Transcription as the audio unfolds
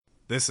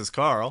This is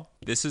Carl.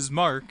 This is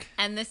Mark.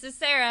 And this is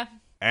Sarah.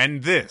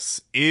 And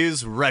this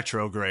is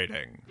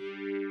Retrograding.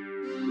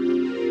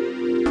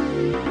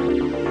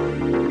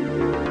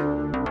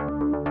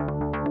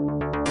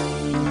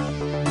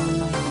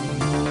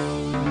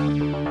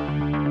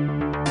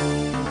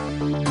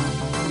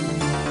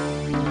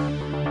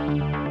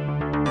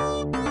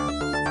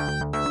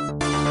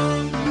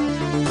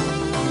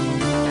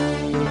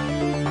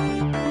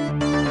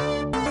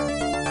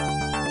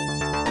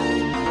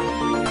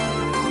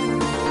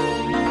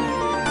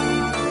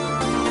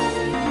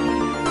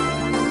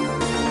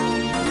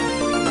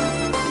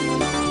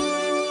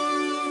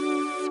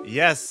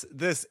 Yes,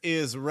 this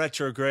is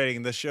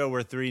Retrograding, the show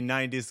where three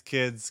 90s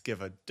kids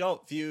give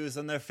adult views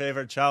on their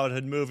favorite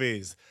childhood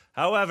movies.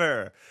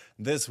 However,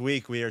 this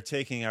week we are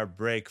taking our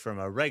break from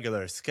our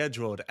regular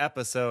scheduled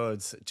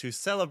episodes to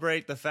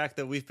celebrate the fact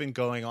that we've been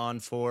going on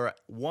for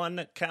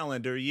one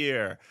calendar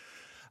year.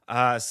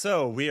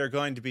 So we are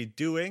going to be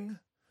doing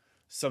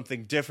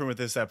something different with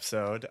this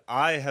episode.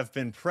 I have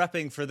been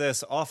prepping for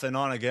this off and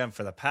on again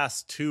for the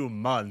past 2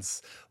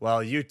 months,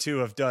 while you two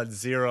have done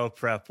zero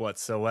prep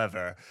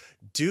whatsoever.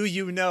 Do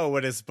you know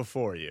what is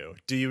before you?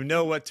 Do you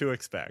know what to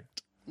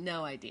expect?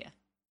 No idea.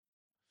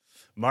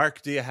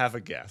 Mark, do you have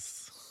a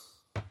guess?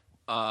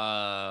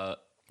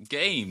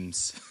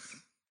 Games.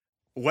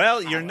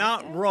 Well, you're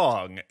not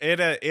wrong.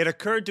 It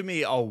occurred to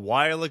me a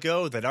while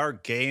ago that our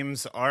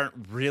games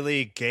aren't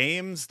really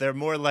games. They're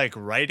more like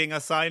writing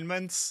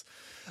assignments.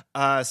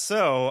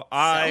 So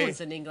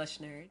Someone's an English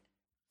nerd.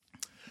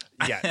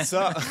 Yeah,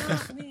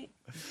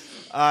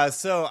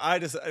 so I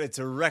decided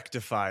to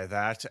rectify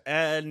that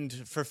and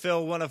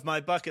fulfill one of my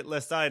bucket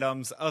list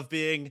items of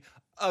being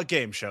a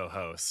game show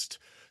host.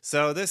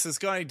 So this is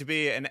going to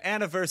be an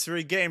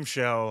anniversary game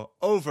show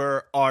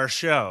over our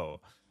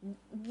show.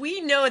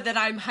 We know that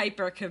I'm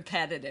hyper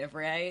competitive,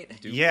 right?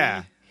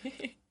 Yeah,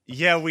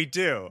 we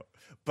do.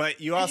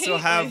 But you also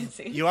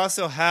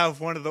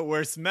have one of the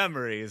worst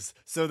memories,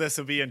 so this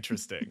will be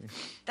interesting.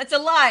 That's a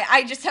lie.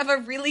 I just have a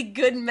really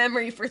good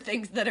memory for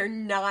things that are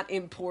not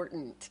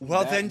important.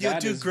 Well, then you'll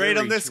do great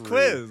on this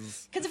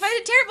quiz. Because if I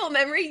had a terrible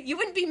memory, you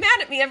wouldn't be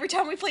mad at me every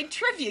time we played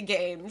trivia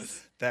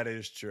games. That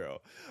is true.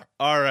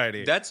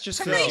 Alrighty. That's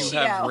just because you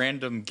have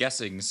random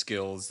guessing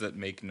skills that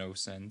make no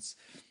sense.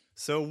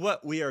 So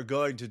what we are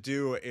going to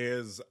do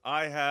is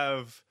I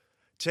have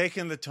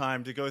taken the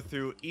time to go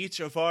through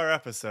each of our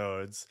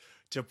episodes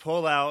to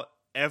pull out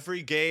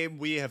every game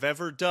we have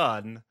ever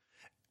done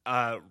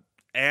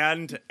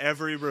and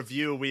every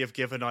review we have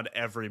given on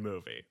every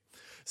movie.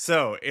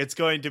 So it's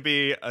going to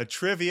be a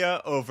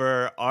trivia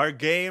over our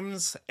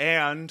games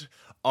and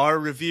our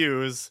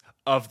reviews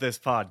of this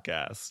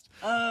podcast.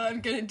 Oh,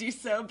 I'm going to do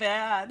so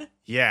bad.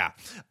 Yeah.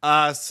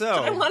 I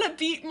want to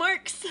beat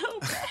Mark so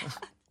bad.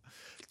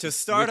 To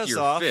start With us your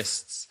off...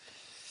 fists.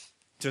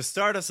 To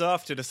start us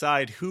off, to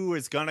decide who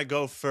is going to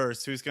go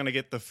first, who's going to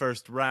get the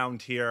first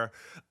round here.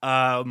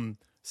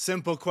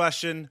 Simple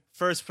question.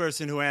 First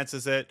person who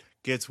answers it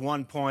gets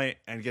 1 point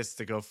and gets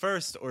to go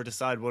first or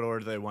decide what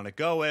order they want to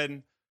go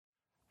in.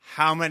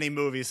 How many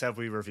movies have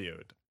we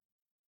reviewed?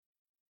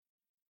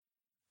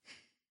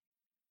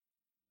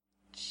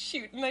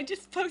 Shoot, and I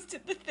just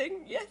posted the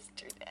thing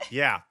yesterday.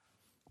 Yeah.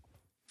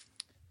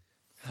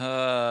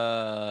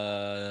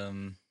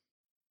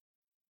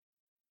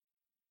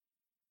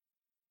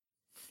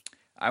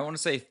 I want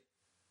to say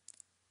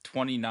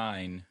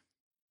 29.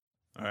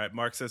 All right,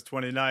 Mark says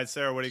 29.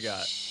 Sarah, what do you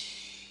got?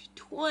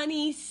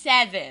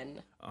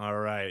 27. All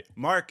right.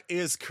 Mark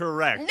is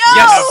correct. No!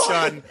 Yes! We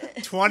have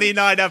done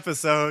 29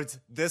 episodes.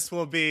 This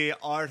will be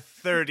our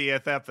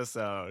 30th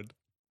episode.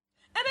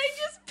 And I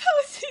just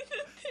posted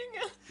the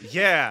thing.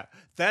 Yeah,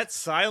 that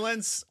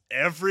silence,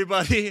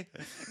 everybody,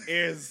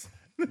 is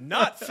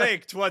not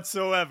faked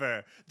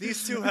whatsoever.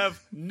 These two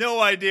have no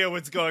idea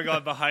what's going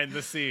on behind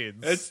the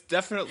scenes. It's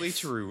definitely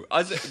true.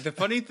 The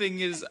funny thing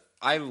is,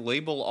 I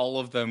label all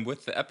of them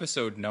with the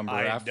episode number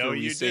after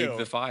we save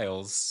the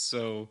files.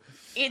 So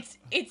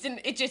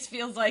it just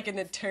feels like an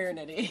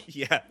eternity.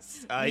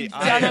 Yes, I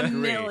done agree. a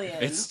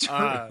million. It's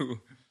true.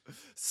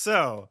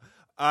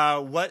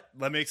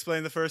 Let me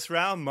explain the first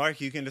round. Mark,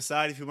 you can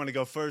decide if you want to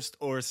go first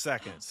or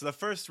second. So the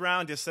first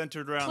round is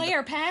centered around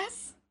Player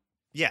pass?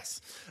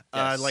 Yes.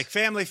 Yes. Like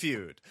Family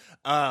Feud.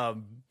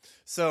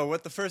 So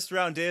what the first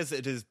round is,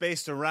 it is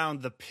based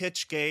around the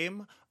pitch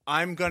game.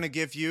 I'm going to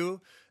give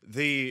you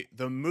the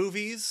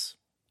movies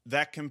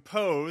that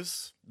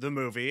compose the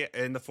movie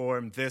in the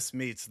form this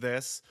meets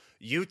this.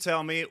 You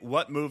tell me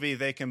what movie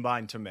they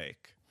combine to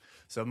make.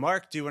 So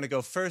Mark, do you want to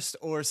go first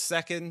or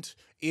second?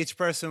 Each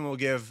person will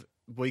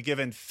be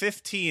given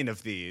 15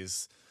 of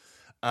these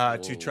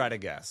to try to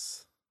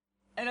guess.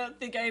 I don't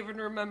think I even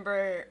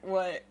remember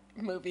what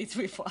movies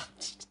we've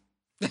watched.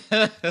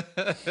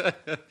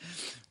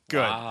 Good.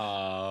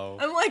 Wow.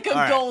 I'm like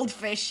a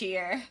goldfish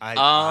here.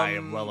 I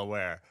am well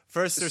aware.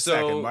 First or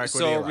second, Mark,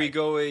 what do you are we like?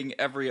 going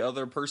every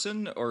other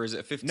person, or is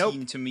it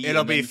 15 to me?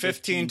 It'll and be then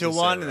 15 to one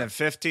Sarah? and then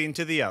 15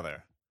 to the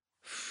other.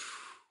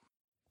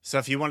 So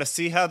if you want to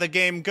see how the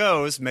game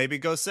goes, maybe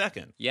go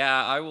second.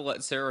 Yeah, I will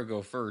let Sarah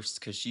go first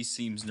because she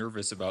seems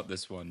nervous about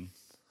this one.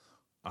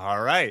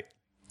 All right.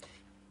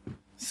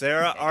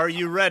 Sarah, are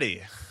you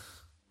ready?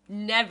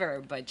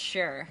 Never, but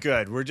sure.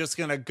 Good. We're just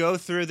going to go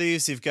through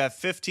these. You've got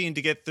 15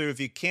 to get through. If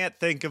you can't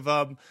think of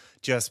them,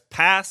 just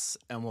pass,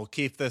 and we'll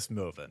keep this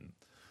moving.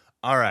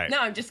 All right. No,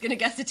 I'm just going to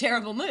guess a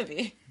terrible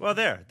movie. Well,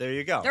 there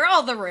you go. They're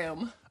all The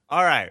Room.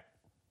 All right.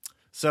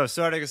 So,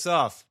 starting us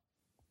off,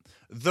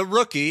 The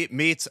Rookie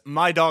meets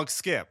My Dog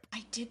Skip.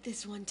 I did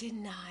this one,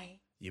 didn't I?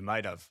 You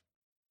might have.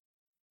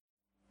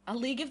 A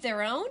League of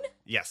Their Own?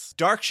 Yes.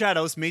 Dark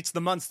Shadows meets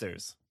The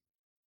Munsters.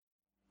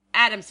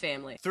 Addams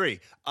Family.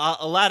 3.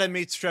 Aladdin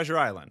meets Treasure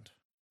Island.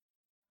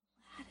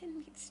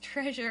 Aladdin meets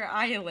Treasure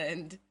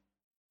Island.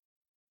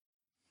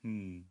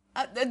 The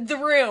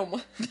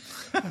Room.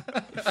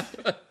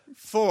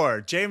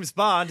 4. James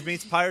Bond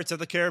meets Pirates of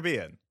the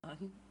Caribbean.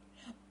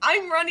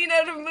 I'm running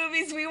out of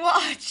movies we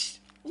watched.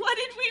 What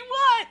did we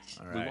watch?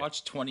 All right. We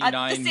watched 29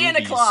 the Santa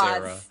movies, Claus.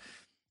 Sarah.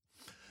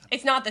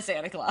 It's not the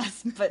Santa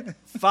Claus, but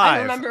 5.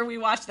 I remember we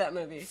watched that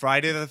movie.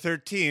 Friday the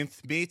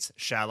 13th meets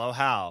Shallow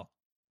Hal.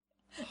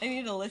 I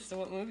need a list of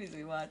what movies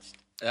we watched.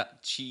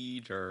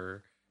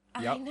 Cheater.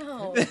 I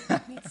know.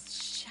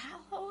 It's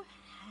Shallow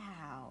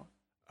Hal.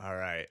 All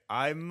right.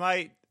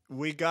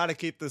 We got to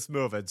keep this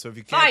moving. So if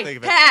you can't think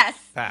of pass.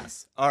 it,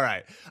 pass. All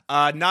right.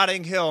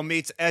 Notting Hill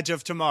meets Edge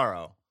of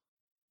Tomorrow.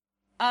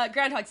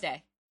 Groundhog's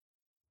Day.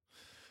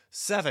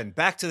 7.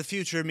 Back to the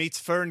Future meets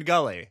Fern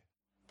Gully.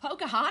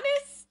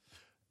 Pocahontas?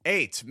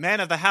 8.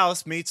 Man of the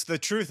House meets The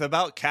Truth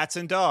About Cats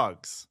and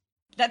Dogs.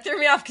 That threw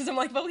me off because I'm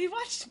like, well, we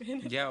watched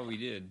Man. Yeah, we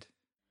did.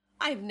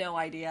 I have no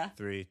idea.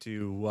 3,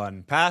 2,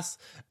 1, pass.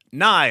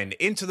 9.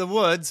 Into the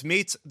Woods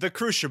meets The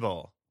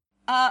Crucible.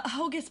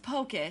 Hocus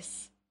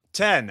Pocus.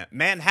 10.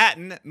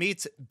 Manhattan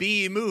meets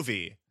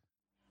B-Movie.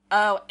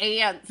 Oh,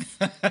 Ants.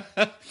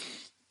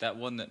 That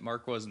one that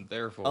Mark wasn't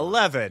there for.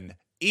 11.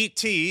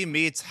 E.T.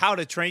 meets How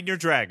to Train Your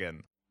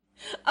Dragon.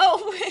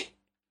 Oh, wait.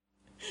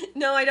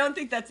 No, I don't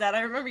think that's that.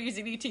 I remember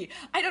using E.T.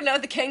 I don't know,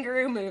 the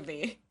kangaroo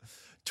movie.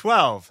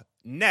 12.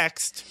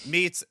 Next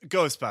meets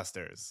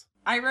Ghostbusters.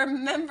 I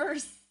remember...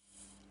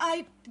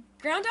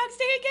 Groundhog's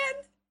Day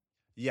again?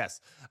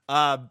 Yes.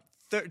 13.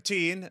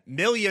 $1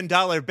 Million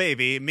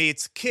Baby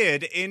meets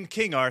Kid in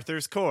King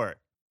Arthur's Court.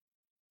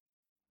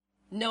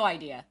 No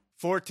idea.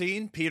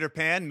 14. Peter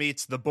Pan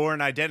meets The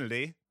Bourne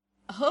Identity.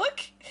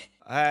 Hook?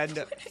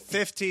 And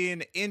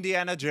 15.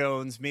 Indiana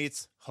Jones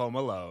meets Home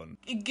Alone.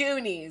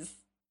 Goonies.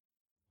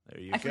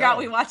 There you go. I forgot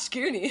we watched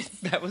Goonies.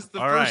 That was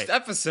the All first right.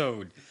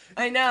 episode.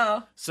 I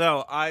know.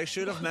 So I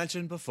should have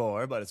mentioned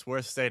before, but it's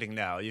worth stating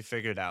now. You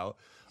figured out.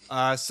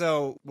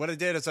 So what I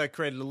did is I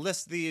created a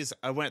list of these.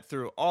 I went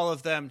through all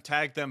of them,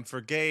 tagged them for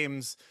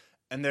games,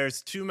 and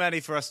there's too many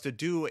for us to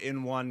do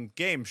in one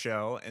game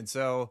show. And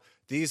so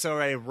these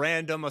are a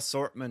random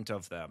assortment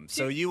of them.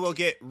 So you will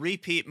get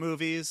repeat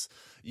movies.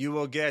 You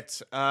will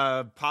get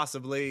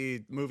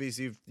possibly movies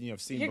you've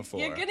seen before.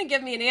 You're going to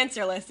give me an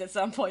answer list at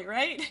some point,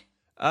 right?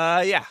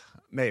 Yeah,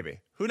 maybe.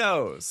 Who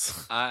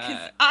knows?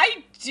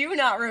 I do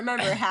not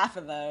remember half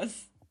of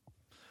those.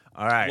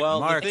 All right, well,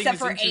 Mark. the thing Except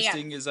is for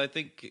interesting Ant. is I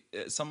think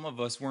some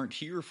of us weren't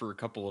here for a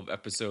couple of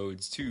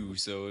episodes too,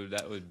 so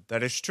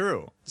That is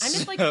true. I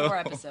missed like 4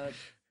 episodes.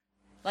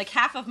 Like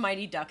half of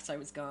Mighty Ducks, I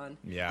was gone.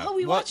 Yeah. Oh,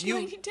 we Well, watched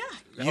Mighty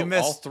Ducks. You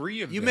missed all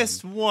 3 of them. You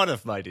missed one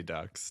of Mighty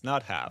Ducks,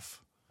 not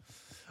half.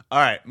 All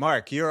right,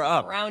 Mark, you're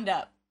up. Round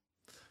up.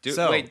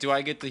 Wait, do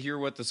I get to hear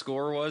what the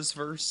score was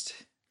first?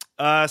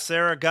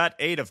 Sarah got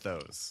 8 of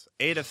those.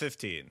 8 of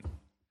 15.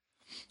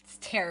 It's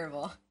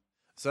terrible.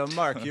 So,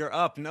 Mark, you're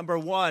up. Number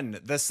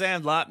 1, The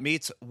Sandlot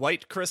meets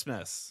White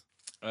Christmas.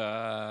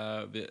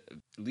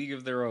 League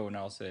of Their Own,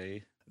 I'll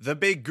say. The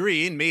Big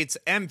Green meets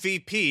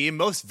MVP,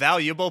 Most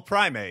Valuable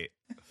Primate.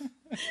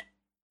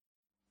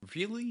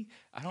 Really?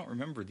 I don't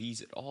remember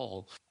these at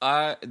all.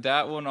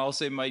 That one, I'll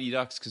say Mighty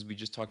Ducks because we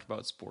just talked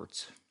about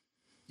sports.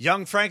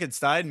 Young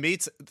Frankenstein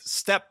meets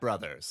Step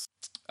Brothers.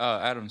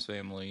 Addams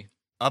Family.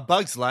 A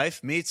Bug's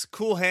Life meets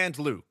Cool Hand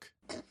Luke.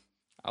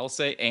 I'll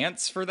say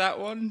Ants for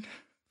that one.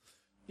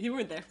 You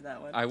weren't there for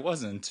that one. I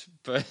wasn't,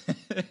 but...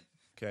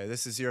 Okay,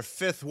 this is your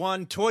 5th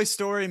one. Toy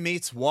Story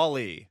meets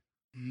Wall-E.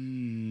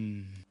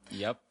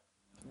 Yep.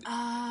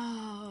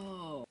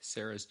 Oh.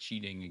 Sarah's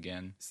cheating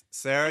again.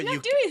 Sarah, I'm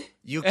not doing...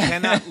 you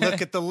cannot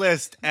look at the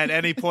list at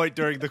any point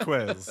during the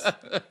quiz.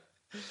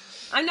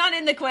 I'm not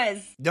in the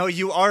quiz. No,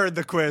 you are in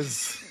the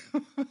quiz.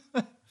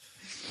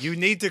 You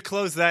need to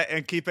close that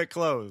and keep it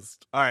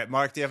closed. All right,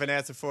 Mark, do you have an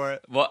answer for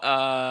it? Well,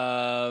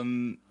 I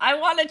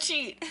want to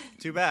cheat.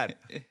 Too bad.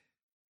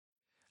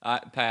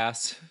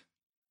 Pass.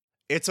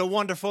 It's a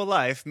Wonderful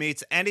Life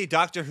meets any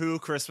Doctor Who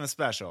Christmas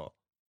special.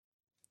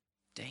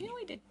 You know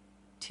we did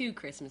 2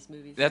 Christmas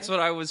movies. That's right?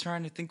 what I was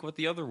trying to think what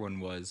the other one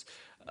was.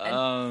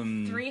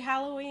 And 3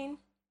 Halloween?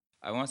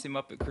 I want to say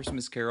Muppet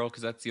Christmas Carol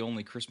because that's the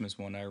only Christmas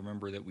one I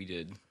remember that we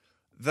did.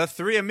 The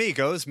Three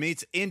Amigos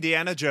meets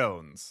Indiana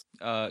Jones.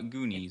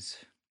 Goonies.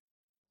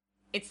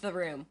 It's The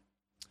Room.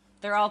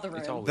 They're all the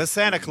room. The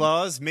Santa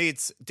Claus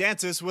meets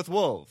Dances with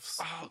Wolves.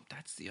 Oh,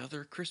 that's the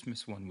other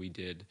Christmas one we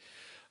did.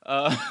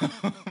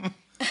 I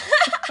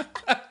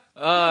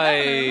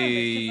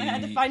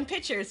had to find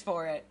pictures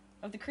for it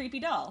of the creepy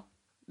doll.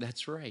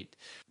 That's right.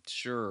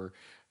 Sure.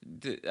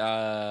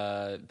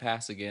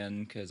 Pass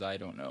again, because I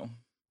don't know.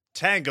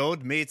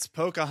 Tangled meets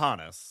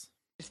Pocahontas.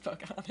 It's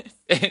Pocahontas.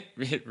 It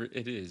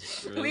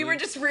is. Really? We were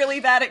just really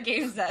bad at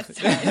games that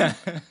time.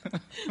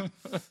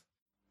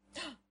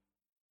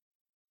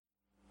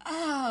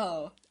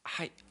 Oh.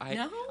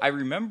 No? I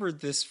remember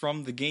this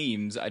from the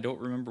games. I don't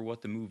remember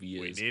what the movie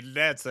is. We need an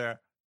answer.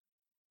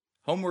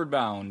 Homeward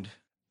Bound.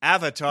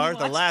 Avatar: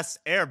 The Last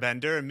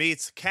Airbender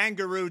meets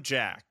Kangaroo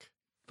Jack.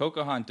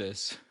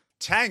 Pocahontas.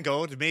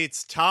 Tangled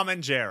meets Tom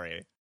and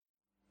Jerry.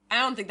 I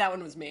don't think that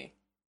one was me.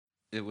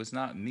 It was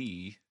not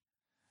me.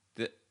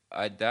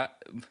 I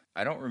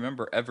don't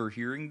remember ever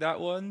hearing that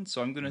one,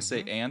 so I'm going to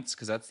say Ants,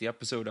 because that's the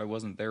episode I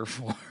wasn't there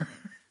for.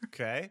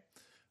 Okay.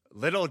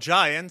 Little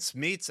Giants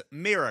meets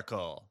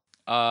Miracle.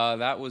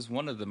 That was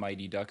one of the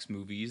Mighty Ducks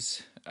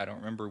movies. I don't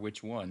remember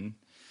which one.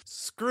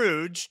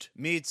 Scrooged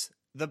meets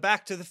the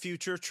Back to the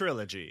Future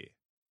trilogy.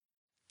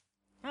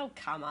 Oh,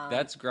 come on.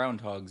 That's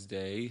Groundhog's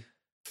Day.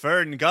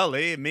 Fern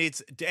Gully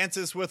meets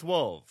Dances with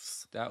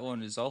Wolves. That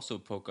one is also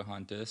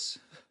Pocahontas.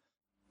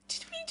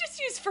 Did we just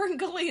use Fern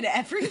Gully in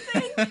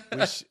everything?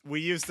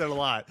 we used it a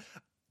lot.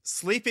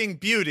 Sleeping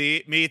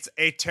Beauty meets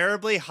a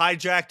terribly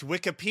hijacked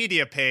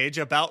Wikipedia page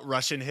about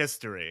Russian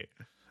history.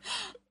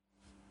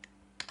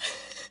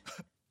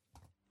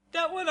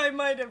 That one I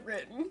might have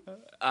written.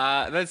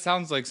 That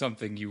sounds like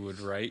something you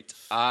would write.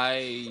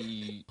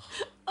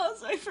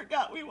 Also, I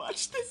forgot we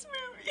watched this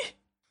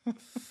movie.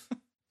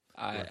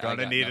 We're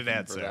gonna need an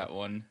answer. For that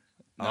one.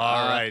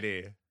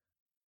 Alrighty.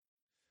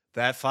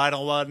 That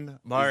final one,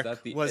 Mark,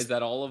 is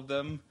that all of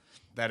them?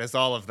 That is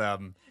all of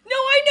them. No,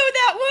 I know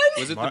that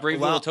one. Was it the Brave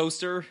Little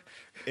Toaster?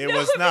 It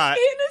was not.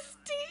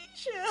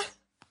 Anastasia.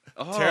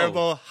 Oh,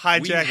 terrible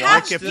hijacked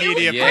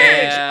Wikipedia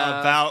page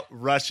about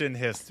Russian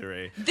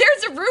history.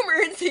 There's a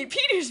rumor in St.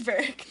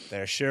 Petersburg.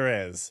 There sure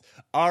is.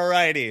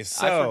 Alrighty,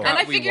 so...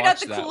 I figured out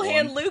the Cool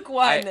Hand Luke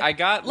one. I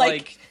got,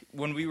 like,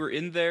 when we were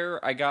in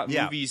there, I got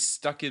movies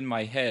stuck in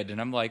my head,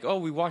 and I'm like, oh,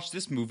 we watched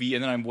this movie,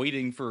 and then I'm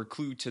waiting for a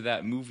clue to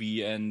that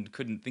movie and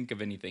couldn't think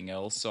of anything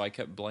else, so I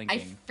kept blanking.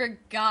 I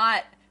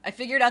forgot. I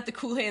figured out the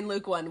Cool Hand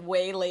Luke one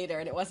way later,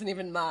 and it wasn't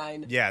even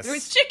mine. Yes. It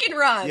was Chicken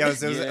Run. Yeah,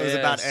 it was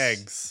about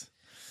eggs.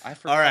 I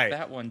forgot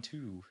that one,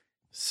 too.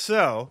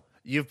 So,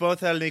 you've both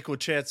had an equal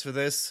chance for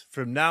this.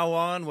 From now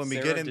on, when we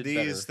get in these,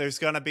 better. There's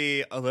going to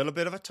be a little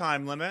bit of a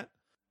time limit.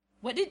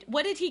 What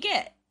did he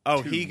get?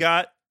 Oh, 2. He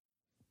got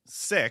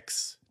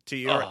 6 to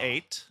your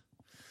 8.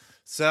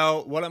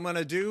 So, what I'm going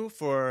to do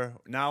for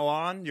now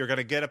on, you're going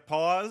to get a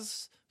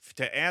pause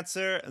to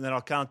answer, and then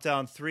I'll count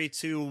down 3,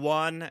 2,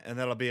 1, and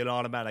that'll be an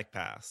automatic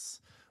pass.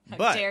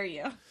 How dare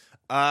you?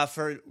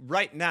 For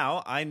right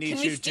now, I need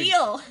Can you we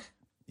steal?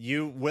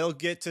 You will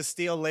get to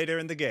steal later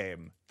in the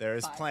game. There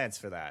is plans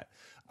for that.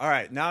 All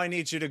right, now I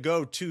need you to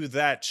go to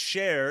that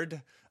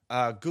shared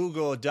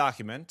Google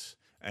document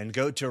and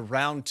go to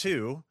round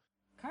 2.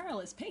 Carl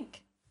is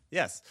pink.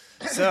 Yes.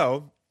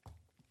 So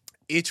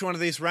each one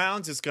of these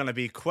rounds is going to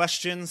be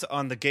questions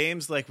on the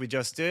games like we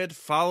just did,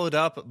 followed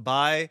up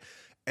by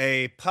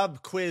a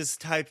pub quiz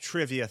type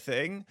trivia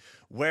thing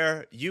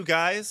where you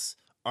guys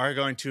are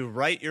going to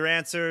write your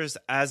answers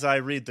as I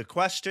read the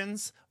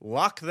questions,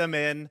 lock them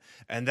in,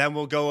 and then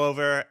we'll go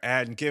over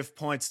and give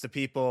points to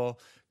people,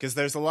 because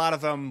there's a lot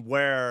of them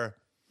where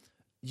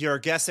you're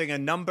guessing a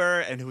number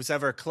and who's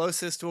ever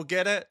closest will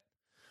get it,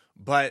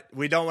 but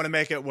we don't want to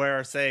make it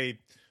where, say,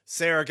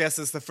 Sarah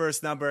guesses the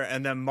first number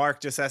and then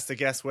Mark just has to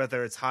guess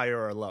whether it's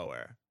higher or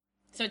lower.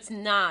 So it's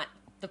not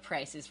the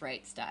Price is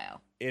Right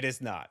style. It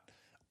is not.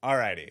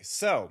 Alrighty,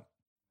 so...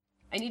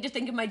 I need to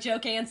think of my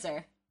joke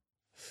answer.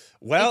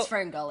 Well, it's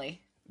Fern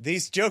Gully.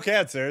 These joke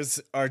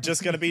answers are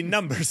just going to be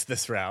numbers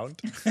this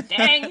round.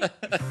 Dang.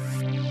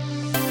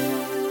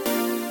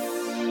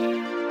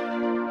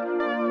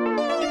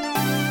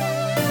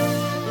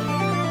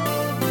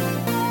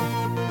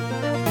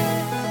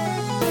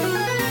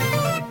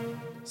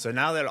 So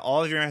now that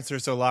all of your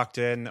answers are locked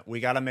in, we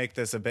got to make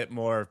this a bit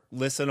more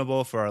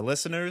listenable for our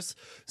listeners.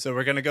 So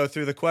we're going to go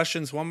through the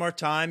questions one more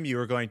time. You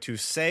are going to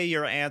say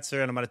your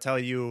answer, and I'm going to tell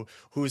you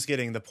who's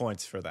getting the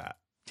points for that.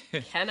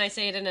 Can I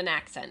say it in an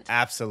accent?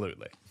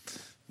 Absolutely.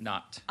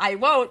 Not. I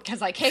won't,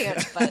 because I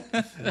can't, but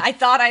I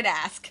thought I'd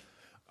ask.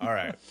 All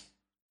right.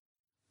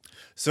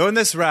 So in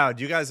this round,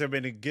 you guys have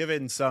been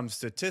given some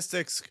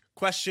statistics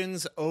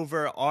questions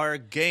over our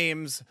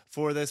games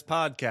for this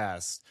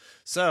podcast.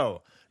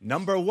 So,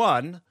 number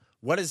 1,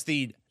 what is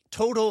the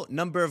total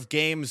number of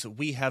games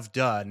we have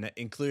done,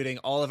 including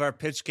all of our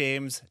pitch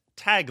games,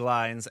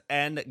 taglines,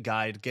 and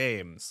guide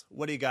games?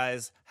 What do you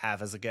guys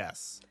have as a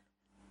guess?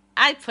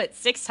 I put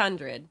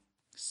 600.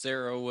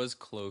 Sarah was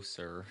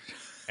closer.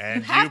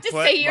 And you have to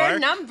say your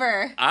Mark?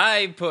 number.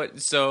 I put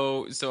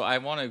so I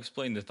want to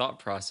explain the thought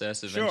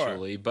process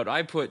eventually, Sure. but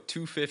I put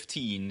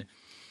 215.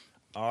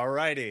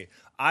 Alrighty.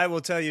 I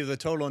will tell you the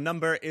total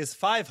number is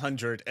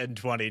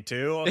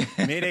 522,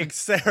 meaning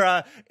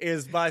Sarah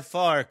is by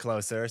far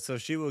closer, so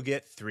she will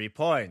get 3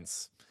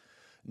 points.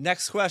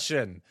 Next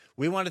question.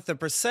 We wanted the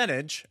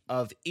percentage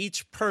of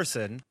each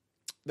person,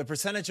 the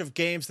percentage of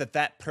games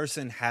that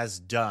person has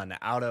done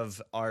out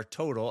of our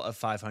total of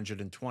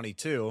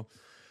 522.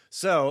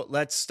 So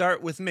let's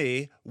start with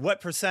me. What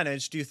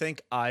percentage do you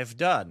think I've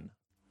done?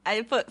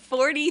 I put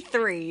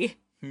 43.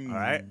 All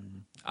right.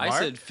 I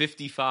said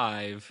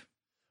 55.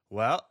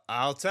 Well,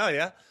 I'll tell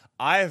you,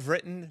 I've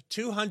written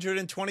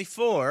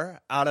 224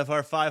 out of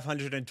our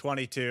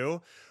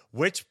 522,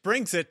 which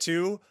brings it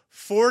to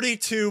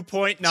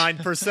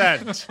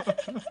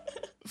 42.9%.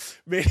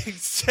 Meaning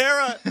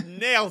Sarah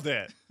nailed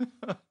it.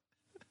 All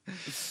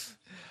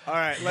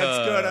right,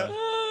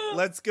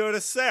 let's go to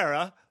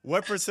Sarah.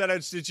 What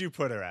percentage did you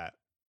put her at?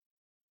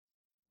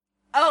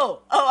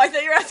 Oh, I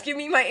thought you were asking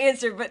me my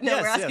answer, but no,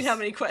 Yes, we're asking yes. how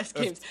many Quest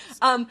games.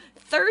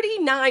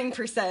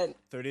 39%.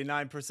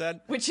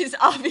 39%? Which is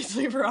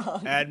obviously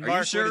wrong. And Are Mark,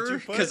 you sure? what did you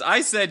put? Because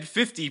I said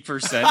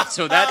 50%,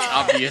 so that's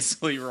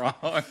obviously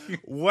wrong.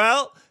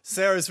 Well,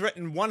 Sarah's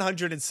written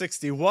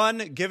 161,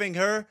 giving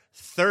her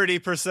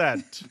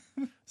 30%.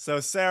 So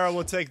Sarah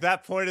will take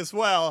that point as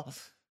well.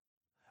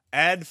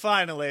 And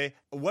finally,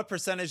 what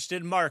percentage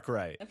did Mark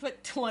write? I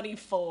put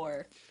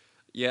 24.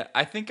 Yeah,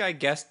 I think I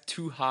guessed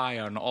too high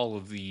on all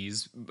of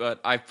these, but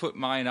I put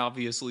mine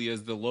obviously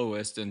as the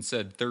lowest and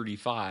said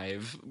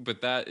 35,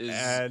 but that is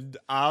And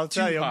I'll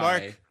tell you,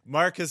 high.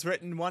 Mark has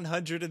written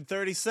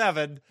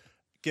 137,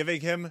 giving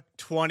him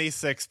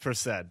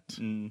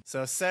 26%.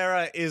 So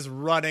Sarah is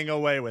running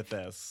away with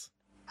this.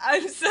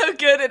 I'm so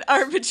good at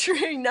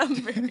arbitrary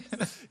numbers.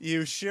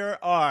 You sure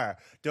are.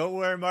 Don't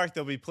worry, Mark.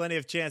 There'll be plenty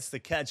of chance to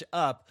catch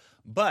up.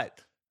 But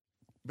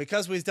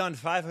because we've done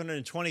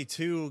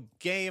 522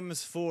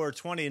 games for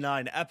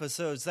 29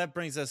 episodes, that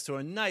brings us to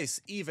a nice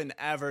even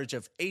average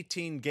of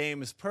 18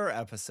 games per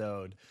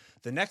episode.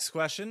 The next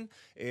question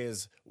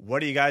is, what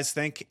do you guys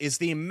think is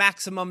the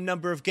maximum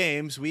number of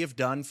games we have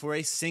done for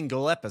a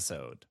single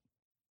episode?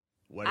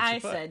 What did you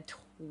put? said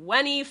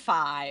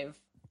 25.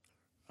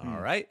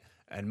 All right.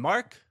 And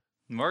Mark?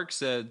 Mark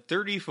said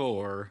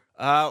 34.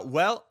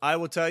 Well, I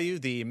will tell you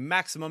the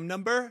maximum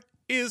number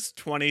is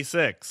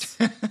 26.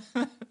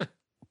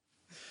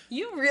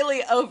 You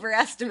really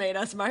overestimate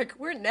us, Mark.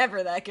 We're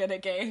never that good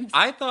at games.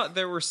 I thought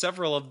there were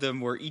several of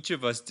them where each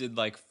of us did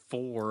like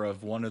 4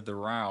 of one of the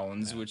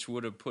rounds, which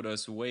would have put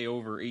us way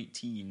over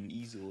 18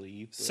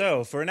 easily. But...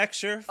 So, for an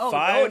extra Oh,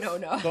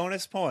 5 no.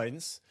 bonus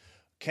points,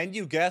 can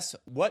you guess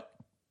what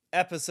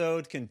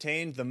episode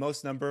contained the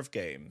most number of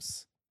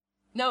games?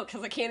 No,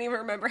 because I can't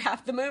even remember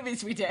half the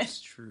movies we did. That's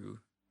true.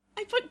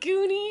 I put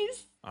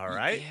Goonies. All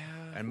right.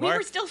 Yeah. And We Mark?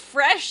 were still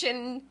fresh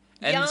and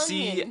young. And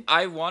see,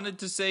 I wanted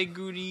to say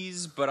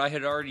Goonies, but I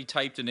had already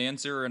typed an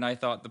answer, and I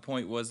thought the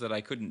point was that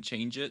I couldn't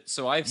change it.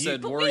 So I've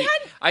said But we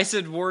had- I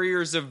said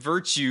Warriors of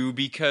Virtue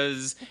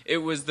because it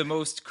was the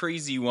most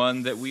crazy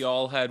one that we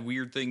all had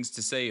weird things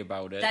to say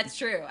about it. That's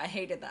true. I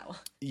hated that one.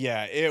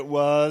 Yeah, it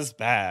was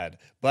bad.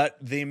 But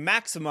the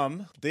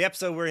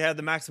episode where we had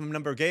the maximum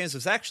number of games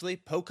was actually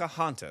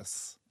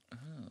Pocahontas.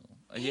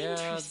 Yeah,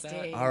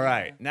 Interesting. All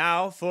right.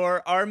 Now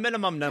for our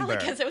minimum number.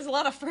 Probably because it was a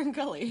lot of Fern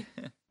Gully.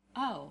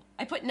 Oh,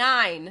 I put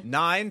 9.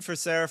 9 for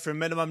Sarah for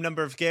minimum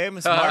number of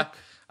games. Mark?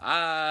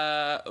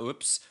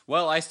 Oops.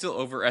 Well, I still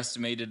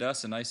overestimated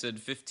us, and I said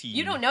 15.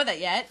 You don't know that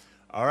yet.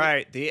 All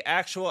right. The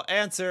actual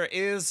answer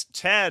is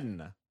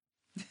 10.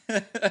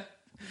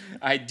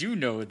 I do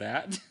know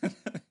that.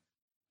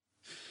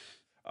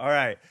 All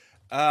right.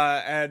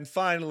 And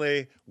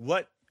finally,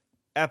 what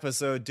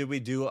episode did we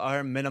do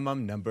our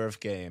minimum number of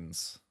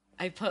games?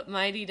 I put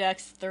Mighty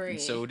Ducks 3.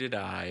 And so did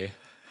I.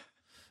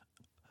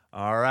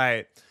 All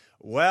right.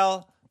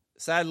 Well,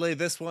 sadly,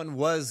 this one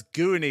was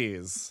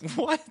Goonies.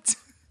 What?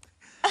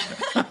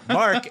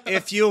 Mark,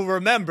 if you'll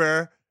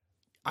remember,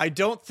 I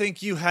don't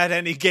think you had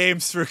any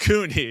games for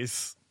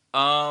Goonies.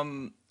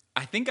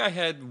 I think I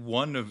had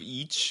one of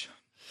each.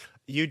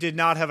 You did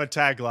not have a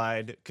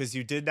tagline because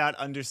you did not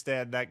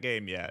understand that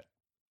game yet.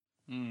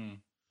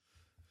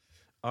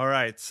 All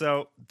right,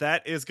 so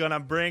that is going to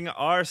bring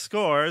our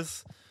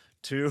scores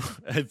to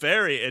a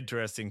very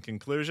interesting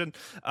conclusion.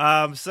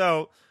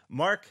 So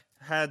Mark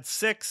had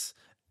 6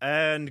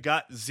 and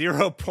got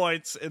 0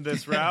 points in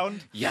this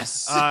round.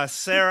 Yes.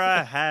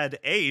 Sarah had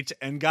 8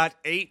 and got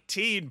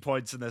 18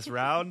 points in this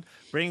round,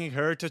 bringing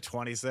her to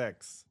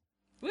 26.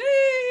 Woo!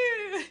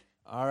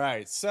 All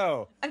right,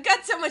 so I've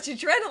got so much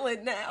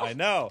adrenaline now. I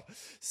know.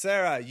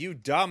 Sarah, you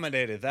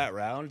dominated that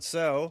round,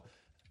 so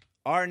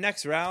our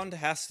next round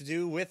has to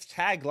do with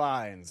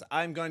taglines.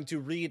 I'm going to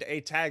read a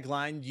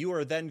tagline. You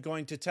are then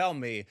going to tell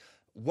me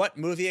what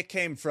movie it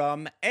came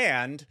from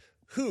and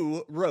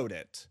who wrote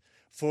it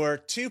for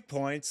 2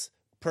 points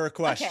per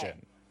question. Okay.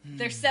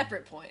 They're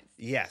separate points.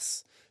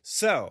 Yes.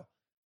 So,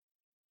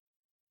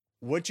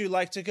 would you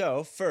like to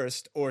go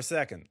first or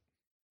second?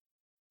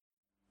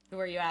 Who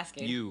are you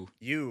asking? You.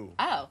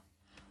 Oh.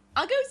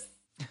 I'll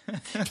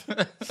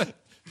go...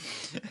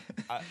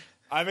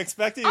 I'm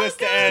expecting I'll this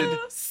to go end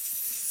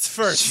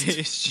first.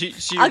 She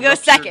I'll go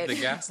ruptured second. the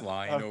gas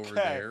line over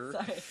there.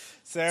 Sorry.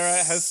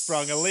 Sarah has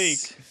sprung a leak.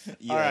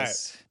 Yes. All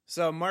right.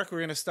 So, Mark, we're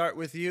going to start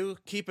with you.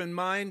 Keep in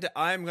mind,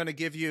 I'm going to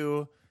give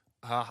you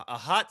a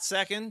hot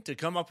second to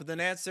come up with an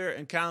answer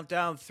and count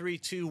down 3,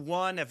 2,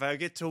 1. If I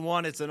get to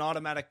 1, it's an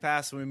automatic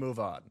pass and we move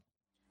on.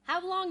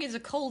 How long is a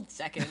cold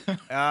second?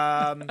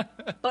 Bump.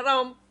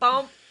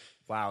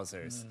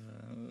 Wowzers.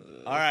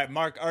 All right,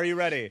 Mark, are you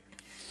ready?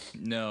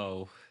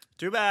 No.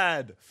 Too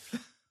bad.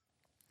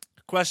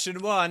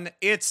 Question 1.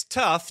 It's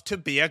tough to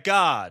be a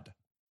god.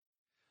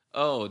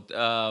 Oh,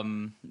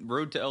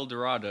 Road to El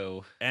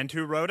Dorado. And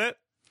who wrote it?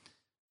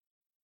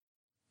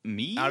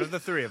 Me? Out of the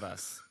three of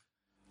us.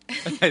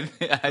 I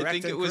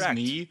think it was correct.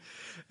 me.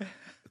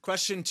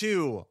 Question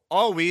 2.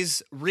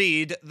 Always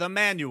read the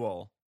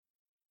manual.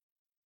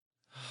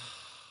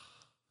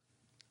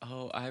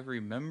 Oh, I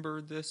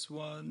remember this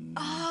one.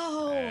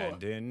 Oh.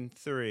 And in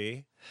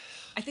 3,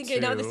 I think I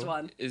know this 2,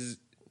 one. Is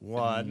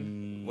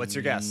 1. What's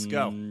your guess?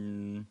 Go. All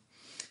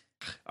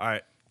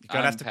right. You're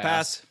going to have to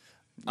pass.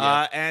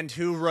 Yep. And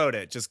who wrote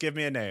it? Just give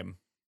me a name.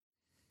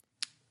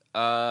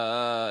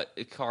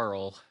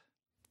 Carl.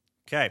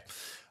 Okay.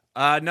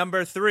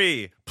 Number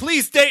 3.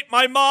 Please date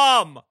my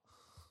mom.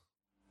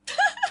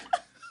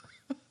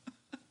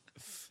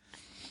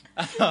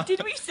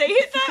 Did we say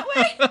it that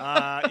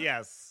way?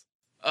 Yes.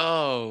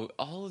 Oh,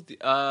 all of the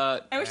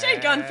I wish I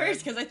had gone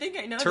first because I think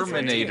I know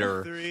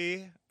Terminator.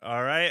 3.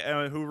 All right.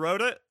 And who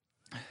wrote it?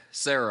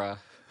 Sarah.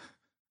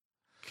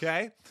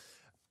 Okay.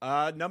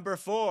 Number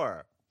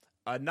 4.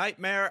 A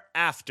Nightmare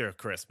After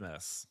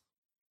Christmas.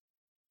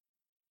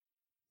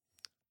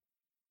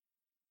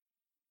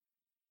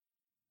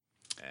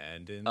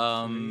 And in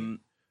 3,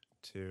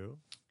 2,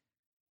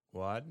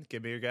 1.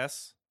 Give me your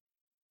guess.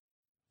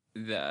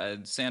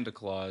 Santa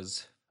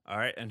Claus. All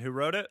right. And who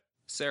wrote it?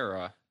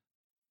 Sarah.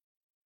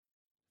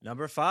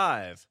 Number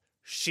 5.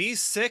 She's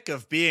sick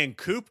of being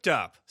cooped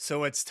up,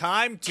 so it's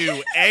time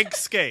to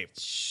eggscape.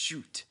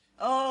 Shoot.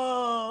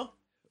 Oh.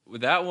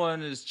 That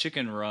one is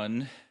Chicken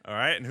Run. All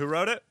right. And who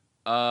wrote it?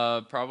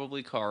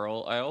 Probably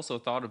Carl. I also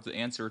thought of the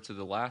answer to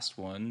the last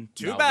one.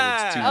 Too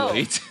bad.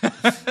 It's too late.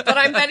 But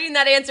I'm betting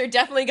that answer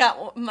definitely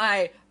got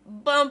my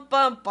bump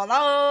bump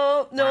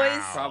ba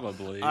noise.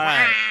 Probably. All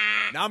right.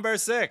 Number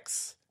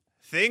 6.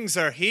 Things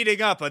are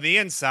heating up on the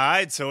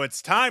inside, so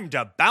it's time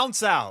to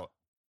bounce out.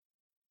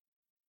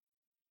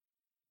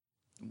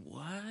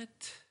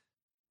 What?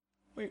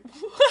 Wait,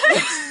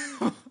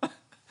 what?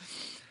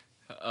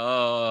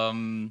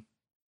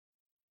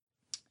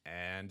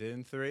 And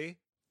in 3,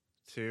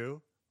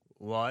 2,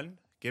 1.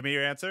 Give me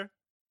your answer.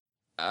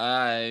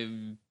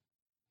 That's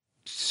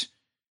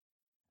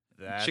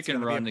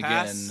Chicken gonna be a Run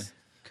pass. again.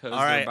 Because All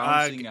they're right.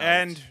 bouncing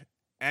out.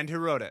 And who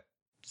wrote it?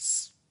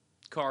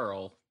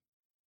 Carl.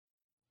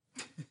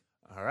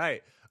 All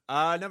right.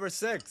 Number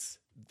 7.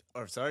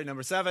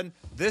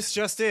 This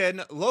just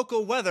in,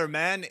 local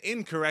weatherman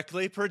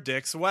incorrectly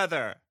predicts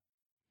weather.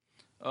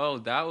 Oh,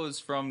 that was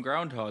from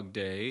Groundhog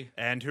Day.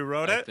 And who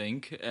wrote I it?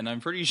 think. And I'm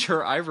pretty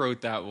sure I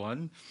wrote that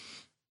one.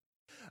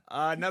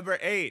 Number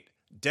 8.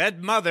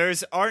 Dead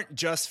mothers aren't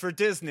just for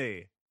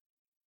Disney.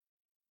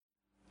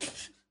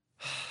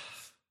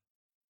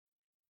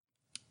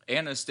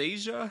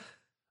 Anastasia?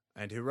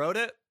 And who wrote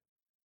it?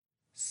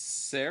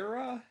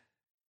 Sarah?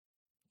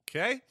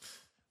 Okay.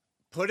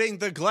 Putting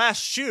the glass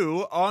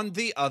shoe on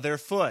the other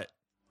foot.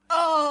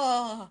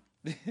 Oh.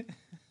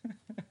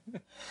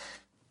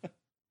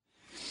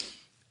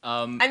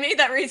 I made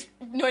that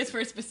noise for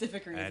a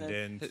specific reason. And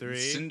in 3.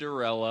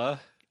 Cinderella.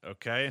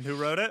 Okay, and who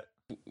wrote it?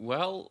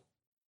 Well,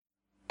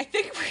 I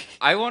think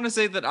I want to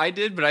say that I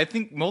did, but I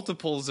think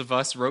multiples of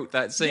us wrote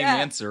that same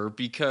answer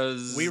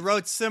because We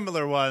wrote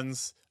similar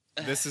ones.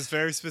 This is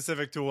very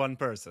specific to one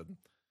person.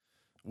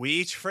 We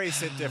each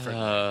phrase it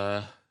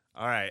differently.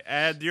 All right,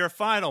 and your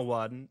final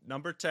one,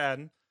 number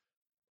 10.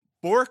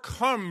 Bork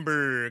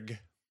Hamburg.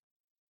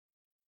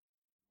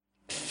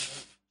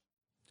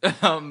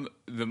 The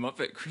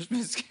Muppet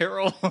Christmas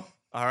Carol.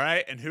 All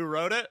right, and who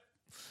wrote it?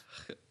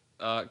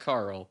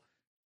 Carl.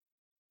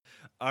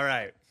 All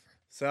right.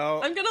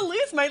 So I'm gonna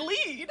lose my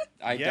lead.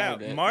 I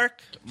doubt it.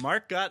 Mark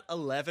got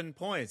 11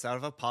 points out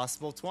of a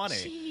possible 20.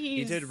 Jeez.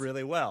 He did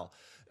really well.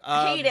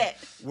 I hate it.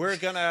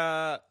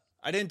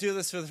 I didn't do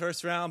this for the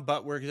first round,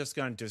 but we're just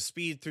going to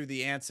speed through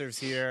the answers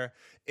here.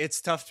 It's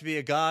Tough to Be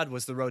a God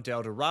was The Road to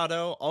El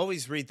Dorado.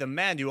 Always Read the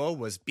Manual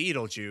was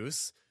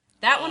Beetlejuice.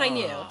 That one I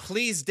knew.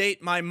 Please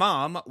Date My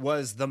Mom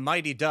was The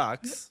Mighty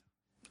Ducks.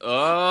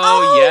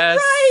 Oh,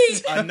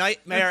 yes. Right. A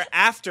Nightmare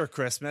After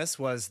Christmas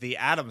was The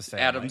Addams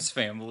Family. Addams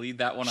Family.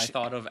 That one I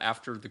thought of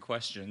after the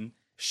question.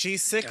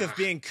 She's sick of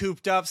being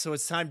cooped up, so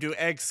it's time to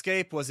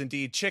escape was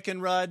indeed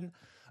Chicken Run.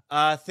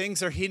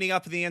 Things are heating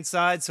up on the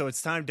inside, so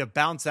it's time to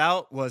bounce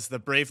out was The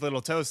Brave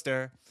Little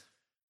Toaster.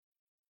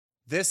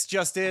 This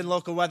just in,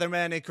 local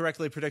weatherman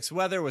incorrectly predicts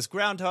weather was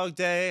Groundhog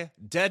Day.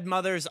 Dead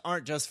mothers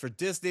aren't just for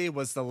Disney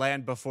was The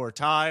Land Before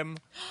Time.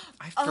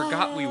 I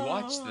forgot we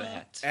watched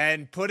that.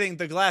 And putting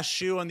the glass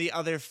shoe on the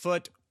other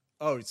foot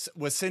Oh,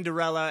 was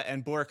Cinderella,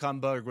 and Bork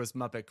Hamburg was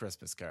Muppet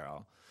Christmas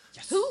Carol.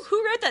 Yes. Who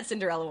wrote that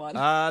Cinderella one?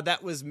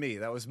 That was me.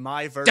 That was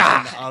my version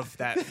of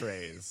that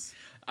phrase.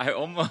 I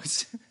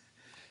almost...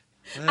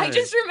 I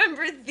just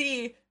remember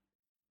the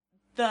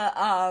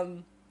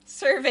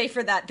survey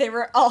for that. They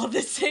were all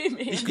the same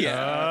age.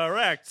 Yeah.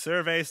 Correct.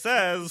 Survey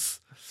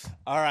says.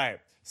 All right,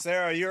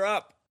 Sarah, you're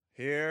up.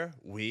 Here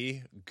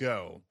we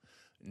go.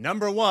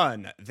 Number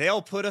 1,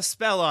 they'll put a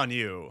spell on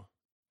you.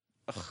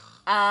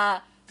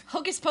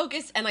 Hocus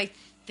Pocus, and I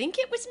think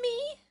it was me.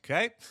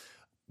 Okay.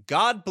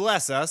 God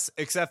bless us,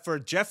 except for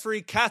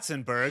Jeffrey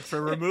Katzenberg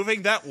for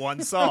removing that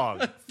one song.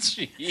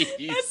 Jeez.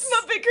 That's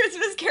Muppet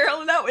Christmas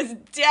Carol, and that was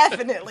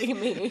definitely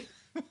me.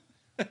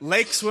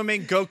 Lake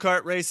swimming,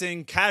 go-kart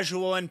racing,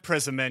 casual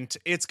imprisonment.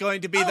 It's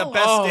going to be the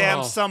best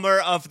damn summer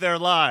of their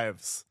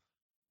lives.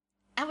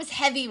 That was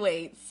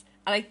Heavyweights,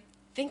 and I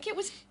think it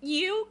was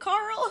you,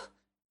 Carl.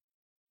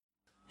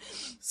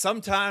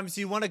 Sometimes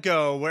you want to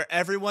go where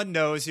everyone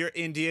knows your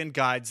Indian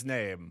guide's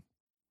name.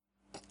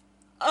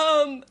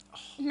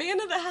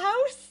 Man of the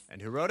House?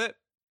 And who wrote it?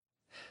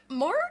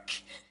 Mark?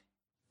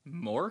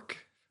 Mork?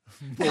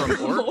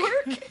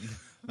 Mork?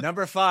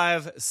 Number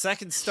 5,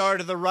 second star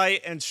to the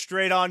right and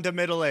straight on to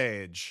middle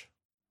age.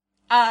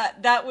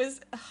 That was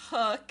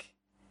Hook.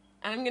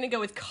 And I'm gonna go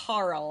with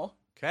Carl.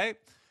 Okay.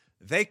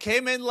 They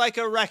came in like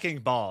a wrecking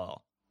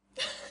ball.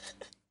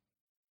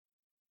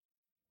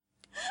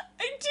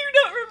 I do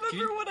not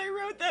remember what I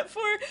wrote that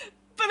for,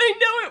 but I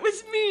know it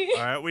was me.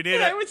 All right, we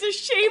need I was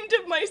ashamed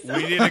of myself.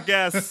 We need a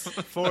guess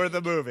for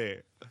the movie.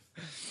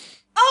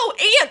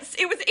 Oh, ants!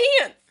 It was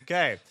ants!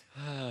 Okay.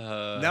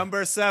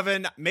 Number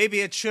 7,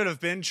 maybe it should have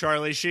been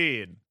Charlie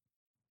Sheen.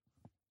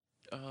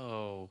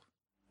 Oh.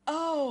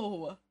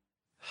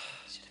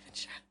 Should have been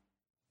Charlie.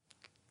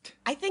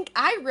 I think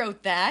I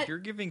wrote that. You're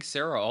giving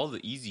Sarah all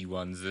the easy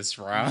ones this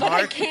round. But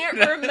I can't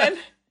remember.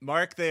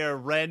 Mark, they are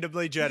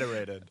randomly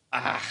generated.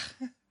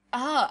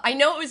 I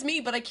know it was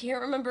me, but I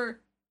can't remember.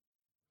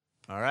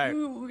 All right.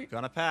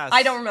 Gonna pass.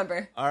 I don't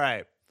remember. All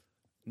right.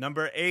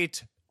 Number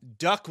 8,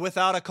 Duck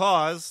Without a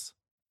Cause.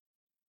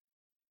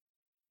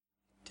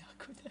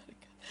 Duck Without a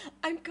Cause.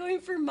 I'm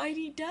going for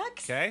Mighty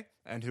Ducks. Okay.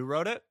 And who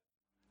wrote it?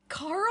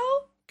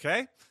 Carl?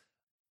 Okay.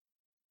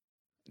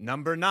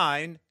 Number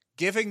 9,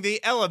 Giving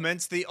the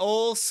Elements the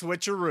Old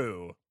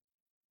Switcheroo.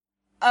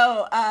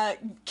 Oh,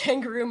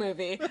 Kangaroo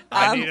Movie.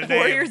 I need a name.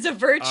 Warriors of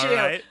Virtue. All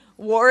right.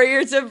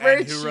 Warriors of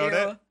Virtue. And who wrote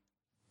it?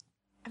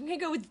 I'm gonna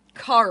go with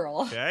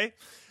Carl. Okay.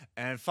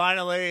 And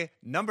finally,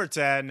 number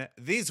 10,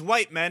 These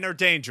White Men Are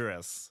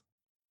Dangerous.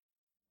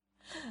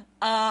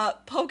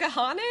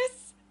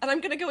 Pocahontas? And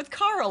I'm gonna go with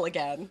Carl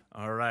again.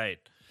 All right.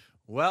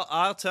 Well,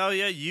 I'll tell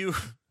you, you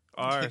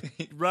are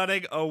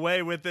running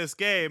away with this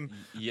game.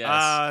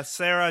 Yes.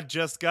 Sarah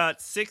just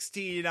got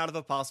 16 out of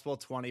a possible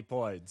 20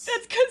 points.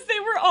 That's because they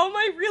were all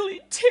my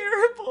really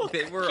terrible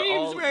They were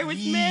games all where I was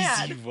easy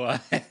mad.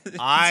 ones.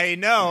 I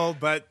know,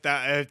 but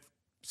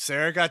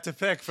Sarah got to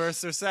pick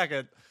first or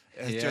second.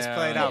 It just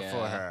played out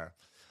for her.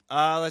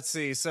 Let's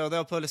see. So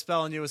they'll put a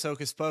spell on you was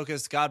Hocus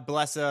Pocus. God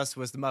Bless Us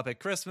was the Muppet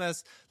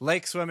Christmas.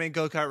 Lake swimming,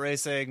 go-kart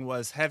racing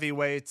was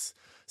Heavyweights.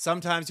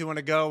 Sometimes you want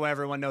to go where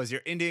everyone knows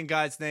your Indian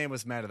guide's name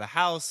was Man of the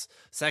House.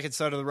 Second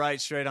star to the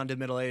right, straight on to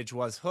middle age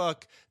was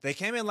Hook. They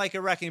came in like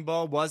a wrecking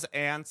ball was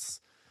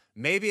Ants.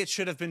 Maybe it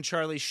should have been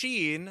Charlie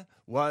Sheen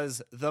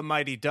was The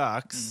Mighty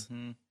Ducks.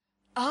 Mm-hmm.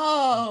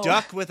 Oh.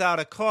 Duck Without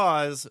a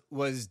Cause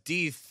was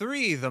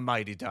D3 The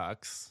Mighty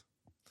Ducks.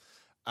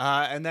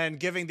 And then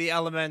Giving the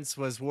Elements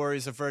was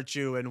Warriors of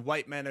Virtue, and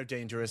White Men Are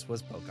Dangerous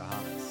was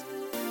Pocahontas.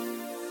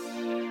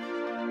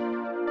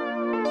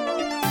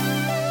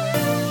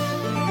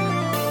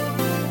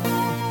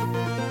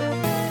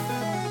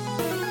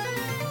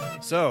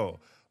 So,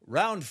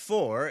 round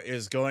 4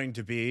 is going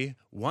to be,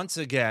 once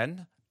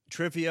again,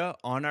 trivia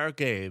on our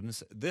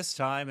games. This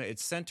time it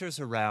centers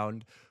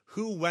around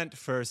who went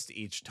first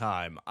each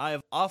time.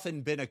 I've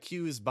often been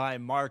accused by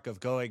Mark of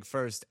going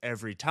first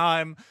every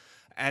time,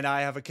 and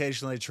I have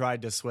occasionally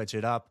tried to switch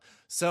it up.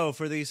 So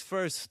for these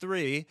first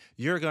 3,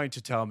 you're going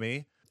to tell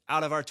me,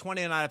 out of our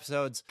 29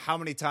 episodes, how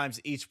many times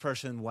each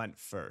person went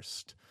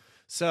first.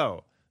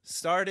 So,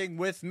 starting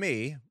with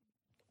me,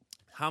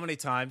 how many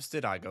times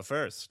did I go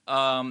first?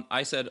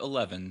 I said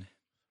 11.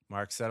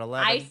 Mark said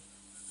 11. I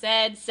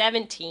said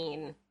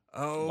 17.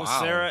 Oh,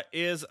 Wow. Sarah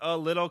is a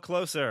little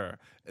closer.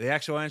 The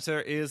actual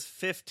answer is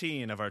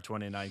 15 of our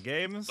 29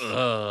 games.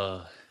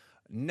 Ugh.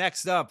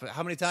 Next up,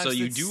 how many times So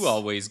you did do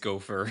always go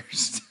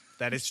first.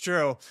 That is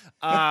true.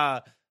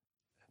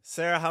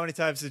 Sarah, how many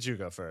times did you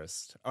go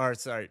first? Or,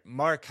 sorry,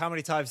 Mark, how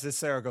many times did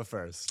Sarah go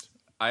first?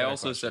 I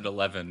also said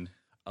 11.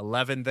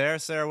 11 there.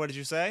 Sarah, what did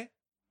you say?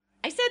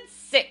 I said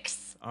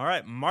 6. All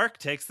right, Mark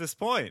takes this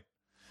point.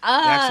 The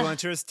actual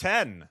answer is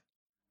 10.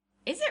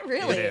 Is it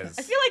really? It is.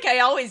 I feel like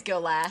I always go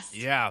last.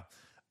 Yeah.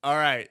 All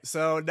right,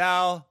 so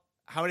now,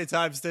 how many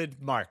times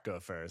did Mark go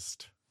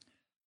first?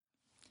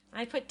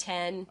 I put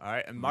 10. All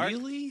right, and Mark?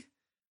 Really?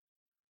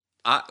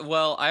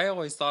 I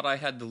always thought I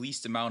had the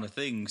least amount of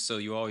things, so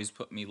you always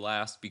put me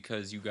last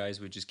because you guys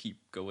would just keep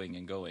going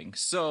and going.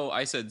 So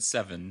I said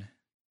 7.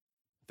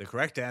 The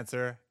correct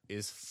answer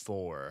is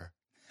 4.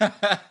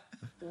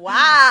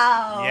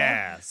 Wow.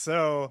 Yeah,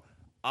 so...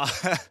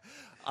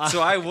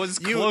 So I was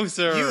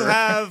closer. You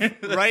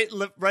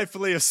have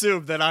rightfully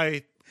assumed that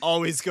I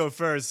always go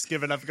first,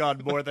 given I've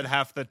gone more than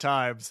half the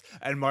times,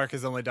 and Mark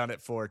has only done it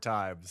 4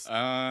 times.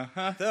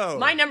 Uh-huh.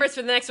 My numbers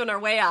for the next one are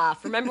way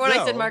off. Remember when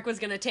I said Mark was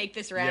going to take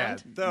this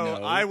round? Yeah, though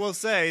I will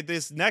say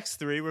this next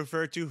 3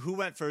 refer to who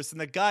went first in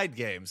the guide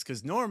games,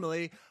 because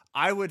normally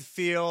I would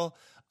feel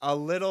a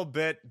little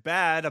bit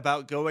bad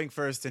about going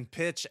first in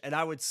pitch, and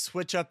I would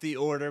switch up the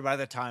order by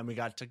the time we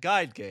got to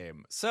guide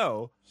game.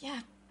 So... Yeah,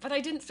 but I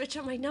didn't switch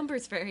up my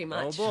numbers very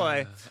much. Oh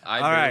boy.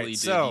 I barely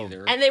did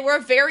either. And they were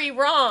very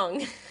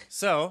wrong.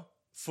 So,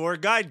 for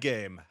guide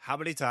game, how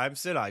many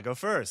times did I go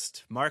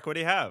first? Mark, what do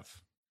you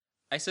have?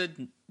 I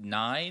said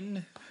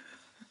 9.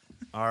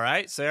 All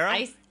right,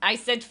 Sarah? I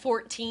said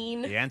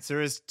 14. The answer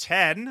is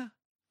 10.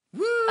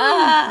 Woo!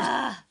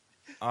 All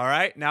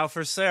right, now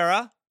for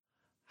Sarah,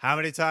 how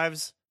many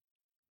times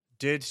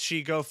did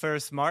she go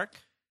first, Mark?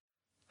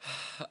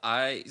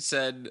 I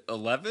said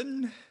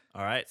 11.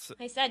 All right. So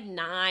I said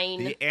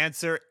 9. the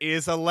answer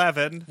is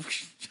 11.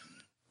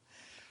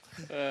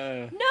 No,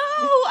 I'm going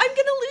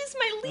to lose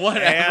my lead.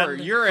 Whatever.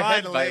 And You're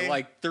ahead by finally,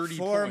 like 30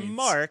 for points.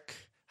 Mark,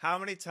 how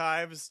many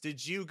times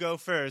did you go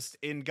first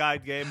in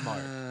guide game,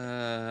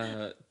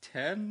 Mark?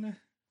 10?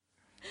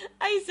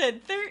 I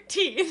said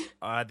 13.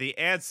 The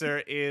answer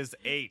is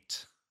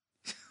 8.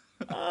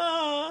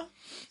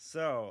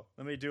 So,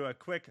 let me do a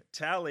quick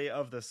tally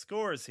of the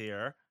scores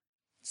here.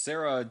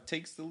 Sarah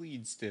takes the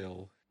lead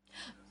still.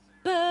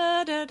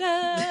 Da, da,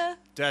 da.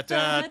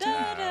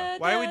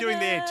 Why are we doing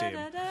the A-team?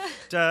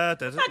 Da,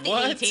 da, da. Not the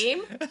What?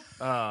 A-team.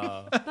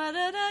 Oh.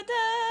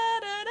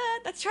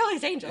 That's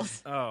Charlie's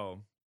Angels. Oh.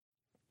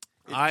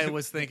 I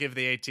was thinking of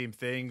the A-team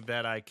thing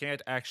that I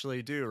can't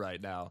actually do right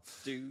now.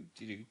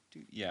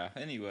 Yeah,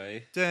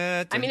 anyway.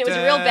 Da, da, I mean, it was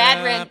a real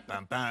bad rant.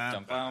 bum, bum,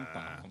 Dum, bum,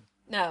 bum.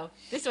 No,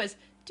 this was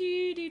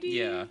do do do.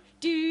 Yeah.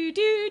 Do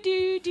do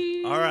do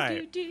do. All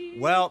right. do, do.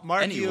 Well,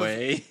 Mark,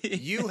 Anyway.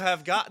 you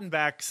have gotten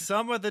back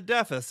some of the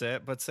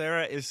deficit, but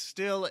Sarah is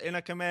still in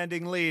a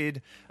commanding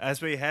lead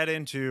as we head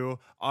into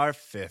our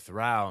 5th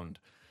round.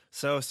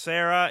 So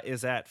Sarah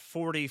is at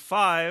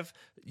 45.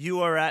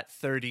 You are at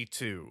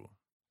 32.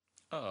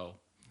 Oh.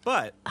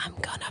 But I'm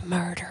gonna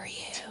murder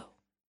you.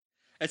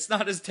 It's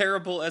not as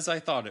terrible as I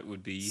thought it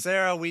would be.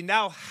 Sarah, we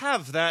now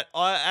have that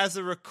as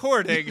a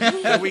recording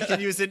that we can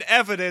use in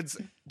evidence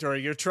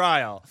during your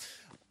trial.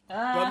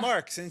 But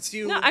Mark, since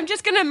you... No, I'm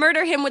just gonna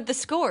murder him with the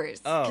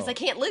scores. Oh. Because I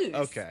can't lose.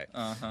 Okay.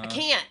 I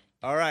can't.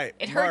 All right.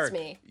 It hurts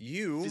Mark, me.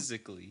 You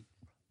Physically.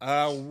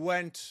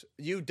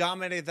 you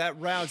dominated that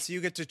round, so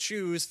you get to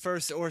choose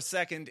first or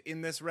second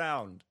in this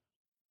round.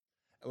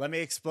 Let me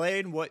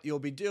explain what you'll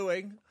be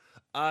doing.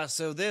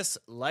 So this,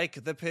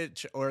 like the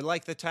pitch or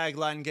like the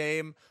tagline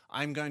game,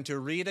 I'm going to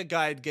read a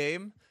guide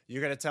game.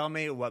 You're going to tell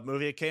me what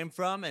movie it came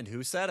from and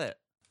who said it.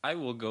 I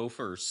will go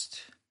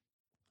first.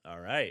 All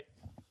right.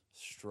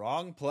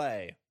 Strong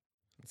play.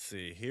 Let's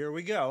see. Here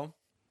we go.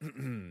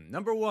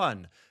 Number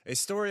 1, a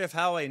story of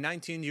how a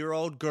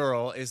 19-year-old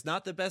girl is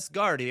not the best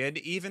guardian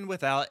even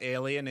without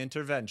alien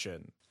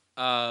intervention.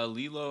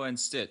 Lilo and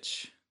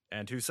Stitch.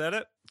 And who said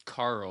it?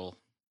 Carl.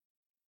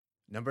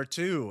 Number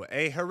 2,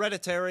 a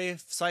hereditary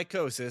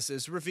psychosis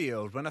is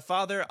revealed when a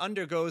father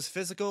undergoes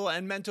physical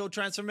and mental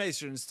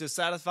transformations to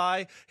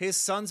satisfy his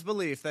son's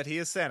belief that he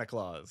is Santa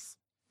Claus.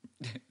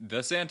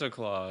 The Santa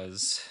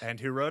Claus. And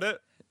who wrote it?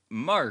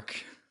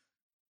 Mark.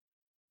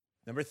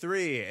 Number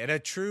 3, in a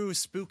true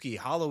spooky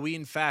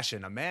Halloween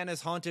fashion, a man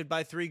is haunted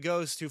by 3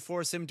 ghosts who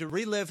force him to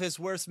relive his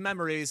worst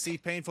memories, see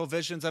painful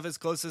visions of his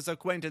closest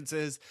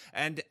acquaintances,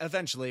 and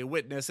eventually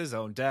witness his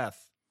own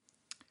death.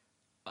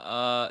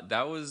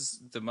 That was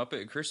The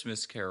Muppet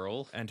Christmas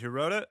Carol. And who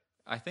wrote it?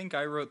 I think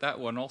I wrote that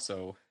one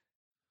also.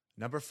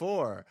 Number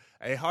 4,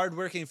 a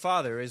hard-working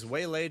father is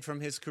waylaid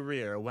from his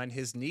career when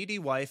his needy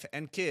wife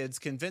and kids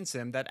convince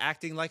him that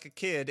acting like a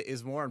kid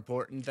is more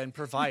important than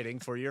providing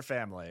for your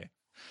family.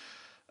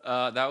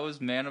 That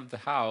was Man of the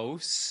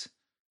House.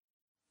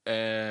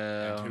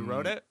 And who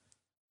wrote it?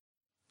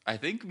 I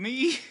think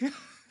me.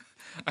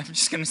 I'm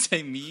just going to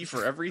say me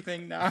for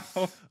everything now.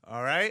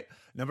 All right.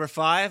 Number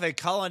 5, a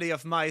colony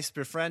of mice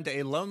befriend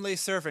a lonely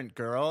servant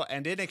girl,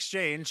 and in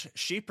exchange,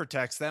 she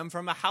protects them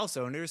from a house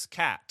owner's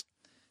cat.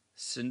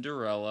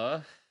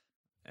 Cinderella.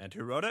 And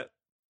who wrote it?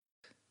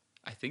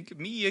 I think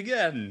me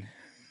again.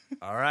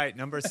 All right.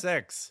 Number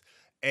 6,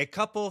 a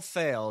couple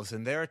fails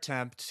in their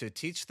attempt to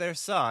teach their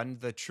son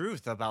the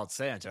truth about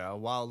Santa,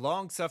 while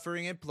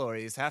long-suffering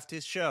employees have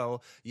to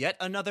show yet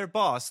another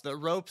boss the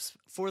ropes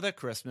for the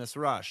Christmas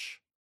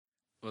rush.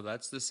 Well,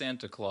 that's the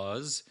Santa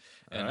Claus,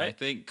 and right. I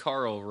think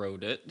Carl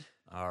wrote it.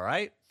 All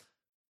right.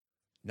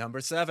 Number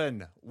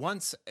 7,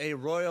 once a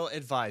royal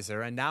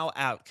advisor and now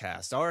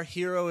outcast, our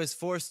hero is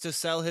forced to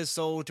sell his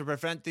soul to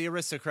prevent the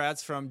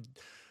aristocrats from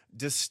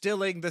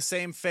distilling the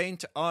same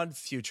fate on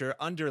future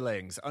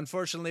underlings.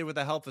 Unfortunately, with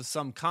the help of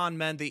some con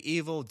men, the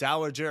evil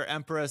Dowager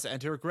Empress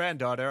and her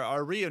granddaughter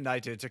are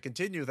reunited to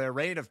continue their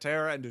reign of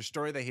terror and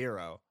destroy the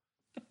hero.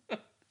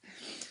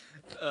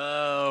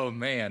 Oh,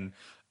 man.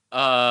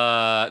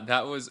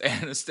 That was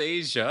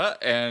Anastasia,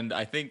 and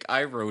I think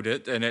I wrote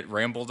it, and it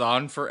rambled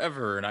on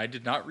forever, and I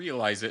did not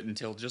realize it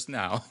until just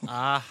now.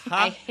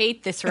 I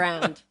hate this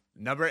round.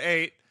 Number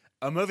 8,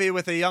 a movie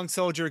with a young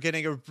soldier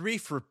getting a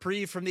brief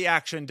reprieve from the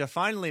action to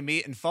finally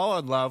meet and fall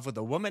in love with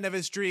the woman of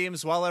his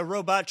dreams while a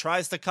robot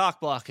tries to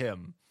cockblock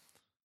him.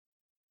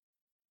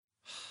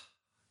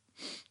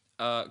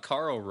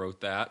 Carl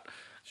wrote that.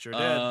 Sure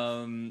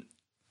did.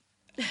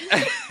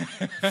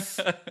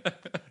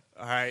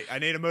 All right, I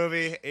need a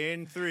movie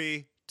in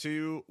 3,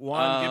 2,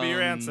 1. Give me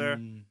your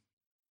answer.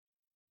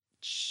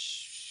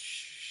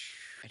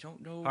 I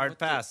don't know. Hard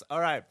pass. All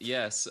right.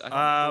 Yes.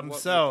 I don't know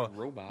so,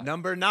 robot.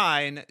 Number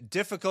 9,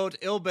 difficult,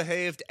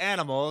 ill-behaved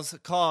animals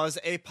cause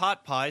a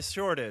pot pie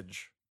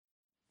shortage.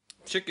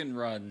 Chicken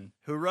Run.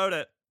 Who wrote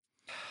it?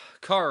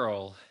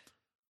 Carl.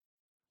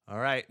 All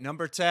right.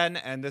 Number 10,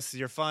 and this is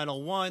your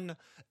final one.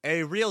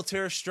 A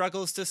realtor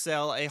struggles to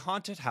sell a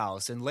haunted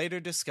house and later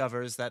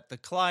discovers that the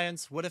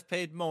clients would have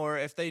paid more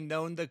if they'd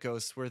known the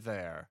ghosts were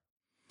there.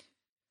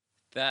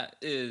 That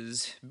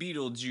is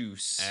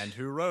Beetlejuice. And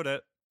who wrote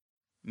it?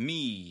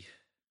 Me.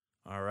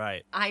 All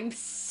right. I'm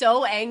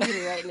so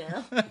angry right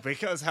now.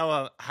 Because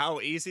how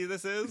easy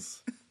this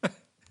is?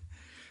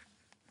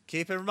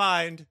 Keep in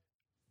mind,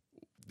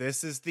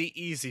 this is the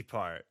easy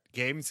part.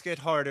 Games get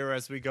harder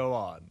as we go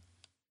on.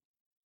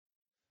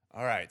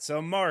 All right,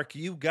 so Mark,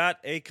 you got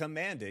a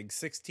commanding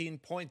 16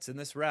 points in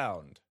this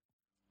round.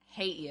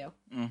 Hate you.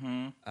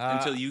 Mm-hmm.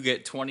 Until you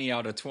get 20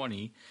 out of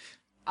 20.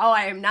 Oh,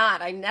 I am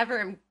not. I never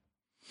am.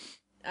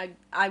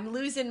 I'm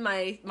losing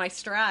my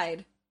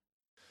stride.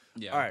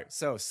 Yeah. All right,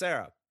 so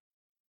Sarah,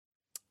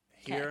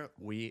 here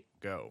we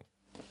go.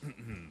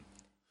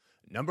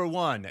 Number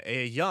 1,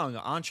 a young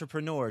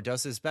entrepreneur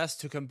does his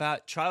best to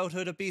combat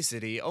childhood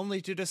obesity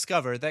only to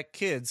discover that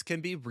kids can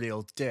be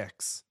real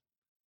dicks.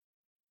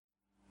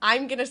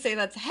 I'm going to say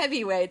that's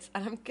Heavyweights,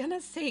 and I'm going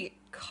to say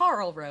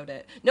Carl wrote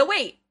it. No,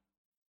 wait.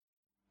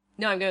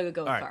 No, I'm going to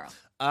go with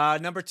Carl.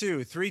 Number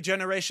 2, 3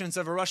 generations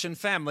of a Russian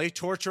family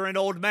torture an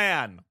old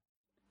man.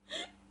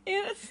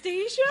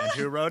 Anastasia? And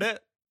who wrote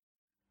it?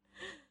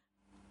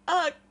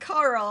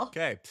 Carl.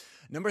 Okay.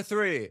 Number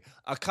 3,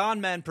 a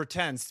con man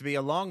pretends to be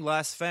a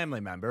long-lost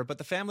family member, but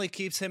the family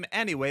keeps him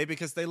anyway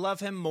because they love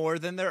him more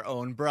than their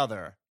own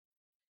brother.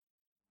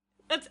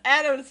 That's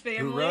Adam's Family.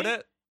 Who wrote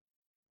it?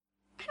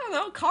 I don't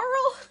know,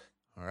 Carl?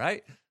 All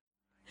right.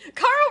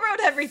 Carl wrote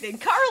everything.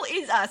 Carl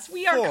is us.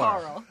 We are 4,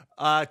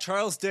 Carl.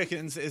 Charles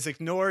Dickens is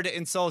ignored,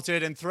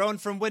 insulted, and thrown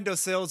from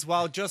windowsills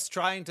while just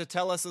trying to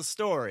tell us a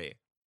story.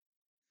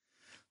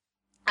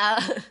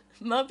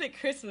 Muppet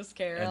Christmas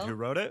Carol. And who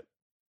wrote it?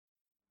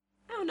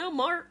 I don't know,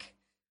 Mark.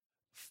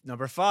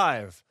 Number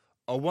 5,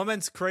 a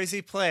woman's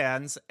crazy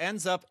plans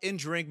ends up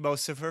injuring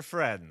most of her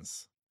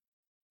friends.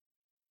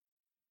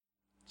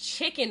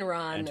 Chicken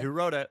Run. And who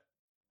wrote it?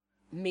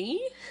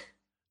 Me?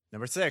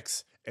 Number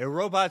 6, a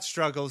robot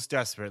struggles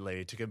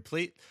desperately to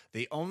complete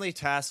the only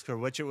task for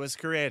which it was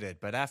created,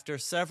 but after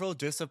several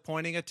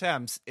disappointing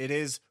attempts, it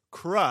is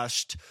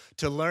crushed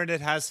to learn it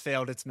has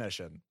failed its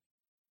mission.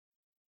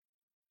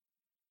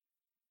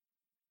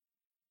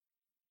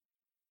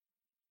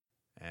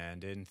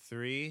 And in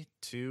 3,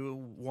 2,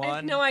 1. I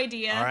have no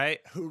idea. All right,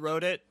 who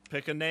wrote it?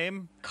 Pick a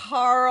name.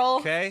 Carl.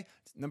 Okay,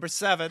 number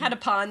 7. Had a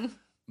pun.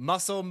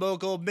 Muscle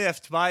Mogul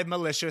Miffed by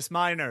Malicious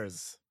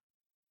Miners.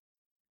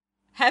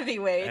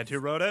 Heavyweights. And who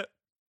wrote it?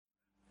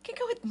 I can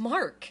go with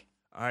Mark.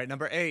 All right,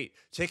 number 8.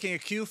 Taking a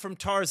cue from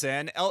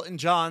Tarzan, Elton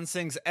John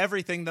sings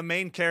everything the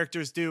main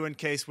characters do in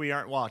case we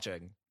aren't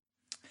watching.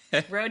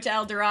 Road to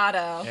El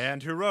Dorado.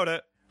 And who wrote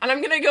it? And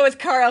I'm going to go with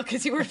Carl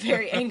because you were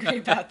very angry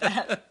about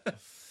that.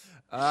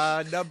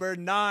 Number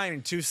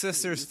 9. 2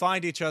 sisters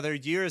find each other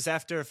years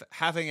after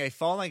having a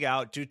falling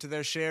out due to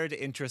their shared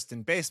interest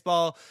in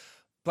baseball,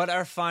 but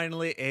are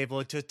finally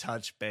able to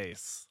touch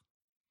base.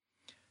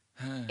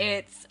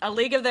 It's A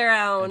League of Their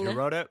Own. And who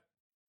wrote it?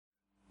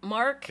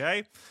 Mark.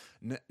 Okay.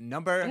 I'm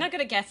not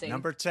good at guessing.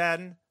 Number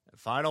 10,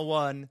 final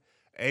one.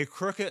 A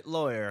crooked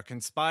lawyer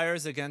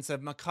conspires against a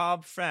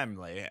macabre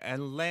family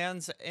and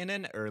lands in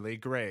an early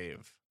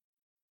grave.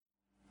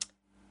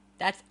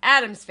 That's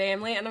Adam's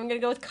Family, and I'm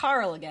going to go with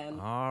Carl again.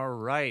 All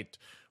right.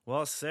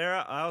 Well,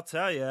 Sarah, I'll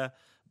tell you,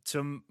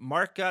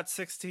 Mark got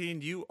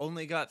 16, you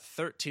only got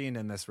 13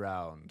 in this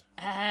round.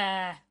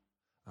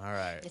 All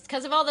right. It's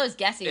because of all those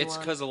guessing It's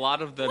because a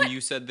lot of them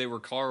you said they were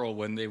Carl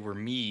when they were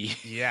me.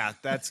 Yeah,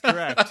 that's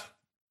correct.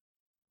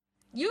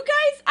 You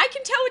guys, I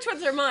can tell which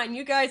ones are mine.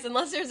 You guys,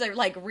 unless there's a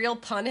real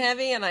pun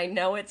heavy and I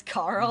know it's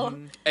Carl.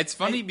 Mm-hmm. It's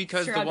funny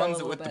because the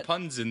ones with the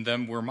puns in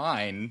them were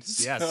mine.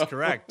 So. Yes,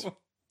 correct.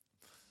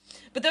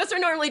 But those were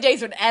normally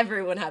days when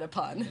everyone had a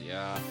pun.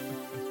 Yeah.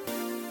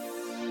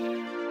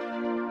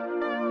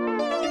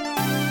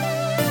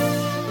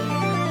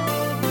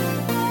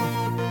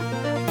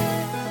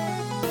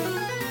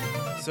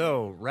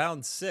 So,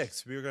 round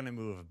 6, we're going to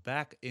move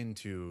back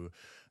into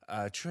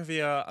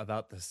trivia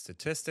about the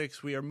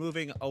statistics. We are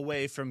moving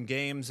away from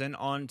games and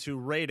on to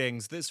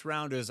ratings. This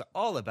round is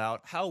all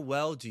about how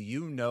well do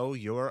you know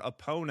your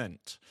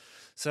opponent.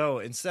 So,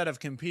 instead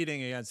of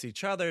competing against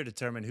each other,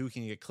 determine who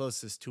can get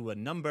closest to a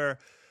number,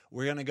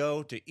 we're going to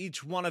go to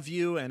each one of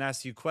you and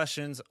ask you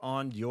questions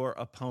on your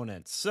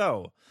opponent.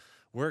 So,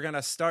 we're going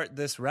to start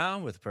this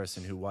round with the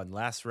person who won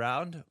last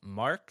round,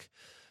 Mark.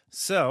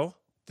 So,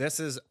 this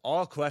is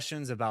all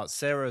questions about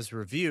Sarah's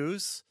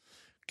reviews.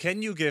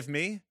 Can you give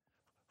me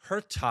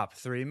her top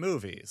 3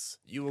 movies?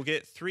 You will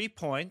get 3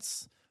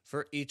 points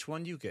for each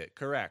one you get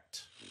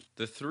correct.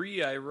 The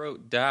 3 I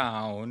wrote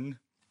down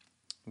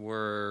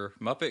were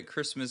Muppet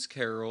Christmas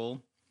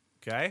Carol,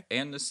 okay,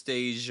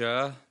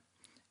 Anastasia,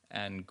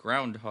 and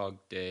Groundhog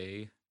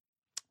Day.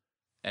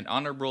 An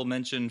honorable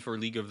mention for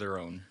League of Their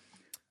Own.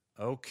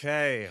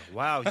 Okay.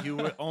 Wow,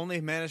 you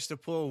only managed to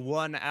pull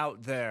one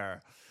out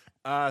there.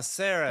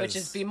 Sarah's, which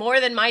is be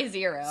more than my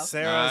 0.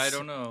 I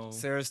don't know.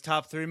 Sarah's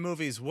top 3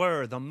 movies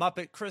were The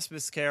Muppet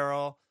Christmas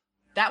Carol,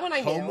 that one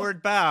I knew,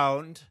 Homeward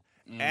Bound,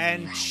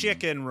 and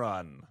Chicken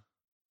Run.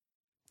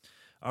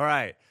 All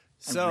right.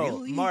 So,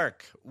 really?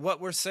 Mark, what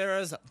were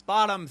Sarah's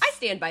bottom? I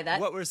stand by that.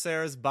 What were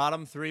Sarah's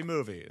bottom 3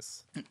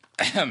 movies?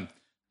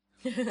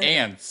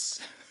 Ants.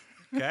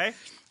 Okay.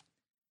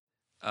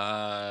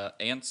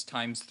 Ants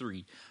times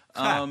 3.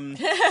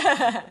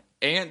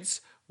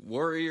 Ants,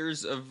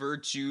 Warriors of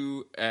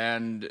Virtue,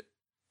 and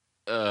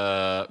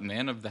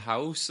Man of the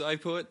House, I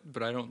put,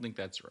 but I don't think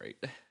that's right.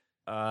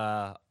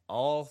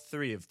 All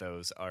 3 of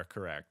those are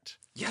correct.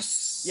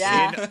 Yes!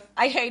 Yeah,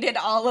 I hated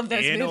all of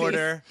those movies. In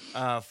order,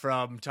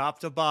 from top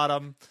to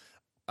bottom,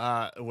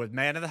 with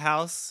Man of the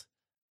House,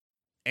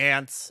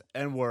 Ants,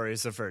 and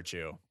Warriors of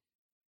Virtue.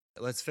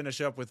 Let's finish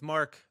up with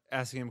Mark,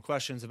 asking him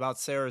questions about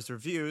Sarah's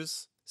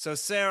reviews. So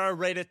Sarah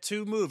rated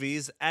 2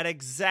 movies at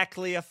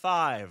exactly a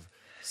 5.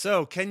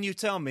 So, can you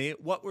tell me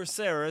what were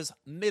Sarah's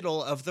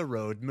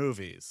middle-of-the-road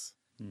movies?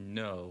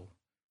 No.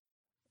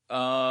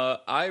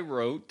 I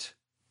wrote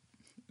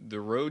The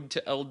Road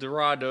to El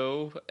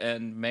Dorado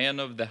and Man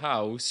of the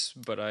House,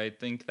 but I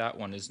think that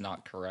one is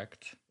not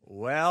correct.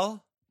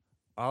 Well,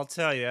 I'll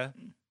tell you,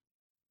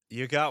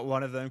 you got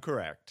one of them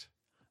correct.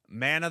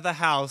 Man of the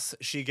House,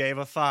 she gave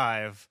a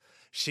 5.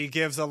 She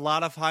gives a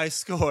lot of high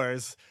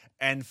scores,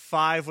 and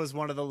 5 was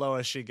one of the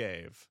lowest she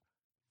gave.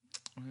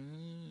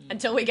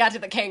 Until we got to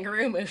the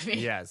kangaroo movie.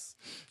 Yes.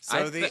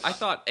 So I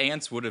thought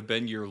Ants would have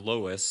been your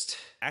lowest.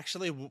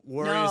 Actually,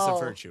 Warriors of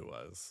Virtue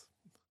was.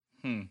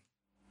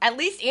 At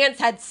least Ants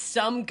had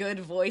some good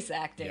voice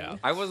acting. Yeah.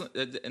 I wasn't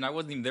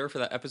even there for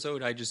that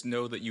episode. I just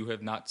know that you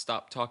have not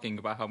stopped talking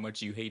about how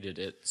much you hated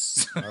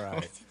it. All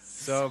right.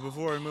 So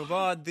before we move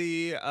on,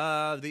 the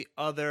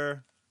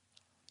other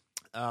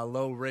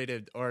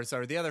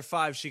the other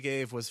 5 she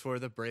gave was for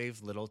The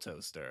Brave Little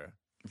Toaster.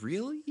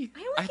 Really?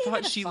 I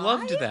thought she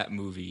loved that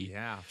movie.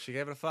 Yeah, she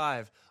gave it a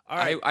 5. All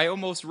right. right. I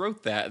almost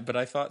wrote that, but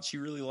I thought she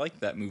really liked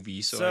that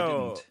movie, so I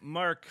didn't.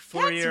 Mark,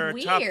 for your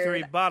top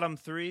 3, bottom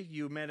 3,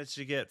 you managed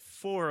to get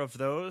 4 of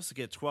those,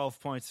 get 12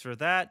 points for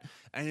that,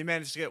 and you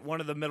managed to get one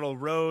of the middle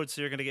road,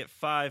 so you're going to get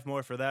 5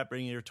 more for that,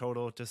 bringing your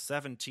total to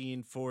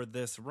 17 for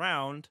this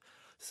round.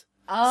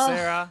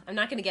 Sarah, I'm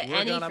not going to get any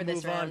for this round. We're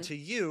going to move on to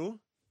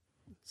you.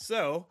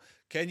 So,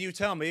 can you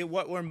tell me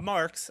what were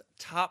Mark's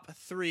top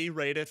 3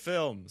 rated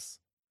films?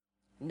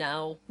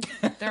 No,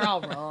 they're all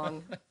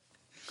wrong.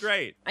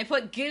 Great. I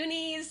put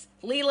Goonies,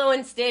 Lilo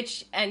and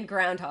Stitch, and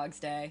Groundhog's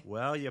Day.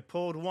 Well, you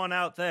pulled one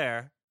out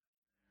there.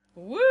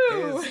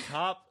 Woo! His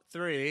top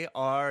 3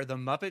 are The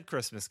Muppet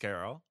Christmas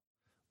Carol,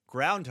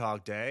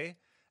 Groundhog Day,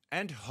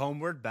 and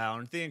Homeward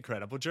Bound: The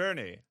Incredible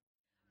Journey.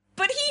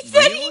 But he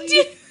said he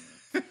did.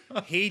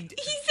 He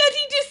said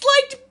he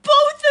disliked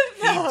both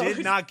of those.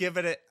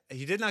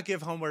 He did not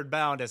give Homeward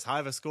Bound as high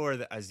of a score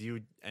as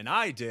you and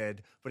I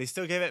did, but he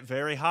still gave it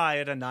very high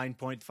at a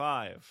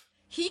 9.5.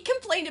 He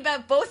complained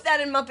about both that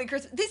and Muppet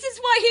Christmas. This is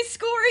why his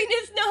scoring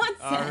is nonsense.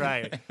 All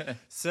right.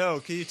 So,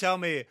 can you tell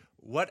me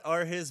what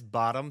are his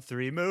bottom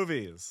 3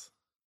 movies?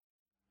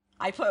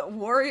 I put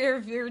Warrior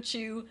of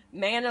Virtue,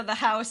 Man of the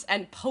House,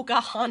 and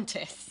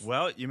Pocahontas.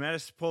 Well, you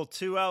managed to pull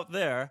 2 out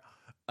there.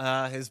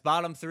 His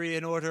bottom 3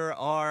 in order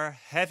are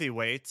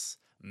Heavyweights,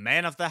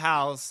 Man of the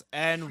House,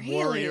 and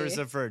Warriors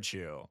of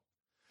Virtue.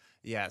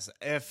 Yes,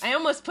 I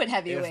almost put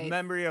Heavyweights. If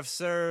memory of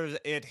serves,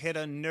 it hit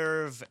a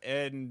nerve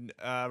in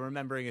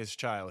remembering his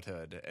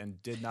childhood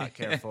and did not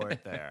care for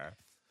it there.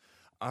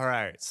 All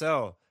right,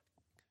 so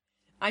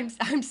I'm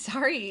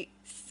sorry,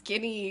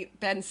 skinny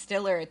Ben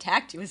Stiller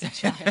attacked you as a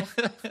child.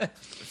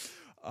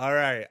 All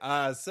right,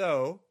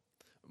 so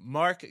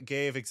Mark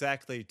gave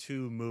exactly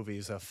 2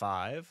 movies a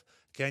 5.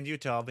 Can you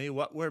tell me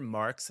what were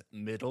Mark's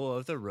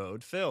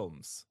middle-of-the-road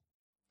films?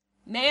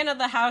 Man of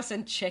the House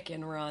and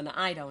Chicken Run.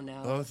 I don't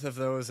know. Both of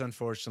those,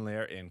 unfortunately,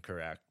 are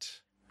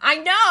incorrect. I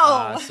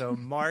know! So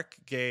Mark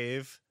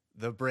gave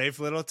The Brave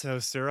Little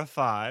Toaster a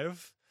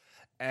 5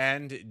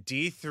 and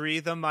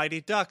D3 The Mighty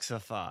Ducks a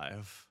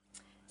 5.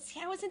 See,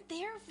 I wasn't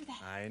there for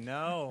that. I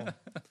know.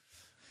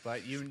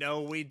 But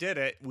we did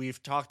it.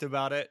 We've talked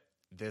about it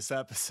this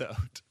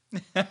episode.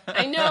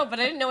 I know, but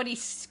I didn't know what he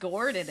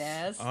scored it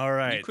as. All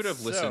right. You could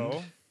have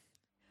listened.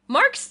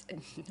 Mark's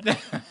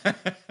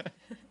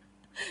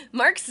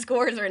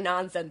scores are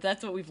nonsense.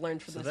 That's what we've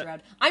learned from this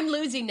round. I'm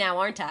losing now,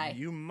 aren't I?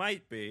 You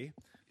might be.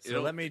 So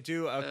let me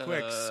do a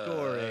quick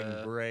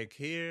scoring break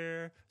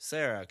here.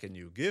 Sarah, can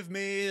you give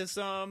me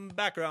some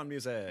background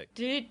music?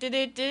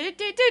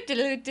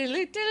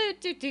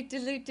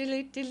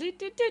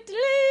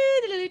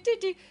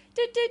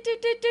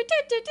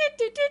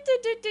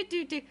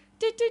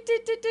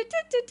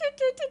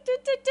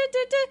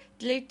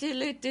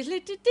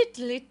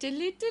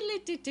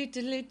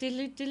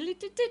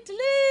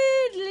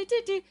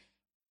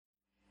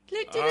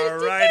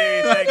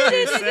 Alrighty, thank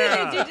you,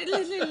 Sarah.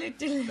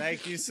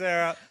 Thank you,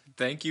 Sarah.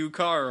 Thank you,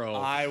 Carl.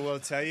 I will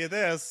tell you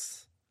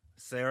this.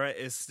 Sarah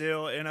is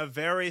still in a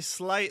very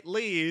slight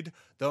lead,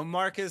 though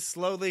Mark is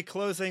slowly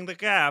closing the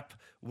gap.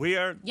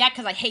 Yeah,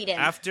 because I hate him.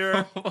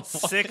 After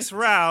 6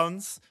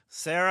 rounds,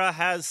 Sarah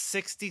has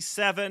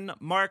 67,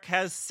 Mark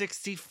has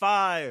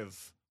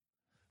 65.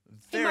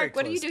 Hey, Mark,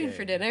 what are you doing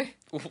for dinner?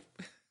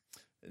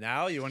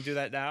 Now? You want to do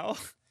that now?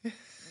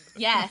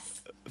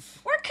 Yes.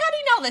 We're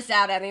cutting all this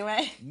out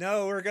anyway.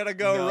 No, we're going to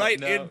go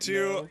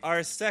into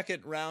our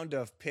second round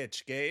of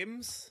pitch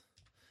games.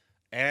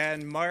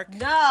 And Mark...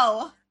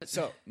 No!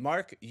 So,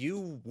 Mark,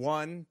 you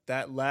won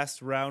that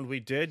last round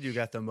we did. You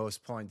got the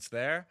most points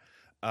there.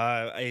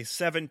 A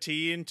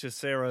 17 to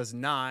Sarah's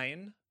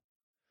 9.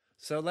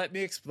 So let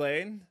me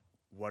explain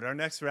what our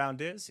next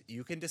round is.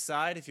 You can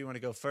decide if you want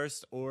to go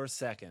first or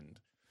second.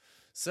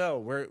 So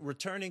we're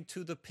returning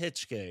to the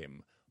pitch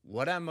game.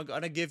 What I'm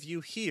going to give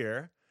you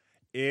here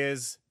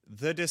is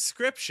the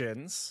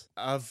descriptions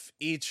of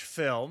each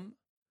film,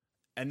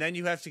 and then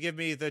you have to give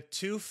me the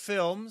 2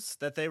 films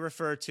that they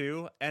refer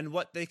to and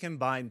what they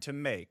combine to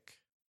make.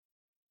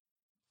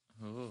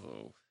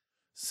 Oh.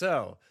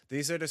 So,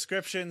 these are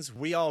descriptions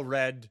we all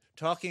read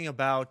talking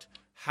about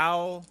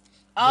how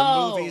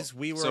the movies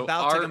we were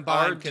about to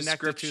combine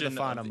connected to the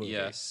final movie.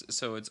 Yes,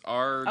 so it's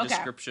our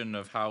description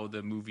of how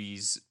the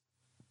movies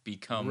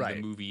become the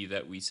movie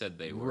that we said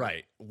they were.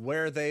 Right,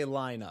 where they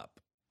line up.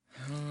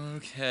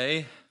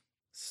 Okay.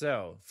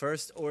 So,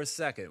 first or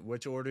second,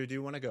 which order do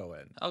you want to go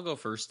in? I'll go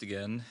first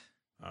again.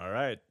 All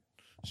right,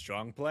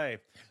 strong play.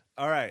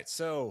 All right,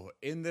 so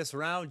in this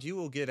round, you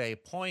will get a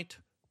point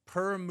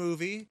per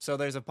movie. So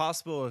there's a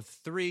possible of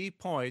 3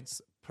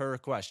 points per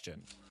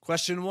question.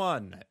 Question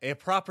 1. A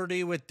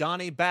property with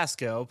Donnie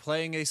Basco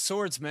playing a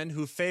swordsman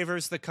who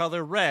favors the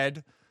color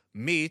red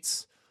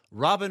meets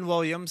Robin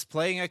Williams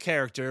playing a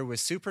character with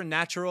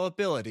supernatural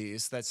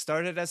abilities that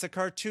started as a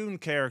cartoon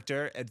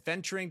character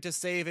adventuring to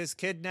save his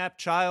kidnapped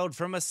child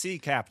from a sea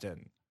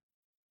captain.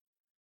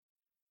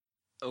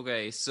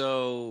 Okay,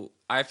 so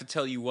I have to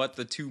tell you what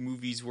the 2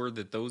 movies were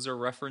that those are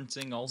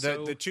referencing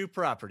also? The 2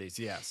 properties,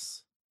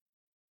 yes.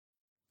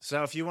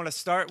 So if you want to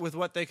start with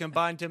what they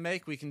combined to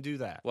make, we can do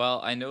that. Well,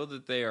 I know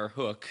that they are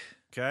Hook.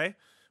 Okay.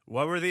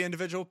 What were the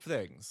individual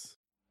things?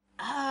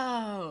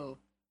 Oh.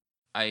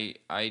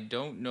 I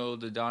don't know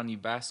the Donnie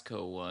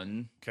Basco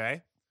one.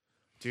 Okay.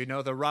 Do you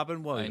know the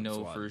Robin Williams one?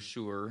 I know for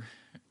sure.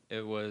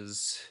 It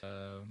was...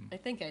 I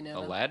think I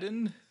know.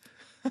 Aladdin?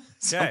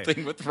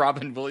 Something with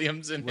Robin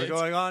Williams in it. We're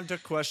going on to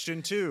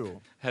question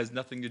 2. Has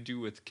nothing to do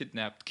with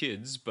kidnapped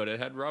kids, but it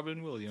had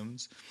Robin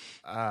Williams.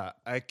 A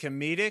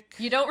comedic...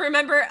 You don't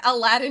remember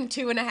Aladdin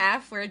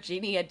 2.5 where a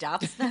genie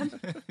adopts them?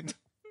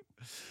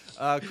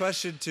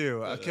 Question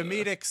 2. A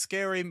comedic,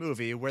 scary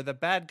movie where the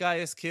bad guy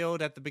is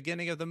killed at the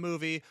beginning of the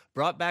movie,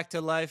 brought back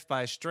to life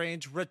by a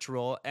strange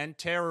ritual, and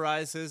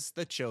terrorizes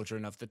the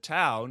children of the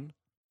town,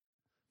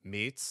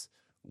 meets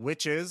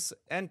witches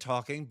and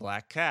talking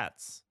black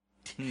cats.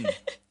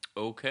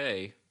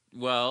 Okay.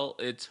 Well,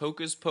 it's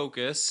Hocus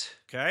Pocus.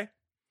 Okay.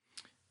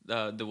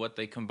 What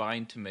they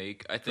combined to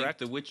make. I think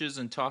the witches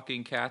and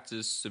talking cats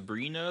is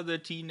Sabrina the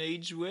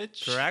Teenage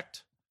Witch.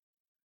 Correct.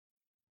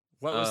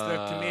 What was the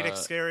comedic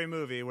scary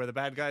movie where the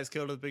bad guy is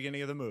killed at the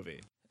beginning of the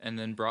movie? And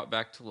then brought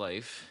back to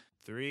life.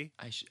 3.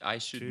 I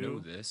should 2, know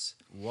this.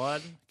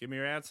 1. Give me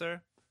your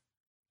answer.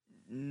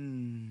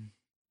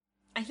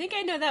 I think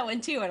I know that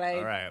one too, and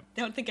I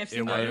don't think I've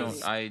seen that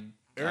movie.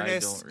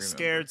 Ernest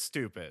Scared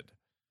Stupid.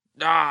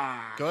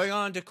 Ah! Going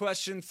on to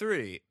question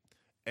 3.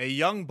 A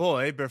young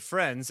boy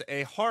befriends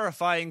a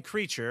horrifying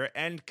creature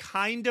and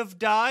kind of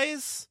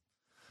dies,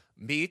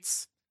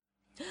 meets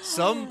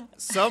some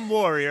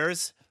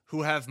warriors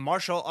who have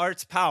martial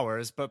arts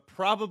powers but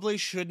probably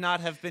should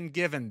not have been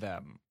given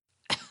them.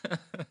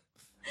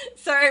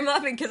 Sorry, I'm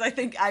laughing because I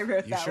think I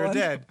wrote that one. You sure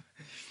did.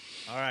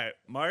 All right,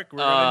 Mark, we're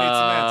going to need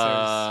some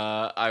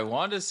answers. I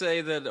want to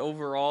say that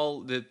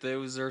overall that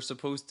those are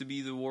supposed to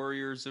be the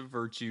warriors of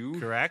virtue.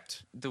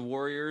 Correct. The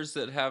warriors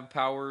that have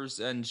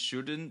powers and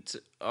shouldn't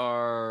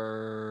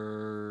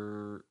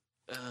are...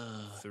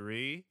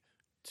 3,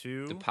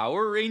 2... The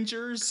Power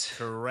Rangers?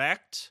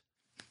 Correct.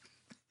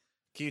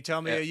 Can you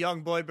tell me a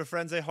young boy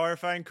befriends a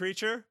horrifying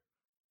creature?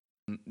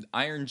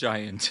 Iron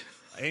Giant.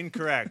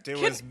 Incorrect. It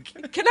was.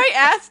 Can I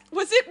ask?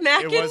 Was it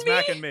Mac and Me? It was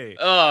Mac and Me.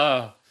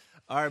 All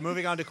right,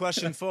 moving on to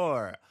question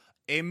 4.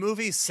 A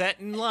movie set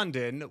in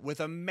London with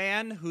a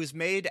man who's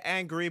made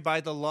angry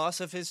by the loss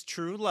of his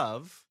true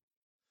love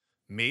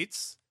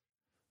meets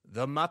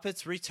The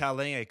Muppets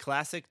retelling a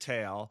classic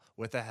tale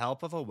with the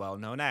help of a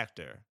well-known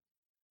actor.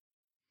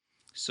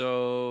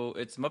 So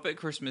it's Muppet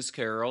Christmas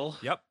Carol.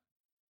 Yep.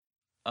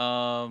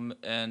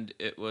 And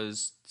it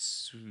was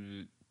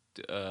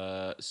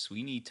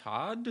Sweeney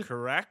Todd.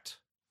 Correct.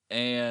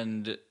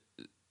 And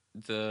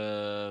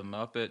the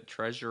Muppet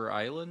Treasure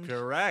Island.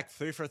 Correct.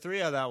 3 for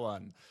 3 on that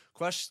one.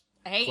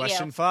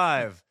 Question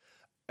 5.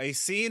 A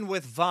scene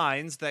with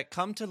vines that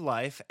come to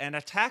life and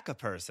attack a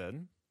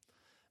person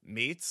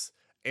meets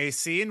a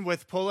scene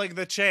with pulling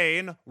the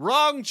chain.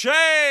 Wrong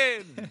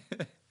chain!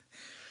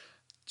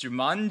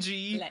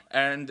 Jumanji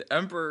and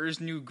Emperor's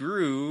New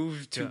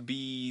Groove to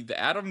be the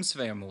Addams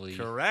Family.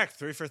 Correct.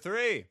 3 for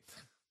 3.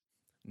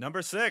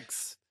 Number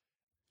 6.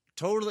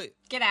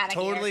 Get out of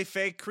here. Totally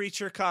fake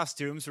creature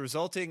costumes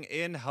resulting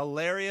in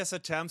hilarious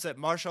attempts at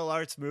martial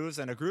arts moves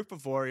and a group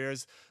of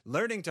warriors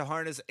learning to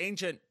harness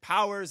ancient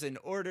powers in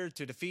order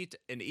to defeat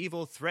an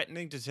evil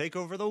threatening to take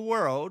over the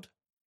world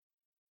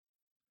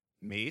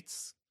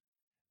meets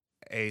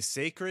a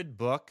sacred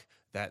book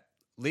that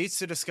leads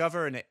to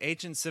discover an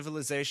ancient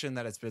civilization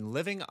that has been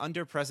living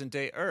under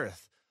present-day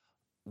Earth.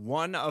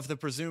 One of the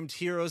presumed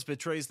heroes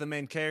betrays the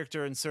main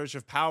character in search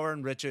of power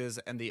and riches,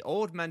 and the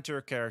old mentor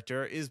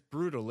character is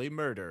brutally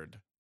murdered.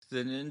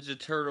 The Ninja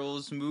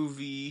Turtles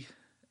movie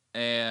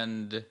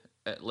and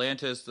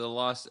Atlantis, the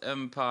Lost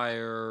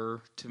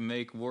Empire to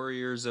make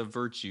Warriors of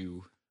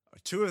Virtue.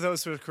 2 of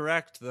those were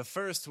correct. The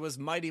first was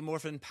Mighty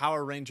Morphin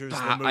Power Rangers,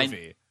 the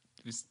movie.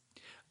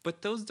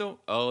 But those don't...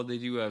 Oh, they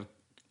do have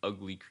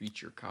ugly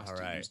creature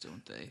costumes,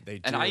 don't they? They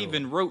do. And I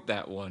even wrote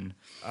that one.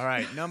 All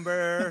right,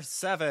 number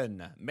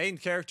 7. Main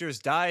characters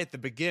die at the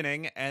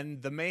beginning,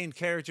 and the main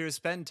characters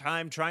spend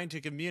time trying to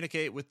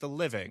communicate with the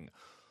living.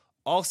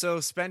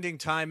 Also, spending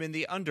time in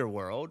the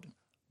underworld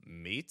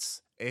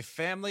meets a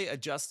family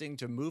adjusting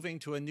to moving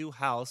to a new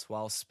house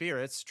while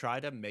spirits try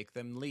to make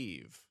them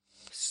leave.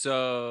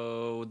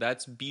 So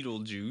that's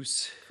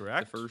Beetlejuice.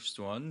 Correct. The first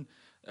one.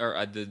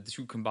 Or the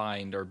 2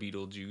 combined are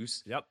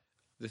Beetlejuice. Yep.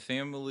 The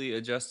family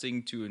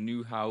adjusting to a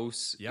new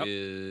house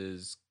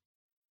is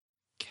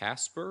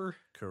Casper.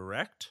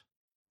 Correct.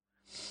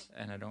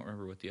 And I don't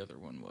remember what the other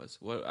one was.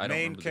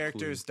 Main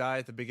characters die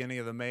at the beginning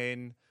of the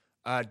main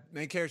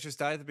characters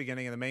die at the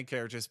beginning, and the main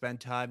characters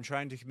spend time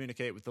trying to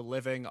communicate with the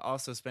living,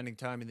 also spending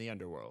time in the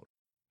underworld.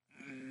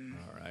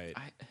 All right.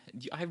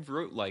 I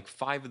wrote like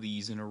 5 of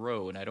these in a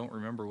row, and I don't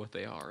remember what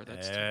they are.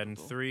 That's and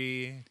terrible.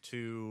 3,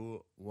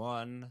 2,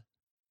 1.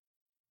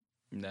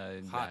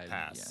 Hot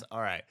pass. Yeah.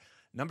 All right.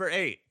 Number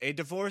 8, a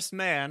divorced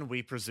man,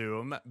 we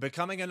presume,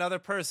 becoming another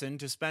person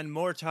to spend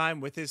more time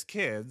with his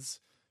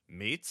kids,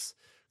 meets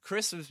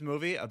Christmas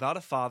movie about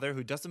a father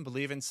who doesn't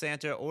believe in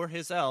Santa or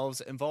his elves,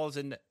 involves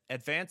an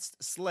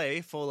advanced sleigh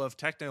full of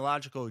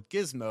technological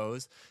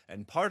gizmos,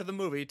 and part of the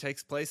movie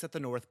takes place at the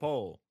North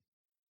Pole.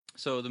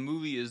 So the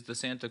movie is The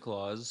Santa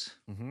Claus.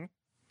 Mm-hmm.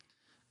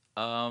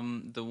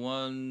 The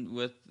one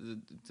with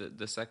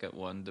the second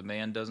one, the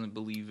man doesn't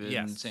believe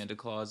in Santa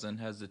Claus and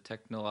has a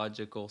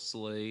technological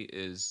sleigh,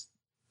 is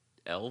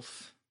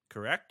Elf.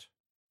 Correct.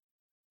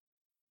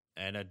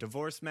 And a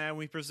divorced man,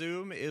 we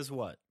presume, is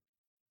what?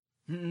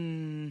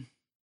 3,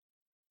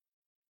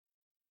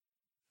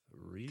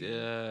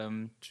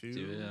 2,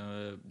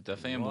 The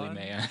Family 1.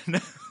 Man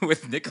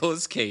with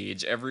Nicolas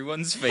Cage,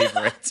 everyone's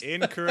favorite.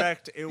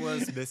 Incorrect. It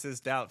was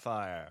Mrs.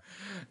 Doubtfire.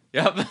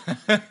 Yep,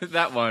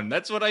 that one.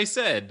 That's what I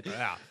said.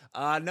 Yeah.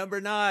 Number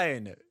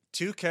 9.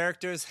 2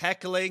 characters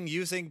heckling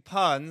using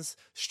puns,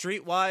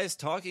 streetwise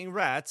talking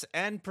rats,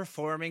 and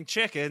performing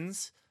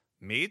chickens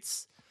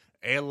meets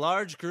a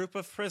large group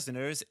of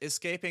prisoners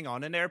escaping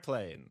on an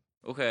airplane.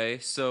 Okay,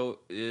 so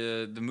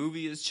the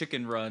movie is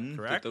Chicken Run.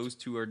 Correct. That those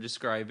 2 are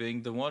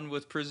describing. The one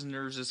with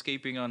prisoners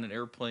escaping on an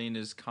airplane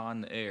is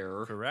Con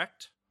Air.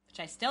 Correct.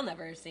 Which I still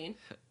never have seen.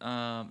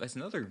 That's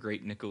another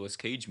great Nicolas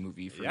Cage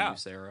movie for you,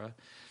 Sarah.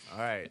 All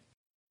right.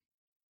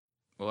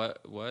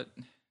 What?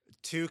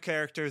 2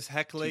 characters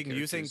heckling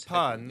using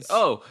puns.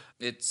 Oh,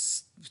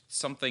 it's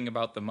something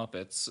about the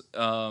Muppets.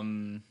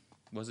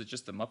 Was it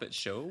just the Muppet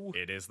Show?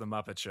 It is the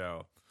Muppet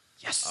Show.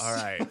 Yes. All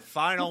right.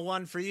 Final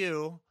one for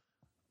you.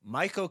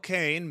 Michael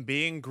Caine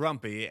being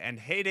grumpy and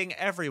hating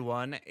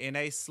everyone in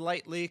a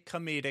slightly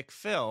comedic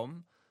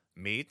film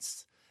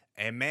meets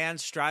a man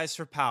strives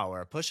for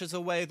power, pushes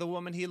away the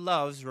woman he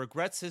loves,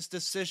 regrets his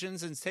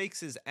decisions, and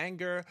takes his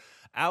anger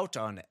out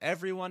on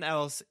everyone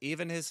else,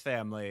 even his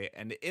family,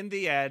 and in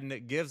the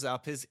end gives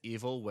up his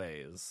evil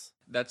ways.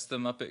 That's the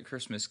Muppet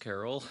Christmas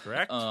Carol.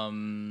 Correct.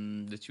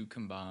 The 2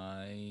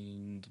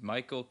 combined.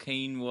 Michael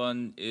Caine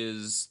one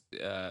is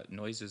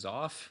Noises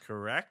Off.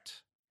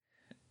 Correct.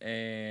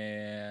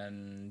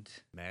 And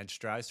man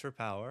strives for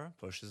power,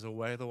 pushes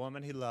away the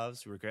woman he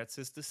loves, regrets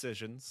his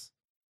decisions.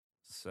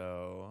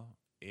 So,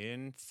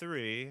 in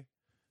 3,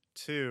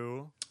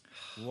 2,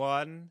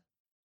 1.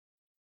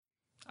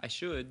 I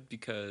should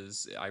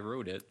because I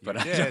wrote it, but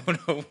You I did.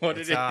 don't know what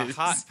It's it a is.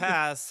 hot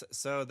pass.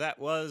 So that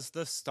was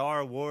the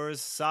Star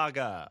Wars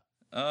saga.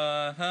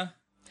 Uh-huh.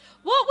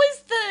 What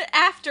was the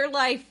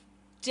afterlife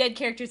dead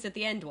characters at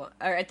the end one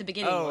or at the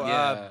beginning one?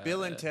 Yeah.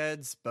 Bill and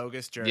Ted's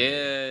Bogus Journey.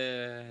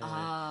 Yeah. Oh.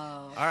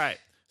 All right.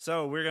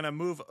 So we're going to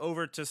move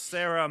over to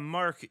Sarah.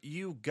 Mark,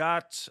 you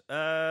got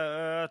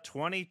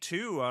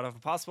 22 out of a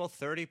possible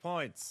 30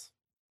 points.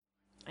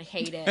 I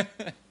hate it.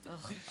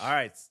 All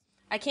right.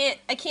 I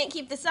can't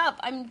keep this up.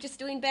 I'm just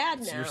doing bad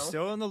now. So you're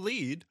still in the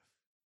lead.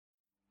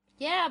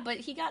 Yeah, but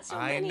he got so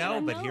I many. know,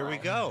 and but I'm here we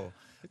not. go.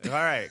 All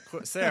right,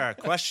 Sarah,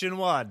 question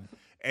 1.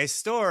 A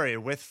story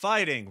with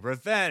fighting,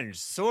 revenge,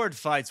 sword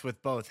fights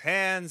with both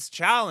hands,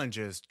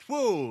 challenges,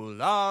 true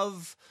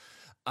love,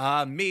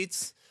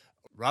 meets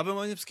Robin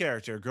Williams'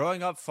 character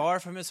growing up far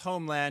from his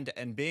homeland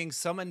and being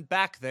summoned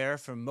back there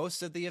for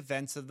most of the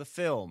events of the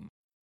film.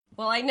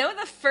 Well, I know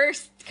the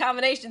first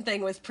combination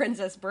thing was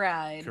Princess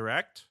Bride.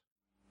 Correct?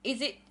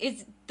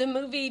 Is the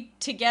movie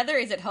together?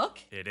 Is it Hook?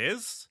 It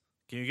is.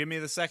 Can you give me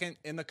the second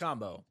in the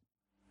combo?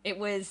 It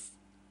was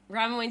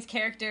Robin Williams'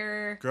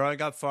 character.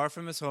 Growing up far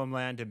from his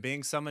homeland and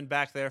being summoned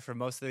back there for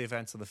most of the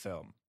events of the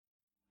film.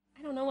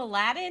 I don't know,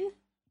 Aladdin?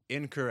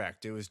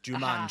 Incorrect. It was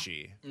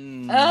Jumanji.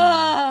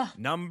 Ugh.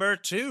 Number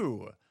 2.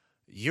 Robin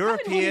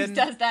European. Williams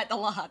does that a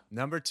lot.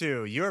 Number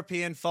 2.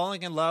 European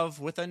falling in love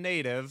with a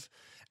native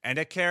and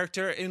a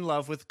character in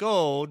love with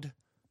gold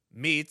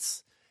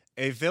meets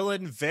a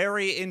villain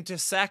very into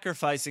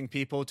sacrificing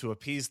people to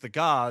appease the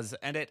gods,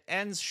 and it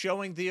ends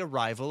showing the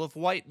arrival of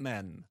white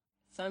men.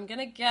 So I'm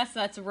gonna guess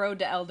that's Road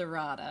to El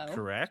Dorado.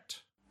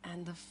 Correct?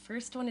 And the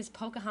first one is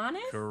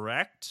Pocahontas?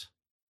 Correct?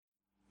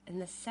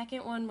 And the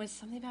second one was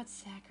something about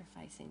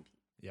sacrificing people.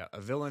 Yeah,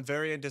 a villain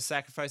very into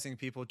sacrificing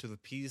people to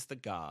appease the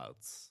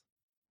gods.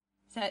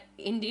 Is that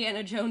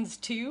Indiana Jones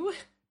 2?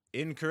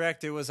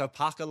 Incorrect. It was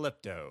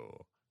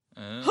Apocalypto.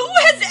 Who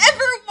has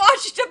ever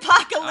watched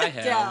Apocalypto? I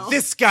have.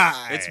 This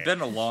guy! It's been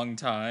a long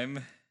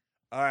time.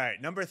 All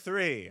right, number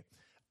 3.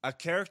 A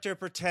character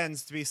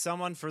pretends to be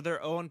someone for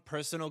their own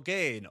personal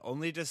gain,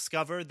 only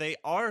discover they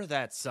are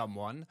that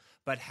someone,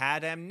 but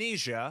had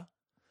amnesia,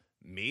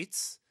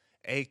 meets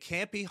a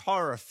campy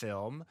horror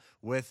film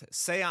with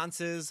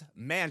seances,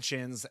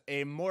 mansions,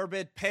 a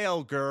morbid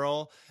pale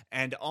girl,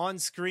 and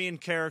on-screen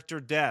character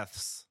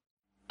deaths.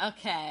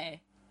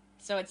 Okay.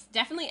 So it's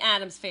definitely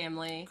Addams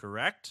Family.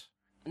 Correct?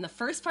 And the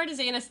first part is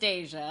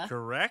Anastasia.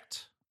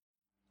 Correct?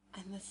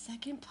 And the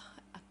second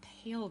part, a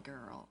pale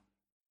girl.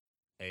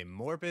 A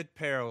morbid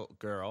pale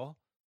girl,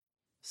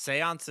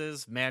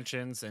 seances,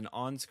 mansions, and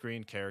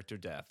on-screen character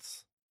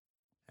deaths.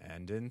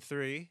 And in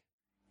 3,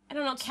 I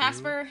don't know,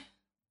 Casper?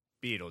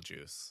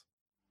 Beetlejuice.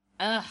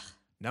 Ugh.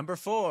 Number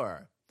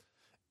 4,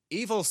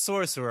 evil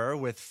sorcerer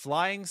with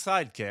flying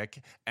sidekick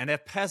and a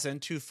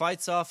peasant who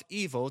fights off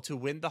evil to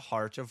win the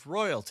heart of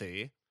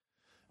royalty.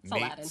 It's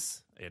Aladdin.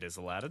 It is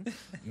Aladdin.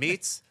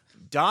 Meets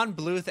Don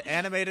Bluth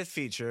animated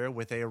feature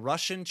with a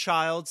Russian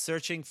child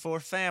searching for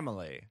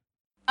family.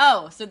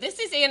 Oh, so this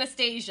is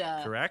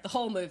Anastasia. Correct. The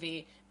whole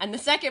movie. And the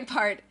second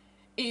part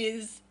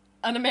is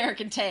An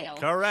American Tale.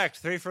 Correct.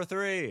 3 for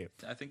 3.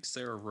 I think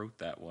Sarah wrote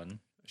that one.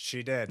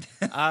 She did.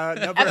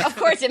 Of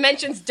course, it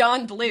mentions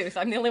Don Bluth.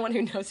 I'm the only one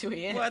who knows who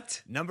he is.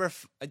 What?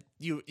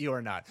 You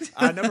are not.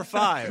 Number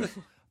 5.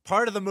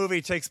 Part of the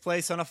movie takes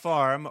place on a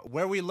farm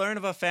where we learn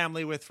of a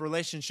family with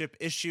relationship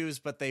issues,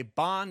 but they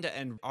bond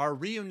and are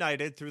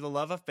reunited through the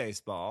love of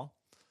baseball.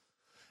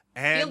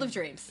 And, Field of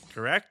Dreams.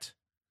 Correct.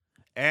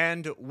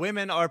 And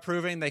women are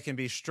proving they can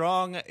be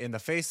strong in the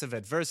face of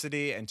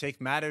adversity and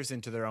take matters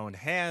into their own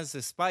hands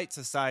despite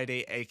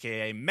society,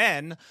 aka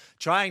men,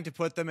 trying to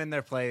put them in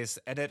their place.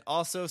 And it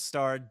also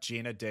starred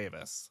Gina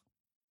Davis.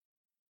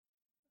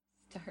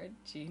 Starred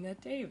Gina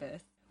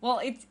Davis.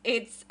 Well,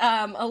 it's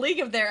A League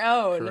of Their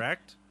Own.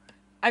 Correct?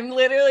 I'm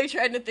literally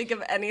trying to think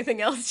of anything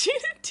else Gina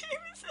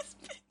Davis has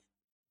been.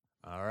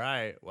 All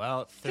right.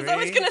 Well, 3. Because I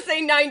was going to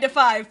say 9 to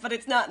 5, but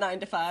it's not 9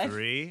 to 5.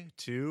 3,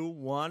 2,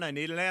 1. I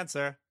need an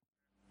answer.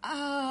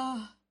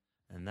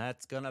 And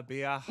that's gonna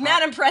be a hot...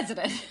 Madam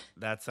President.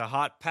 That's a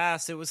hot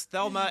pass. It was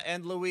Thelma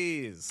and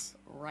Louise.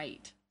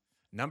 Right.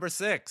 Number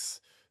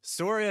 6.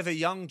 Story of a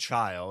young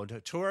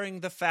child touring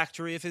the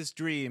factory of his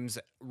dreams,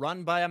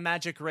 run by a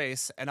magic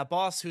race and a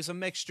boss who's a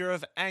mixture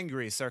of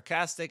angry,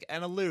 sarcastic,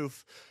 and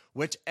aloof,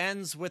 which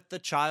ends with the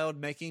child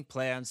making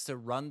plans to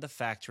run the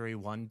factory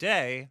one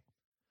day.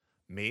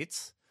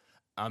 Meets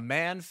a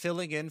man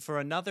filling in for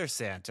another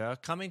Santa,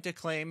 coming to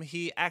claim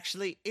he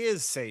actually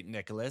is St.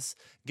 Nicholas,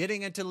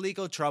 getting into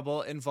legal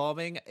trouble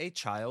involving a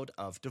child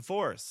of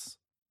divorce.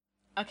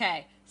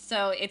 Okay,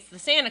 so it's the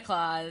Santa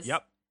Claus.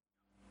 Yep.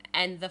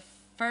 And the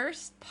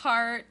first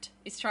part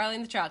is Charlie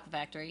and the Chocolate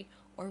Factory,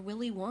 or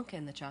Willy Wonka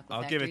and the Chocolate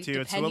I'll Factory. give it to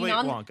you. It's depending Willy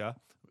on... Wonka.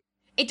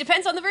 It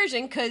depends on the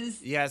version,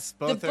 because Yes,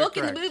 the both are book correct.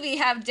 and the movie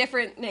have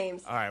different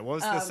names. All right, what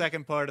was the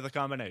second part of the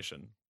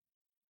combination?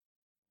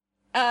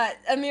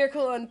 A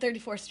Miracle on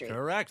 34th Street.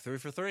 Correct, 3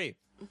 for 3.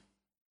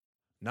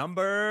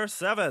 Number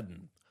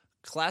 7.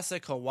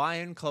 Classic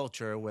Hawaiian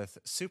culture with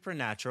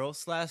supernatural /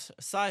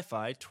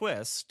 sci-fi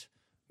twist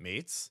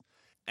meets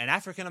an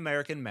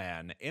African-American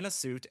man in a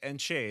suit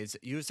and shades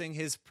using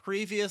his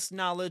previous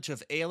knowledge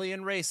of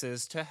alien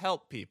races to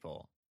help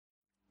people.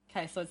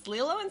 Okay, so it's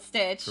Lilo and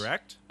Stitch.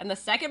 Correct. And the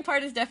second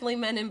part is definitely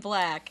Men in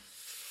Black.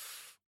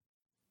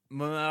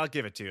 I'll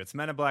give it to you. It's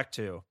Men in Black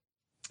 2.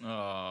 Oh.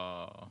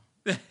 All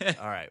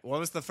right. What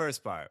was the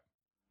first part?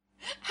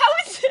 How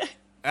is it?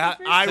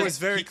 I was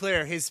very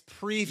clear. His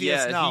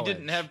previous knowledge. He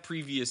didn't have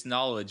previous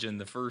knowledge in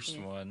the first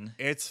one.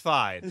 It's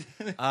fine.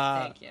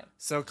 Thank you.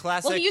 So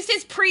classic. Well, he used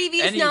his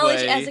previous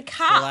knowledge as a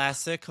cop.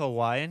 Classic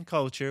Hawaiian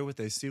culture with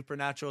a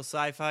supernatural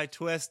sci-fi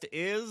twist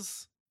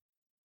is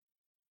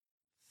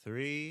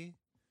 3,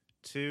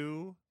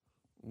 2,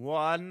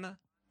 1.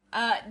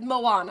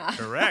 Moana.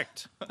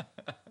 Correct.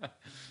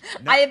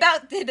 I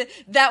about did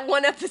that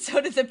one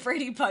episode of the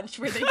Brady Bunch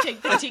where they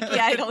take the Tiki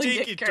Idol and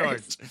Tiki get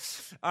torch.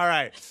 cursed. All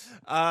right.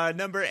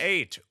 Number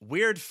 8.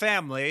 Weird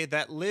family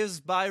that lives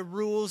by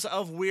rules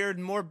of weird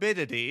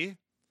morbidity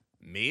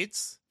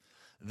meets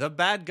the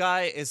bad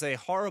guy is a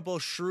horrible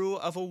shrew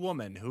of a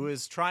woman who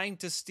is trying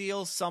to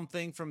steal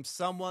something from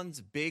someone's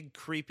big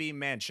creepy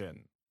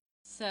mansion.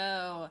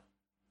 So,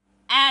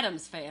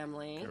 Addams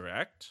Family.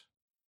 Correct.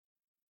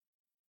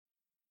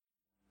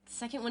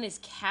 Second one is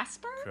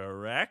Casper?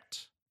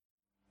 Correct.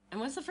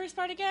 And what's the first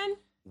part again?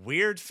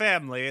 Weird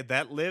family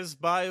that lives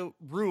by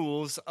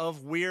rules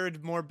of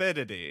weird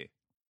morbidity.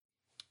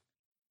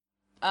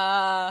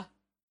 The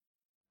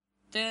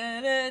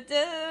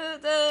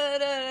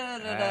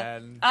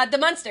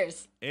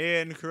Munsters.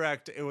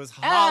 Incorrect. It was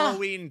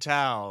Halloween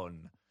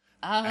Town.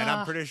 And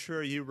I'm pretty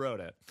sure you wrote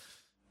it.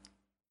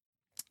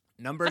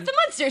 But the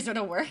Munsters would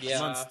have worked.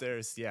 Yeah.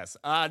 Munsters, yes.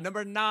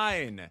 Number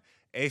 9.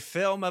 A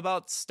film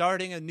about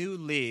starting a new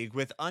league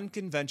with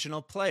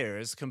unconventional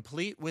players,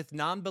 complete with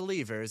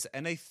non-believers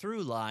and a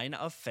through line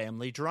of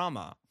family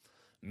drama.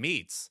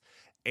 Meets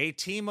a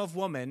team of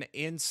women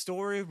in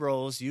story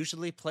roles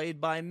usually played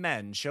by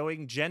men,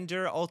 showing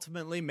gender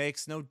ultimately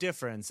makes no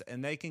difference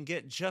and they can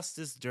get just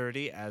as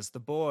dirty as the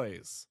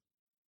boys.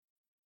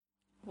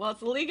 Well,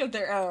 it's a League of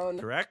Their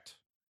Own. Correct?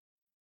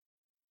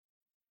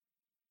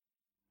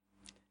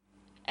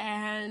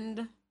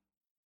 And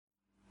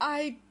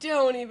I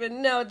don't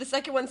even know. The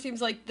second one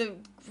seems like the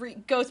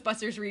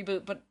Ghostbusters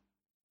reboot, but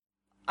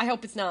I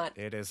hope it's not.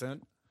 It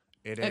isn't.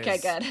 Okay,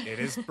 good. It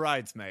is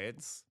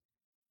Bridesmaids.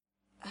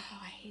 Oh,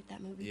 I hate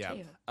that movie Yeah.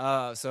 too.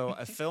 So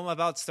a film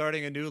about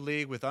starting a new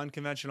league with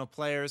unconventional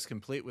players,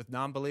 complete with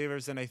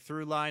non-believers and a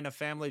through line of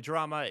family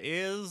drama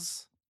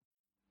is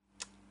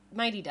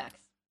Mighty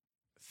Ducks.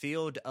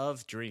 Field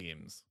of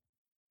Dreams.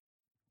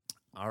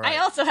 All right. I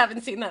also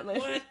haven't seen that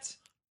movie. What?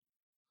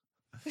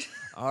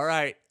 All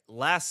right.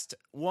 Last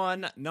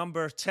one,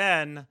 number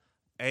 10.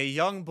 A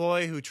young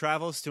boy who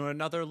travels to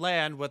another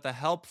land with the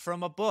help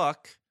from a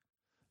book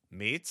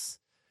meets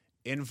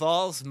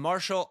involves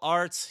martial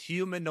arts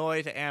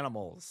humanoid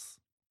animals.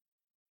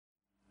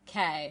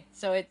 Okay,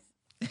 so it's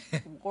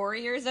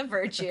Warriors of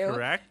Virtue.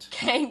 Correct.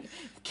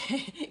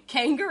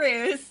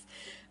 Kangaroos.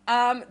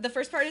 The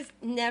first part is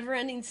Never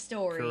Ending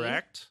Story.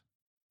 Correct.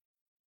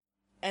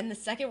 And the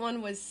second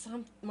one was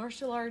some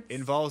martial arts.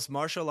 Involves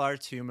martial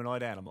arts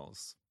humanoid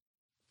animals.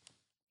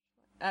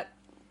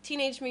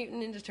 Teenage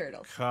Mutant Ninja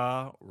Turtles.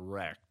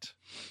 Correct.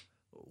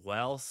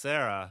 Well,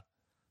 Sarah,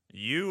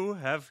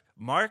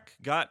 Mark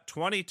got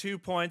 22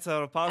 points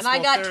out of possible 30.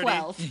 And I got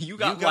 12. You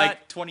got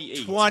like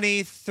 28.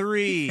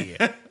 23.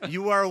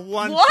 You are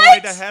 1 What?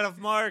 point ahead of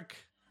Mark.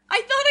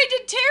 I thought I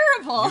did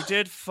terrible. You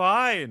did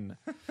fine.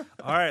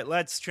 All right,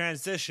 let's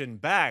transition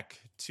back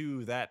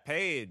to that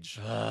page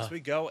as we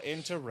go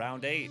into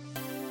round 8.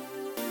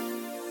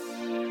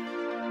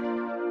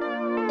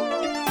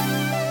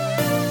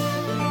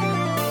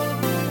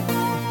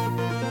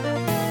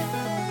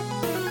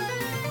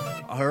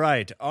 All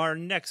right, our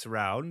next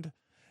round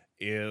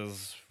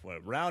is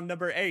round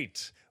number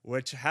 8,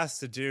 which has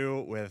to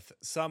do with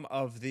some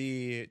of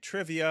the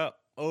trivia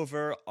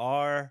over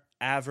our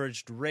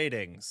averaged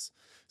ratings.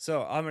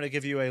 So I'm going to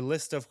give you a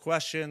list of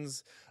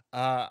questions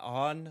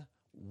on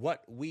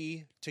what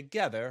we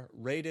together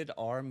rated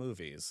our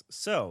movies.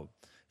 So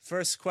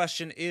first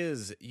question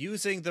is,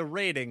 using the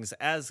ratings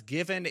as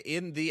given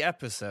in the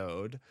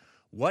episode,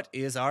 what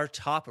is our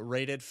top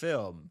rated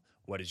film?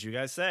 What did you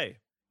guys say?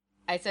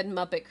 I said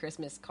Muppet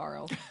Christmas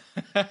Carol.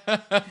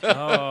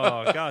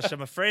 Oh, gosh,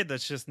 I'm afraid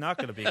that's just not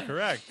going to be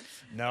correct.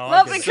 No,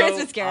 Muppet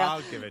Christmas Carol.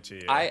 I'll give it to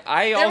you.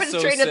 I There was also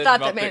a train of said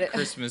thought that made Muppet it.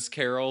 Christmas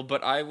Carol,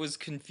 but I was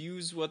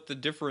confused what the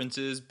difference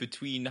is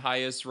between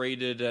highest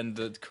rated and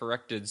the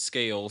corrected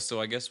scale,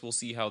 so I guess we'll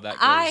see how that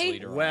goes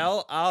later on.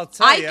 Well, I'll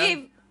tell you. I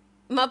gave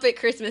Muppet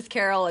Christmas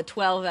Carol a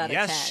 12 out of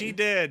 10. Yes, she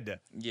did.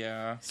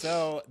 Yeah.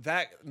 So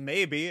that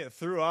maybe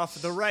threw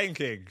off the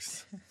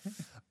rankings.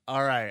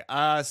 All right.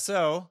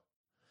 So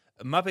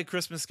Muppet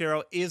Christmas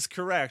Carol is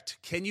correct.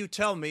 Can you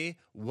tell me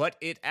what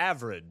it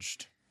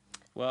averaged?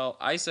 Well,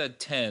 I said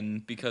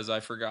 10 because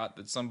I forgot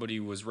that somebody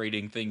was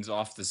rating things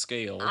off the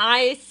scale.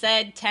 I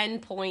said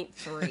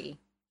 10.3.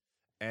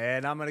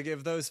 And I'm going to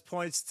give those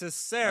points to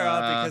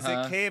Sarah because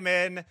it came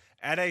in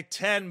at a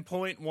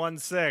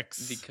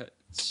 10.16.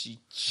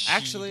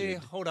 Actually,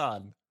 hold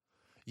on.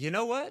 You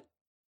know what?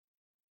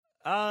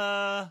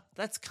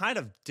 That's kind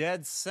of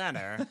dead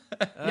center.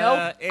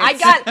 Nope.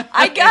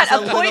 I got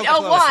a point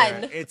of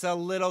one. It's a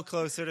little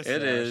closer to Sarah.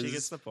 It is. She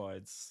gets the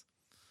points.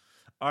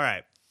 All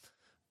right.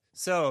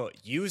 So,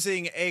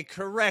 using a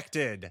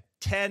corrected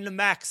 10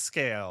 max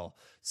scale.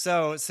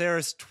 So,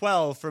 Sarah's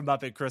 12 for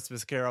Muppet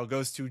Christmas Carol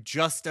goes to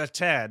just a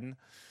 10.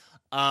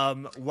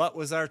 What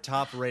was our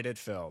top rated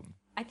film?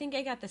 I think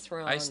I got this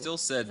wrong. I still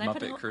said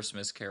Muppet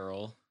Christmas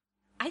Carol.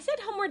 I said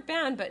Homeward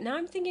Bound, but now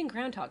I'm thinking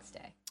Groundhog's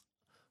Day.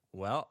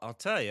 Well, I'll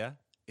tell you,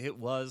 it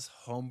was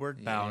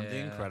Homeward Bound: The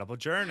Incredible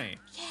Journey.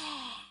 Yeah.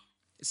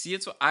 See,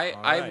 it's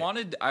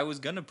I was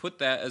gonna put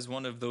that as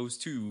one of those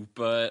two,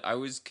 but I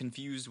was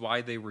confused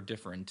why they were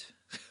different.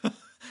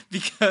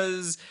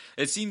 Because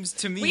it seems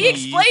to me we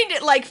explained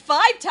it like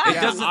 5 times.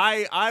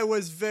 Yeah, I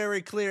was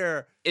very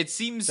clear. It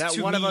seems that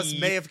to one me of us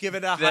may have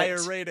given a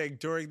higher rating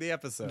during the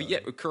episode.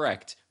 Yeah,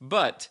 correct.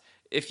 But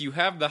if you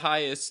have the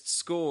highest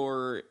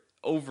score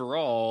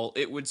overall,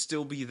 it would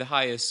still be the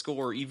highest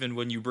score even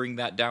when you bring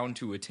that down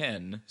to a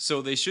 10.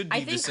 So they should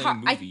be the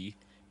same movie.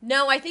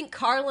 I think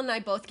Carl and I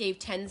both gave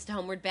 10s to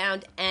Homeward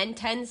Bound and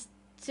 10s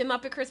to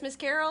Muppet Christmas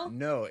Carol.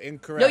 No,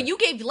 incorrect. No, you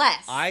gave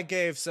less.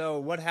 So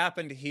what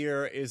happened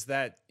here is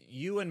that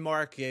you and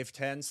Mark gave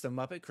 10s to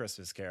Muppet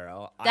Christmas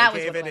Carol. I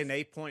gave it an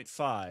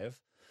 8.5.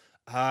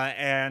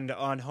 And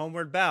on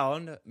Homeward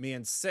Bound, me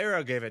and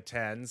Sarah gave it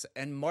 10s,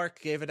 and Mark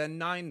gave it a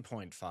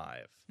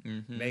 9.5,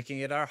 making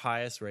it our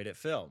highest rated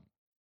film.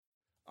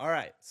 All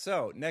right,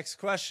 so next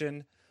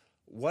question.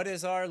 What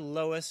is our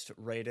lowest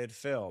rated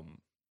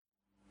film?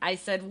 I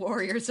said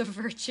Warriors of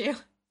Virtue.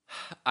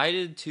 I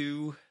did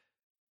too.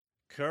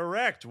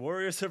 Correct.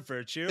 Warriors of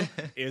Virtue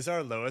is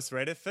our lowest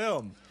rated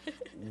film.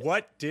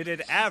 What did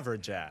it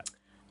average at?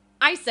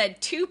 I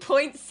said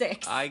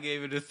 2.6. I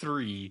gave it a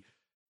 3.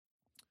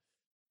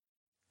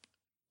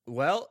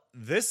 Well,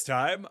 this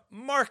time,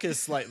 Mark is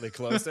slightly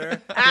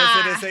closer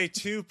because it is a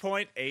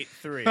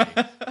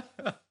 2.83.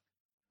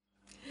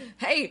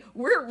 Hey,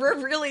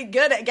 we're really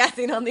good at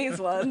guessing on these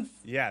ones.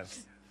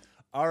 Yes.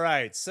 All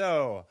right,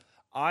 so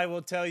I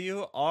will tell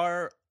you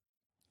our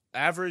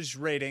average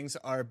ratings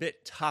are a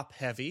bit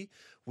top-heavy.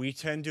 We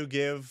tend to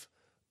give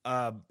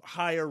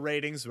higher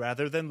ratings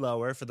rather than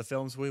lower for the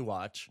films we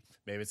watch.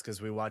 Maybe it's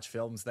because we watch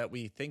films that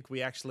we think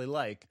we actually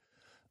like.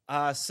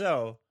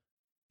 So,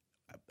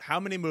 how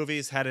many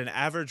movies had an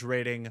average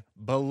rating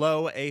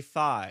below a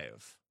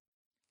 5?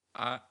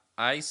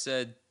 I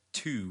said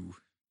 2.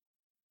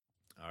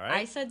 All right.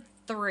 I said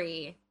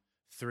 3.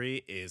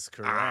 3 is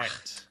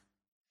correct.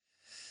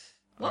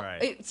 Well, all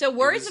right. So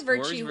Warriors of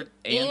Virtue,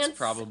 Ants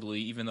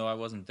probably, even though I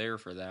wasn't there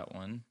for that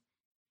one.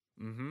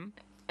 Mm-hmm.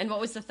 And what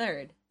was the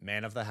third?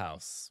 Man of the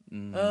House.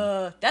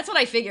 That's what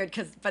I figured,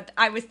 but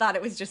I thought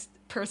it was just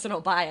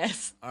personal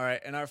bias. All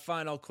right, and our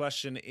final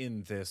question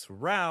in this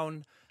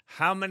round: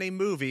 how many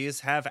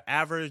movies have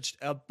averaged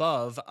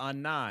above a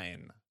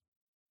 9?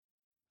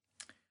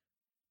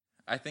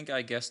 I think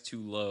I guessed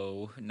too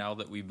low. Now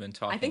that we've been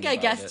talking, I think I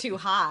guessed too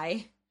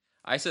high.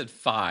 I said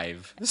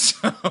 5.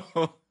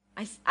 So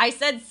I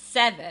said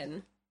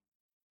 7.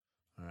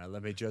 All right,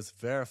 let me just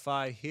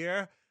verify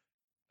here.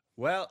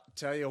 Well,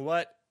 tell you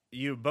what,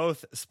 you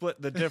both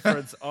split the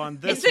difference on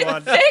this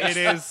one. 6? It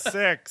is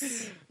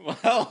 6.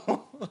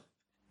 Well,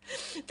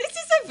 this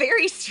is a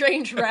very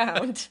strange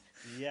round.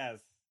 Yes.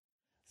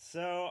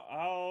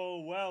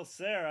 So,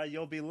 Sarah,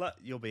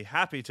 you'll be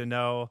happy to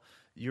know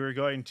you're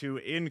going to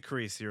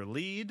increase your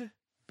lead.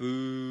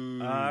 Boo.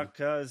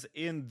 Because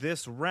in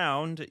this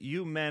round,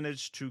 you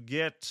managed to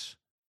get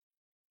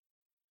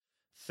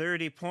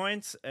 30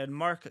 points, and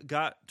Mark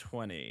got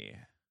 20.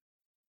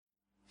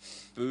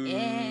 Boo.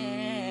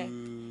 Yeah.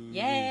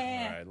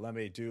 Yeah. All right, let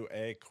me do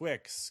a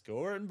quick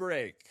score and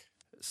break.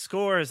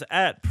 Scores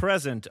at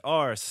present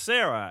are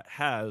Sarah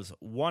has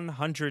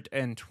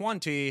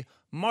 120,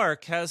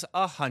 Mark has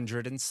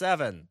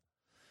 107.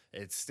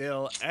 It's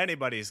still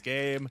anybody's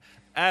game.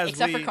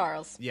 Except for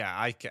Carl's. Yeah,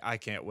 I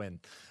can't win.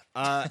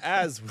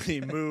 As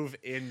we move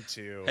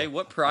into hey,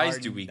 what prize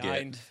do we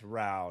get? 9th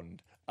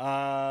round.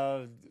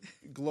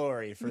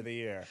 Glory for the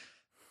year.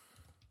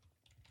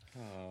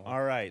 Oh.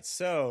 All right,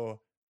 so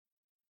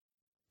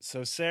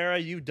Sarah,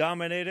 you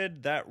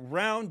dominated that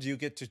round. You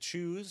get to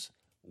choose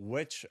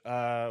which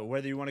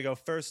whether you want to go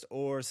first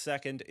or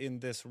second in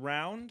this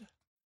round.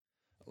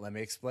 Let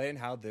me explain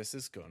how this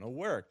is going to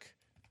work.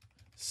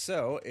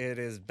 So it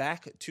is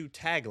back to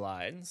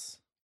taglines,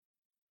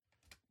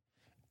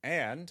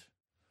 and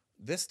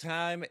this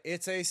time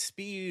it's a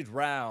speed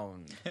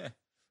round.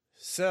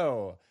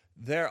 So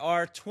there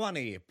are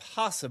 20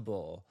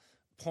 possible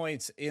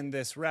points in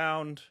this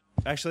round.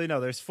 Actually, no,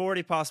 there's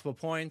 40 possible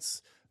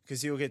points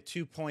because you'll get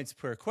 2 points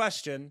per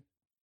question.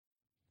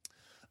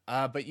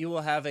 But you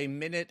will have a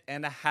minute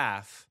and a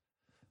half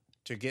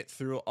to get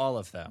through all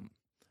of them.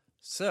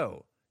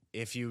 So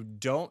if you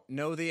don't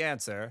know the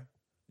answer,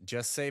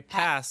 just say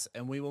pass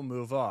and we will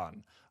move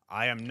on.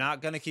 I am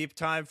not going to keep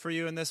time for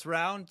you in this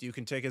round. You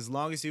can take as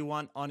long as you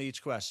want on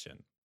each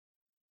question.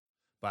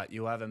 but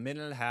you have a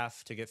minute and a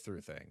half to get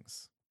through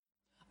things.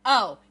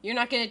 Oh, you're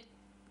not going to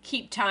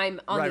keep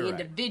time on the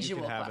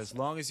individual You can have questions. as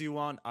long as you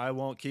want. I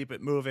won't keep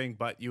it moving,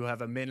 but you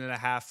have a minute and a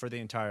half for the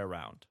entire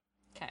round.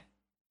 Okay.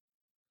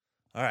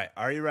 All right.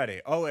 Are you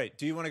ready? Oh, wait.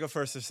 Do you want to go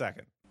first or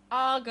second?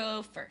 I'll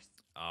go first.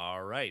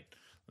 All right.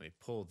 Let me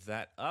pull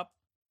that up.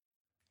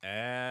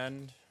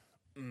 And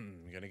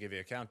I'm going to give you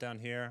a countdown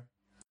here.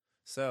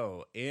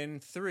 So, in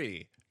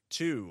 3,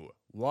 2,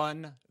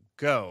 1,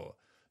 go.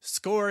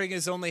 Scoring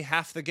is only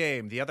half the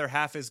game. The other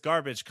half is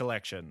garbage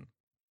collection.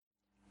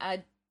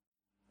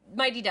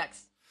 Mighty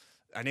Ducks.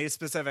 I need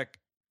specific.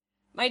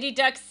 Mighty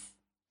Ducks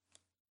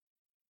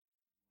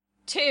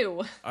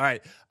 2. All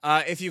right.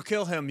 If you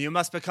kill him, you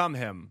must become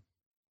him.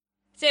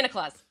 Santa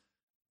Claus.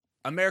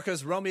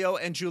 America's Romeo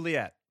and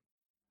Juliet.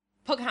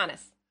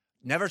 Pocahontas.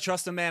 Never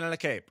trust a man in a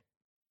cape.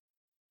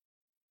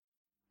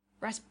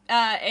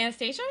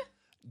 Anastasia?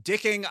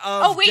 Dicking of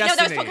Oh, wait, Destiny. no,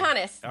 that was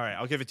Pocahontas. All right,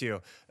 I'll give it to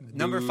you.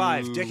 Number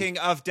 5, Dicking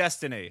of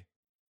Destiny.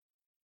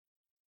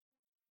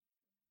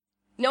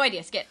 No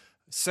idea, skip.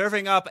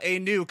 Serving up a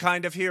new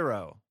kind of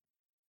hero.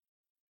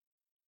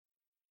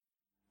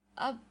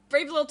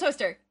 Brave Little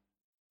Toaster.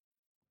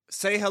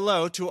 Say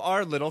hello to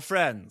our little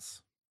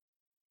friends.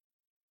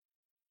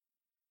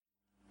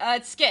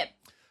 Skip.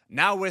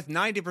 Now with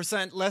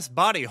 90% less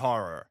body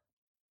horror.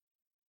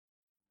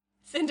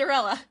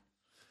 Cinderella.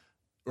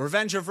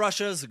 Revenge of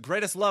Russia's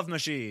greatest love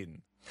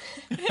machine.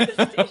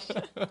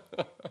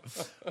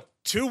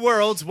 Two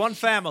worlds, one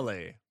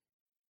family.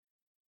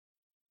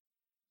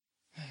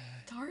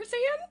 Tarzan?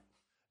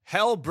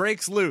 Hell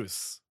breaks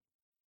loose.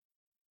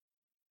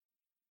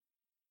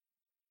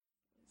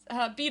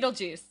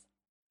 Beetlejuice.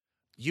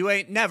 You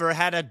ain't never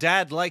had a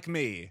dad like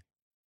me.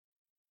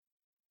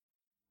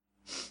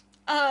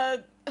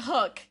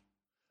 Hook.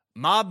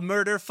 Mob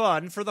murder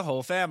fun for the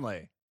whole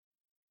family.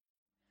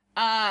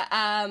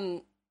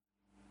 Addams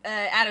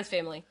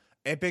Family.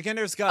 A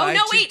beginner's guide oh,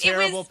 no, to wait,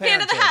 terrible it was parenting.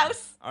 Man of the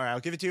House. All right, I'll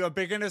give it to you. A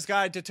beginner's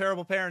guide to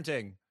terrible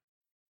parenting.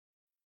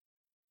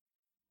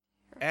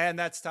 And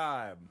that's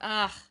time.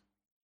 Ugh.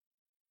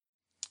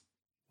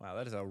 Wow,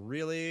 that is a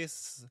really...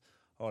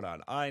 Hold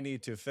on. I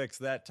need to fix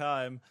that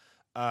time.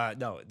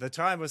 No, the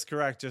time was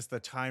correct. Just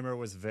the timer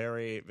was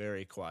very,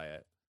 very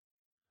quiet.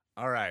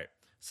 All right.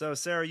 So,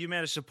 Sarah, you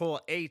managed to pull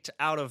 8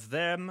 out of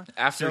them.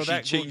 After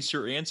she changed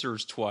her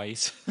answers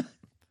twice.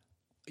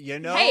 You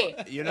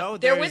know,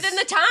 they're within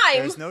the time.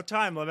 There's no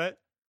time limit.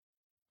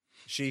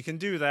 She can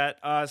do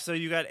that. So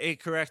you got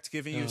 8 correct,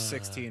 giving you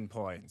 16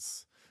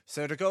 points.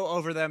 So to go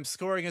over them,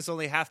 scoring is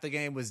only half the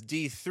game was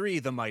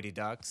D3, the Mighty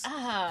Ducks.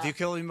 If you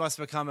kill him, you must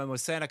become him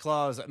was Santa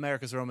Claus.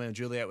 America's Romeo and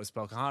Juliet was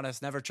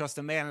Pocahontas. Never trust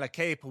a man in a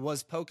cape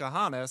was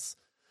Pocahontas.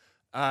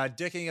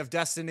 Dicking of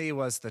Destiny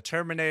was the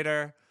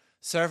Terminator.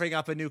 Serving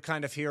up a new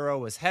kind of hero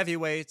was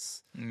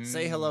Heavyweights.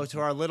 Say hello to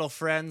our little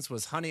friends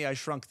was Honey, I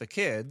Shrunk the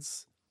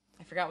Kids.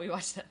 I forgot we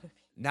watched that movie.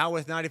 Now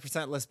with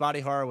 90% less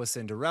body horror was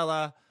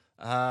Cinderella.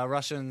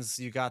 Russians,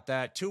 you got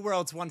that. Two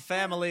Worlds, One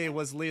Family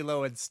was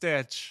Lilo and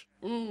Stitch.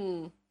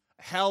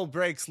 Hell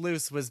Breaks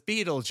Loose was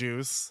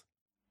Beetlejuice.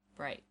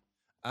 Right.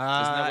 Isn't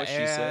that what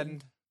she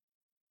said?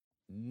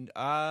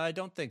 I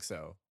don't think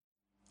so.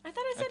 I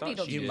thought I said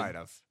Beetlejuice. You might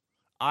have.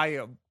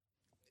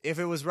 If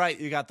it was right,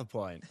 you got the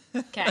point.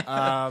 Okay.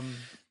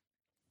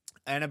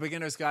 And A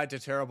Beginner's Guide to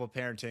Terrible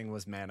Parenting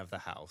was Man of the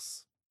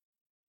House.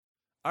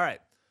 All right.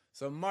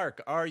 So,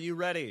 Mark, are you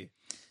ready?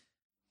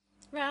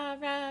 Rah,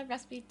 rah,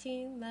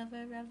 Rasputin,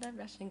 lover of the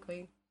Russian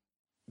queen.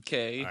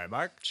 Okay. All right,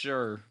 Mark.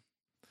 Sure.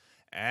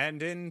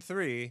 And in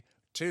 3,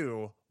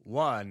 2,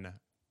 1,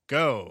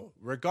 go.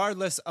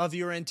 Regardless of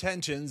your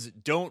intentions,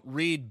 don't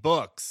read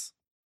books.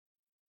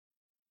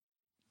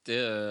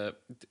 Warriors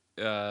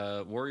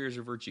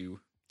of Virtue.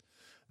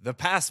 The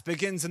past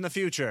begins in the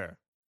future.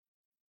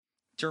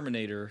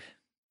 Terminator.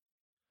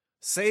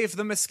 Save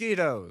the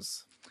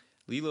mosquitoes.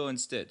 Lilo and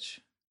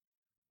Stitch.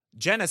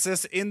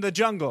 Genesis in the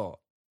jungle.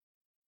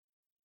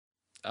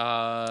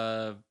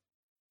 Pass.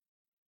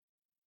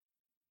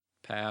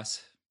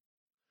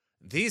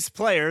 These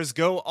players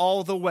go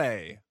all the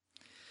way.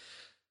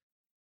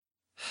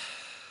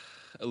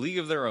 A League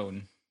of Their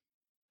Own.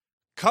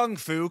 Kung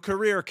Fu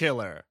Career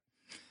Killer.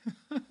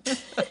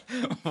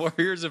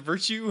 Warriors of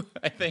Virtue,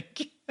 I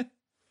think.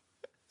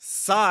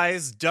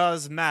 Size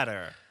does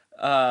matter.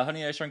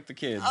 Honey, I Shrunk the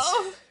Kids.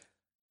 Oh.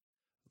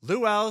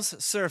 Luau's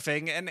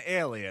Surfing and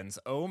Aliens.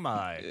 Oh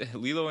my.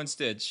 Lilo and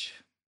Stitch.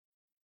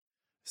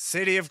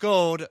 City of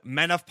Gold,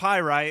 Men of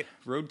Pyrite.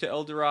 Road to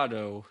El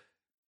Dorado.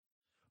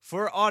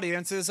 For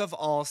audiences of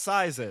all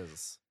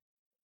sizes.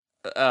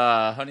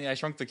 Honey, I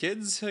Shrunk the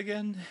Kids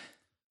again?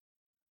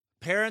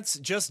 Parents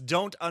just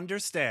don't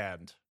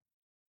understand.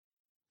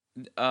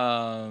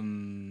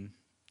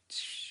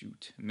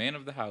 Shoot. Man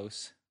of the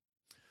House.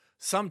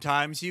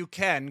 Sometimes you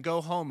can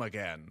go home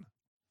again.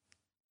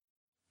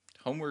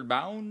 Homeward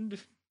Bound?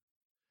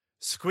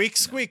 Squeak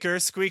Squeaker,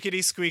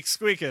 Squeakity Squeak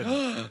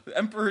Squeakin'.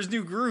 Emperor's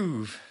New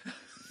Groove.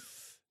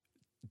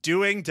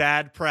 Doing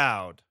Dad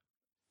Proud.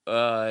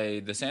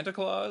 The Santa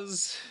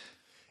Claus?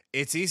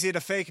 It's easy to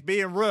fake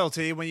being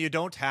royalty when you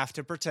don't have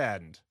to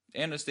pretend.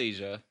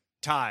 Anastasia.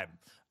 Time.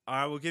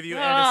 I will give you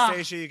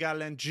Anastasia. You got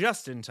it in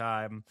just in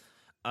time.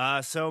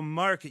 So,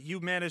 Mark, you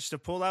managed to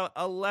pull out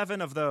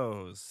 11 of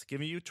those,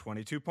 giving you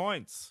 22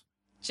 points.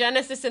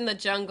 Genesis in the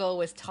Jungle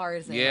was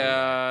Tarzan.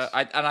 Yeah,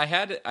 I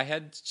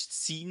had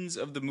scenes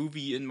of the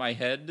movie in my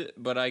head,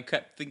 but I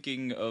kept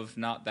thinking of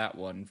not that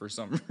one for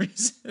some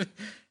reason.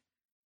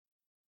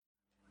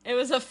 It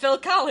was a Phil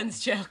Collins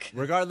joke.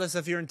 Regardless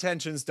of your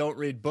intentions, Don't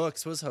Read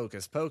Books was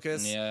Hocus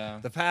Pocus. Yeah.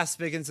 The Past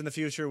Begins in the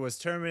Future was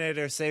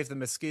Terminator. Save the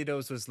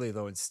Mosquitoes was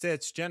Lilo and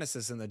Stitch.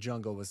 Genesis in the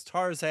Jungle was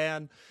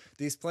Tarzan.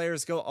 These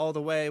Players Go All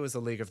the Way was A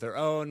League of Their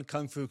Own.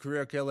 Kung Fu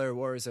Career Killer,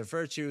 Warriors of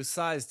Virtue.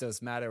 Size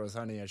Does Matter was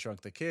Honey, I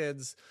Shrunk the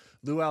Kids.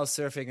 Luau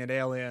Surfing and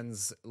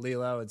Aliens,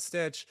 Lilo and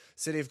Stitch.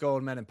 City of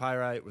Gold, Men and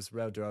Pyrite was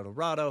Road to El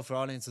Dorado. For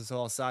audiences of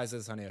all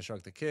sizes, Honey, I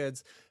Shrunk the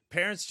Kids.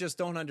 Parents Just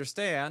Don't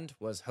Understand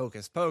was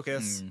Hocus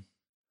Pocus.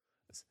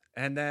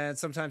 And then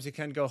Sometimes You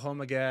Can Go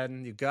Home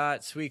Again. You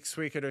got Squeak,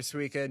 Squeak It or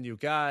Squeakin'. You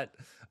got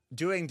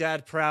Doing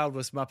Dad Proud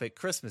was Muppet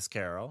Christmas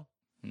Carol.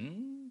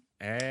 And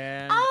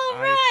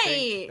I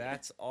think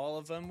that's all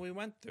of them we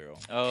went through.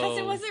 Because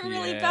it wasn't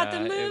really about the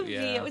movie.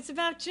 It was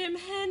about Jim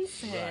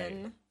Henson.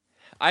 Right.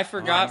 I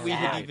forgot we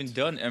had even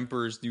done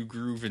Emperor's New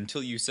Groove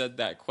until you said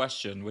that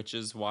question, which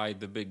is why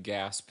the big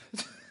gasp.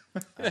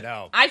 I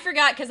know. I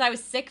forgot because I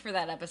was sick for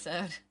that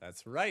episode.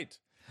 That's right.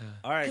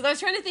 All right. Because I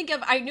was trying to think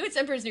of, I knew it's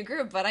Emperor's New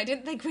Groove, but I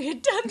didn't think we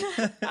had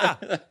done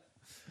that.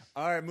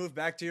 All right, move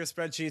back to your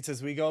spreadsheets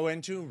as we go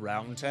into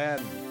round 10.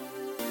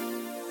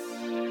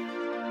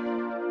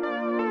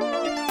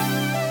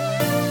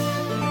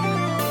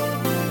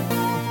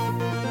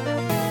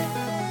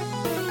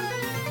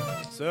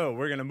 So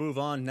we're going to move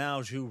on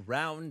now to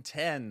round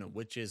 10,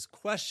 which is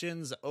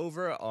questions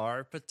over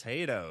our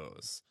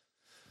potatoes.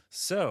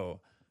 So,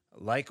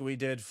 like we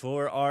did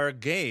for our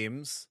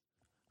games,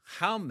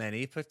 how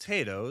many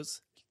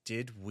potatoes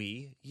did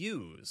we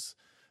use?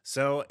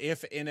 So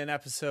if in an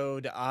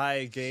episode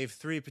I gave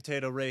 3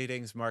 potato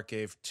ratings, Mark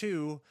gave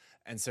 2,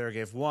 and Sarah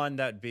gave 1,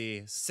 that'd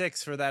be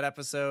 6 for that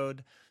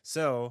episode.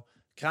 So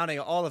counting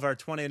all of our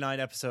 29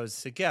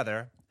 episodes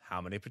together, how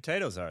many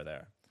potatoes are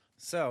there?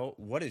 So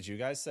what did you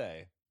guys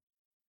say?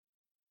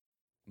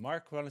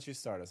 Mark, why don't you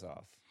start us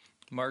off?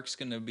 Mark's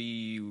going to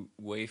be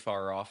way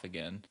far off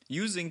again.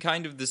 Using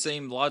kind of the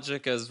same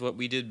logic as what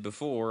we did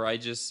before, I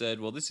just said,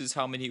 well, this is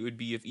how many it would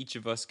be if each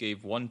of us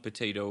gave 1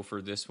 potato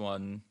for this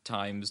one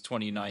times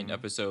 29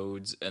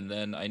 episodes. And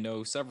then I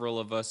know several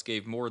of us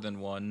gave more than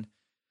 1.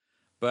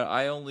 But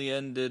I only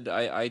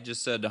I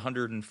just said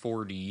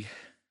 140.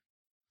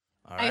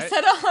 All right. I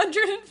said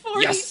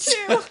 142. Yes.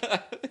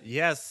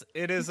 Yes,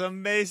 it is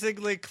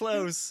amazingly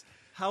close.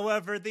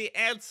 However, the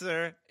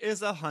answer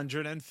is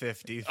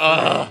 153.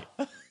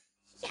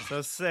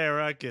 So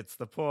Sarah gets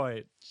the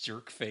point.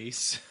 Jerk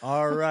face.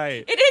 All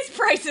right. It is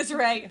Price is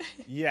Right.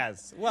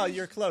 Yes. Well,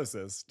 you're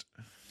closest.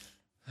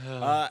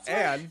 So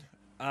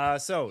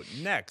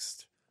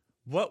next,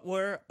 what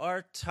were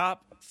our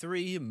top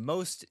 3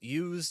 most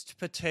used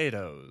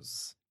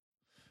potatoes?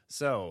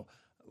 So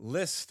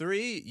list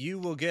 3, you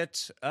will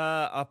get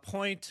a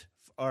point,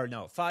 or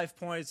no, 5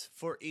 points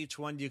for each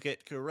one you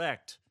get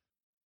correct.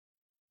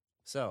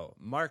 So,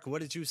 Mark,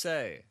 what did you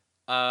say?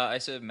 I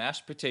said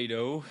mashed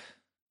potato.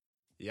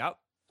 Yep.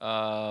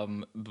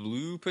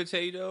 Blue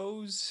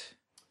potatoes.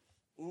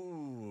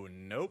 Ooh,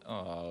 nope.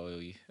 Oh,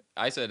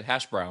 I said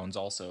hash browns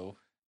also.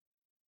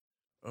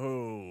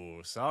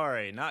 Oh,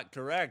 sorry, not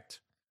correct.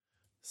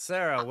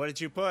 Sarah, what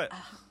did you put?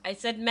 I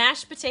said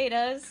mashed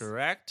potatoes.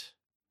 Correct.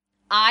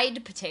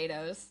 Eyed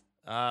potatoes.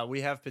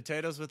 We have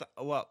potatoes with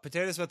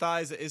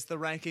eyes is the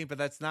ranking, but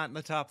that's not in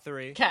the top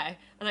 3. Okay,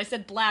 and I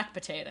said black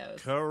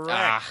potatoes.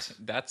 Correct.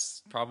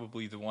 That's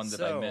probably the one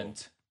that I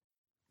meant.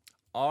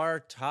 Our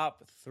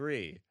top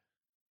 3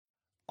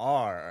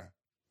 are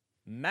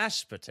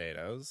mashed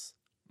potatoes,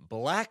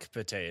 black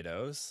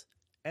potatoes,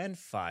 and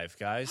Five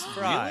Guys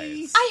fries.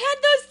 Really? I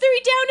had those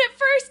 3 down at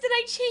first, and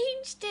I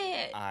changed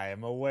it. I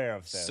am aware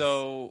of this.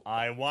 So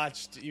I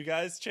watched you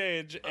guys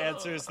change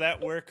answers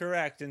that were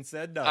correct and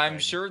said nothing. I'm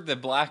sure the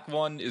black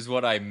one is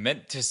what I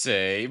meant to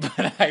say,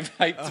 but I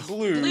typed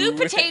blue. Blue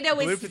potato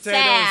Blue is potatoes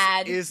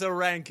sad. is a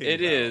ranking.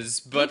 It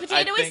is, but Blue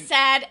potato I think is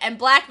sad, and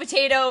black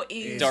potato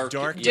is dark.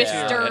 disturbing.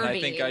 Yeah, and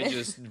I think I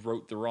just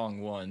wrote the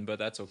wrong one, but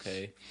that's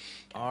okay.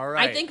 All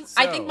right.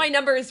 I think my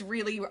number is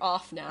really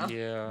off now.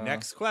 Yeah.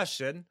 Next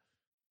question.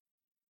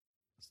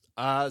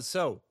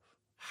 So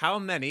how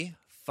many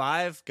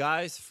Five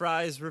Guys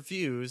fries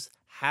reviews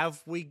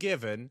have we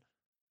given,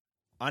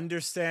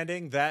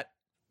 understanding that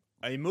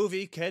a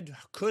movie could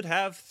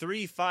have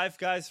 3 Five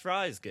Guys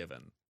fries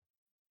given?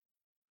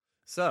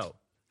 So,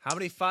 how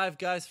many Five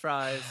Guys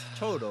fries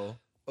total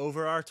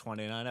over our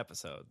 29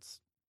 episodes?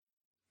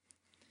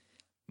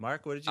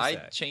 Mark, what did you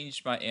say? I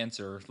changed my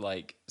answer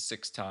like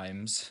 6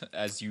 times,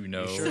 as you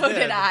know. Sure So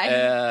did I.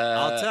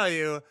 I'll tell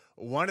you,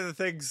 one of the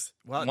things...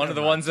 Well, one of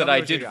the ones that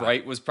I did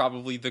right was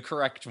probably the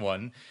correct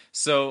one.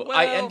 So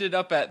I ended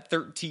up at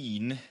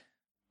 13.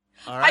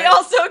 All right. I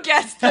also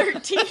guessed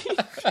 13.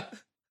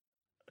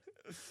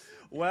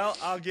 Well,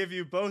 I'll give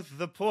you both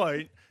the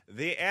point.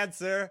 The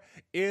answer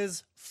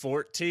is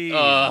 14.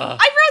 I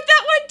wrote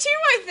that one too,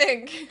 I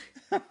think.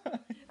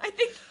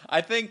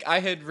 I think I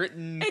had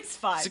written It's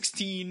fine.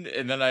 16,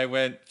 and then I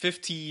went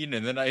 15,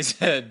 and then I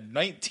said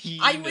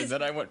 19, and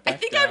then I went back I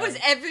think down. I was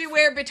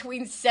everywhere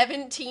between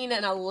 17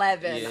 and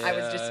 11. I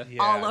was just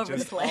all over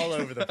the place. All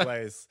over the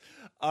place.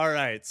 All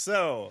right,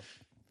 so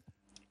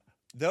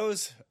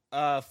those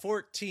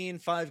 14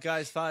 Five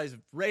Guys 5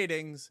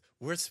 ratings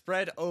were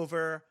spread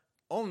over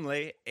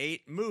only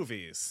 8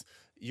 movies.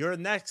 Your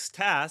next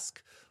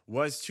task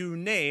was to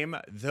name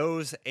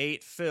those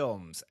 8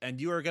 films,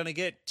 and you are going to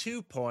get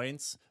 2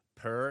 points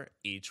per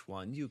each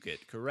one you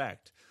get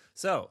correct.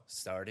 So,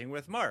 starting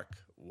with Mark,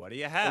 what do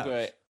you have?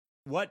 Okay.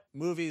 What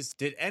movies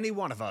did any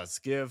one of us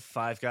give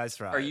Five Guys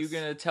Fries? Are you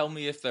going to tell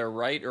me if they're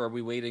right, or are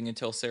we waiting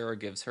until Sarah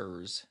gives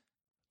hers?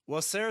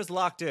 Well, Sarah's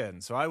locked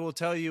in, so I will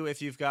tell you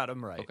if you've got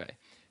them right. Okay.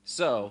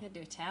 So, I could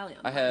do Italian.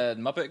 I had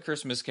Muppet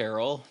Christmas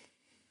Carol,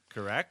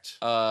 Correct?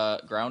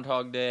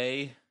 Groundhog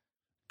Day,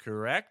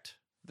 Correct?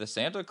 The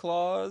Santa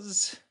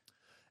Claus,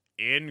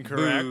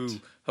 Incorrect. Boo,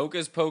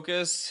 Hocus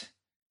Pocus,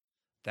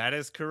 That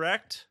is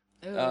correct.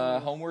 Ooh.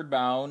 Homeward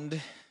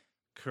Bound,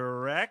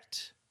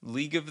 Correct.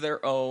 League of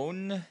Their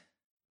Own,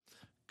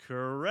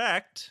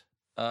 Correct.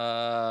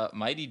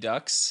 Mighty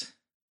Ducks.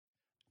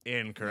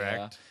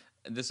 Incorrect.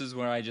 Yeah. This is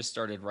when I just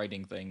started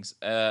writing things.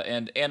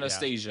 And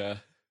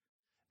Anastasia.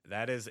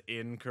 That is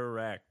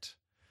incorrect.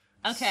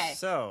 Okay.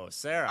 So,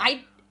 Sarah.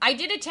 I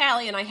did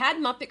Italian. I had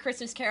Muppet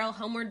Christmas Carol,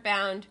 Homeward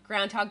Bound,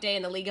 Groundhog Day,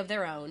 and The League of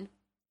Their Own.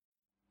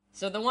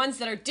 So the ones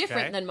that are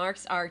different Okay. than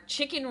Mark's are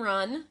Chicken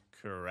Run,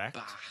 Correct.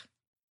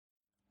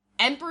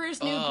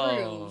 Emperor's New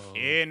Groove.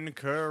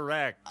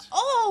 Incorrect.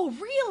 Oh,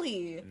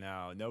 really?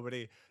 No,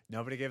 nobody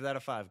gave that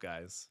a 5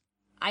 Guys.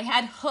 I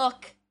had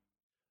Hook,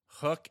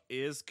 Hook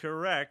is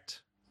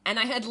correct. and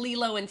I had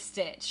Lilo and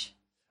Stitch.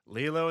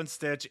 Lilo and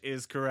Stitch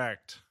is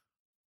correct.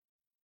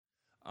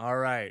 All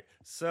right.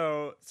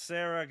 So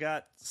Sarah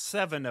got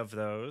 7 of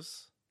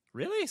those.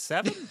 Really?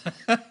 7?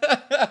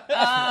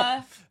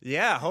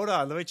 Yeah, hold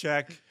on. Let me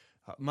check.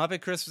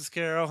 Muppet Christmas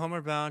Carol,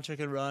 Homeward Bound,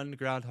 Chicken Run,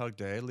 Groundhog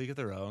Day, League of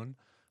Their Own,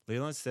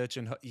 Lilo and Stitch,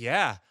 and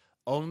yeah,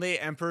 only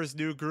Emperor's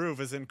New Groove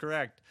is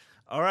incorrect.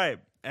 All right.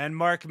 And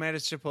Mark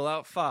managed to pull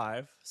out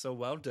 5, so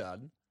well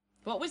done.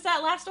 What was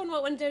that last one?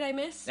 What one did I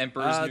miss?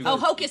 Emperor's New Oh,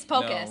 Hocus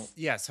Pocus.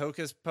 Yes,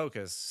 Hocus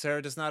Pocus.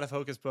 Sarah does not have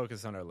Hocus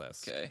Pocus on her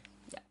list. Okay.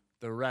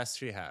 The rest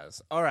she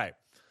has. All right.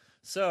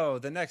 So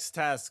the next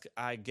task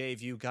I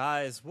gave you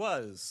guys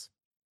was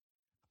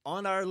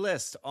on our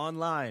list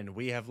online.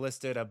 We have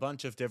listed a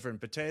bunch of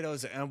different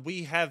potatoes, and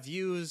we have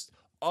used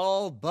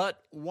all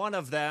but one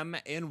of them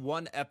in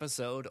one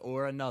episode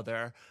or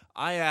another.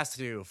 I asked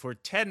you for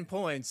 10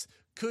 points.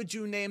 Could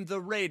you name the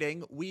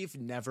rating we've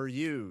never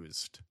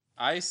used?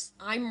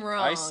 I'm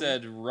wrong. I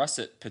said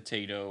russet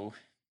potato.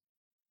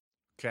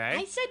 Okay.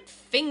 I said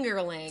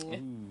fingerling.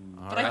 Ooh.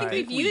 But I think Alright.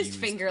 we've used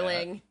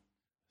fingerling.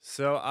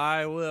 So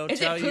I will Is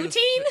tell it you.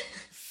 poutine?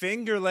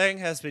 Fingerling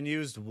has been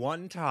used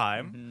one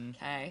time. Mhm.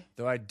 Okay.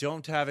 Though I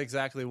don't have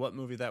exactly what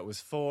movie that was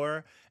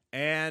for.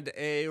 And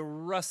a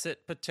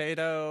russet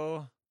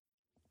potato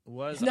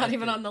was Not I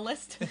even think- on the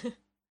list.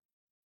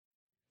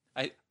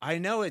 I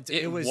know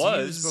it was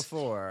was. used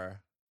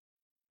before.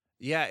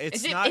 Yeah, it's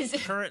Is it- not is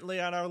it- currently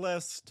on our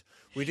list.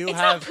 We do It's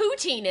have not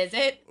poutine, is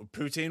it?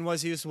 poutine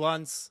was used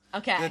once.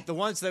 Okay. The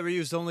ones that were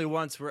used only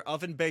once were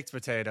oven baked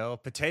potato,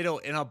 potato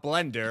in a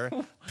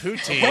blender,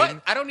 poutine,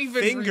 What? I don't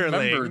even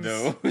remember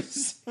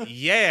fingerlings, those.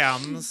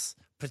 yams,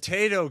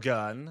 potato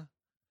gun,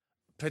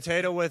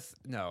 potato with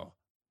no,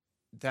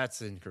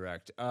 that's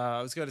incorrect.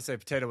 I was going to say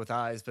potato with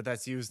eyes, but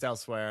that's used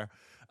elsewhere.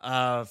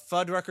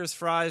 Fuddruckers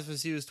fries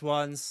was used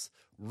once.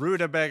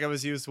 Rutabaga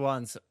was used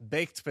once.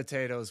 Baked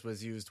potatoes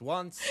was used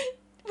once.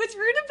 Was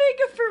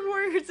rutabaga for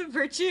Warriors of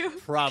Virtue?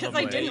 Because I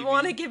Probably. didn't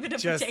want to give it a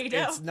Just potato.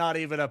 it's not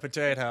even a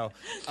potato.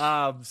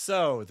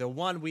 So the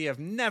one we have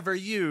never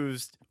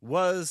used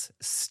was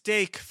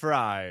steak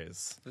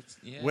fries,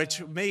 Yeah.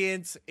 which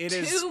means it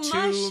is Too too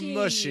mushy.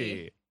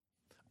 mushy.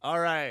 All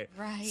right.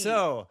 Right.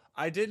 So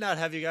I did not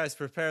have you guys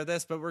prepare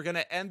this, but we're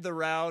gonna end the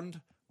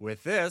round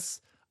with this.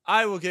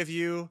 I will give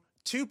you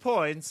 2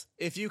 points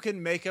if you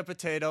can make a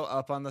potato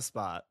up on the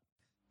spot.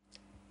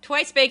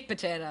 Twice baked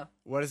potato.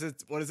 What is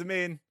it? What does it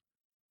mean?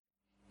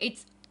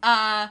 It's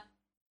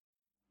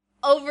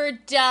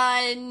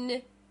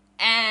overdone,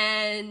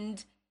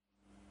 and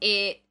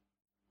it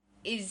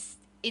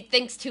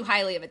thinks too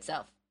highly of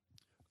itself.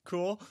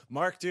 Cool.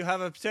 Mark, do you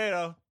have a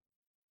potato?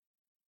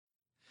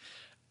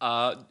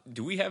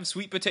 Do we have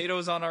sweet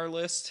potatoes on our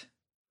list?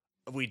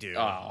 We do.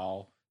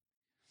 Oh.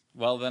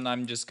 Well, then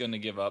I'm just gonna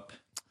give up.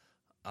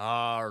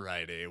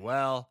 Alrighty.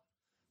 Well,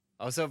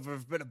 I was hoping for a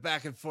bit of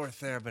back and forth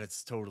there, but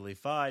it's totally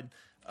fine.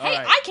 All Hey,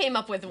 right. I came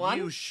up with one.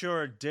 You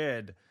sure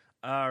did.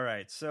 All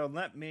right. So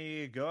let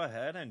me go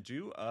ahead and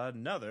do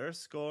another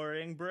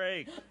scoring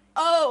break.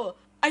 Oh,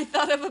 I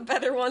thought of a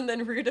better one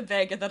than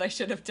rutabaga that I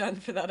should have done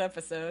for that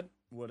episode.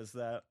 What is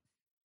that?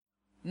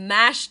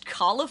 Mashed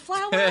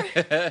cauliflower?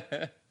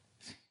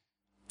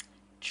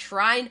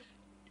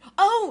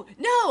 Oh,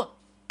 no!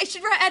 I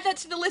should add that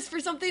to the list for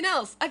something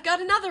else. I've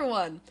got another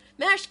one.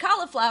 Mashed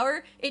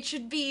cauliflower. It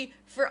should be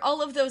for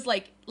all of those,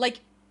 like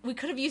we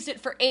could have used it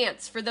for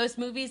Ants, for those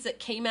movies that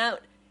came out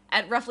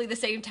at roughly the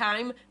same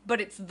time, but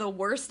it's the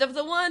worst of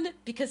the one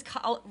because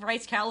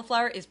rice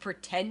cauliflower is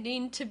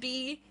pretending to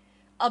be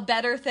a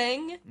better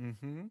thing.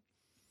 Mm-hmm.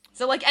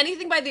 So, like,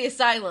 anything by The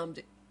Asylum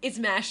is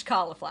mashed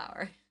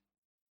cauliflower.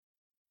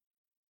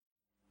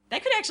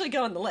 That could actually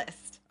go on the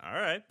list. All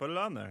right, put it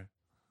on there.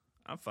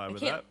 I'm fine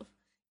with can't- that.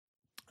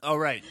 All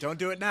right, don't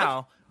do it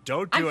now.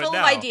 Don't do I'm it full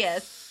now. of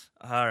ideas.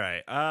 All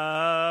right.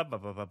 Oh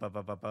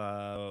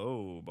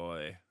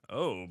boy.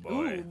 Oh boy.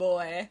 Ooh,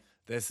 boy.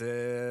 This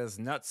is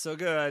not so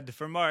good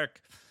for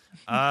Mark.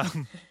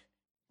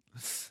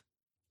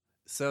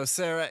 So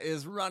Sarah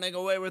is running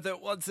away with it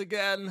once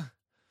again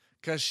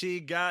because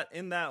she got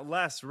in that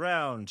last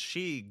round.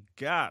 She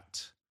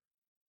got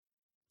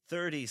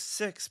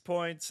 36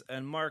 points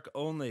and Mark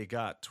only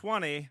got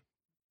 20.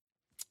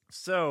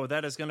 So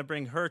that is going to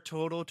bring her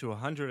total to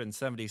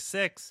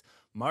 176.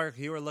 Mark,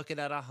 you are looking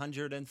at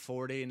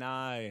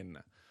 149.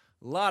 A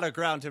lot of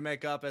ground to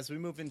make up as we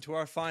move into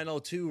our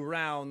final 2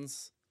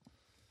 rounds.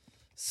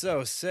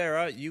 So,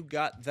 Sarah, you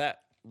got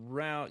that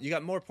round. You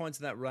got more points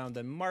in that round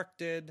than Mark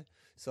did.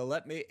 So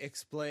let me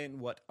explain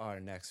what our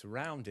next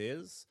round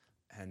is,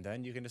 and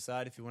then you can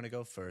decide if you want to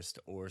go first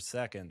or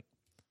second.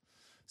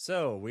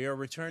 So, we are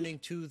returning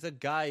to the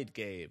guide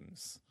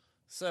games.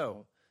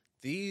 So,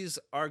 these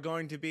are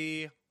going to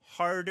be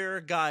harder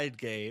guide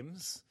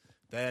games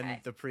than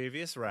the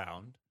previous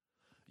round.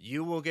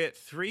 You will get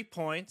 3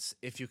 points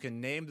if you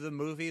can name the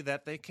movie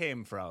that they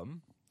came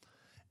from.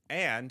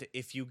 And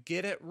if you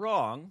get it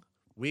wrong,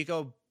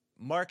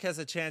 Mark has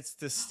a chance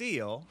to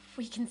steal.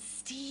 We can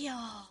steal.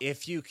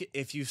 If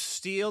you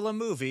steal a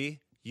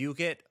movie, you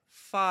get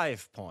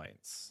 5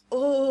 points.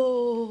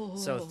 Oh.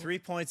 So 3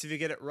 points if you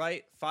get it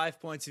right, 5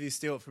 points if you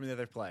steal it from the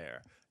other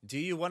player. Do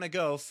you want to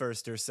go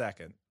first or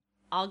second?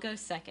 I'll go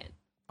second.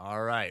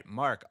 All right,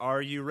 Mark,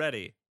 are you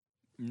ready?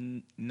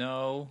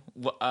 No.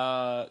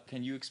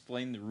 Can you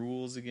explain the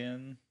rules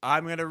again?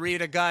 I'm going to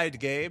read a guide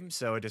game,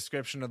 so a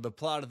description of the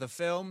plot of the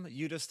film.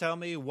 You just tell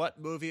me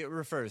what movie it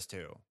refers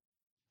to.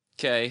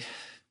 Okay.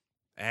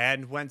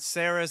 And when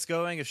Sarah's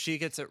going, if she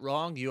gets it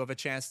wrong, you have a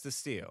chance to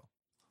steal.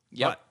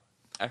 Yep.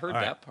 I heard All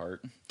right. that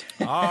part.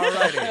 All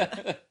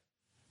righty.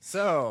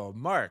 So,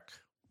 Mark,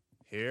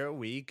 here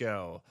we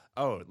go.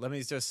 Oh, let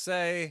me just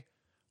say,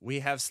 we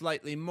have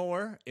slightly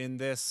more in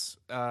this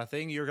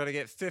thing. You're going to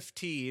get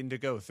 15 to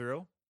go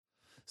through.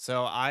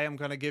 So I am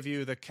going to give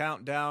you the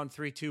countdown,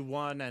 3, 2,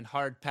 1, and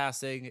hard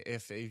passing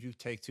if you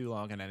take too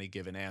long in any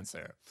given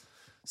answer.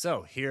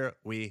 So here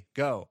we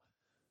go.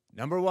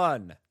 Number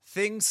 1,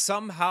 things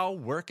somehow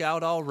work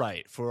out all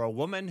right for a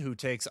woman who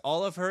takes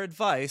all of her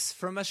advice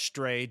from a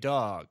stray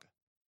dog.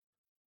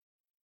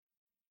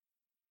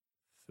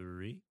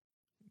 3,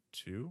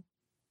 2,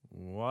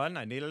 1.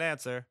 I need an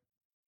answer.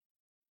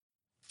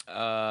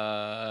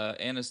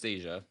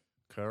 Anastasia.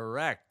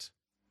 Correct.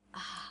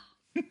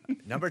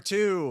 Number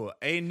 2,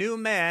 a new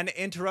man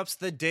interrupts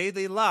the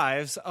daily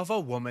lives of a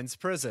woman's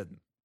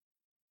prison.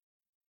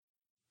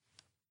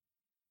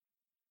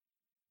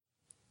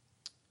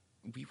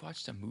 We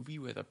watched a movie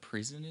with a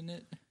prison in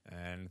it?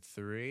 And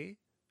 3,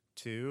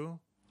 2,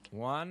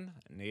 1.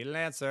 I need an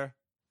answer.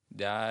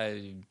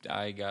 I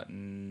got...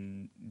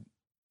 Nope.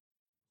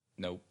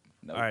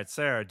 All right,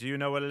 Sarah, do you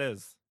know what it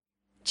is?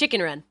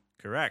 Chicken Run.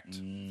 Correct.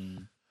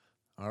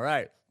 All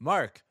right,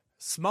 Mark.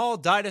 Small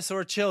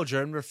dinosaur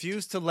children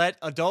refuse to let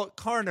adult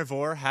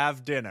carnivore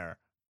have dinner.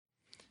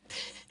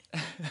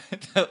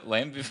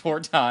 Land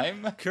Before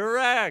Time?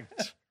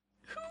 Correct.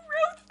 Who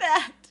wrote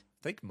that?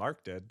 I think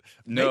Mark did.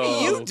 No.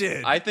 Maybe you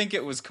did. I think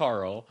it was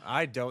Carl.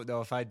 I don't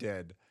know if I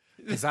did.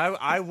 Because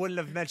I wouldn't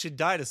have mentioned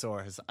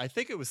dinosaurs. I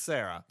think it was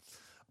Sarah.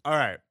 All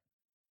right.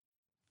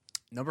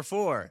 Number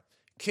 4.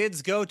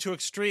 Kids go to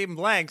extreme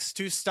lengths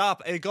to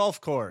stop a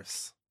golf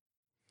course.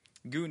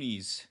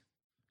 Goonies.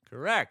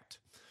 Correct.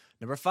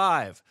 Number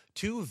 5.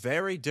 2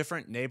 very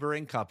different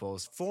neighboring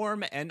couples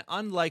form an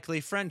unlikely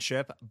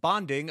friendship,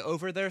 bonding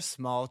over their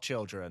small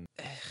children.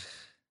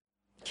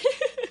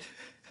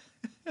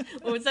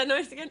 What was that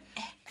noise again?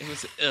 It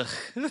was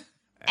ugh.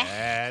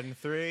 And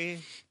 3,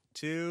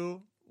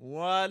 2,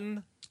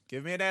 1.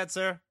 Give me an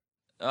answer.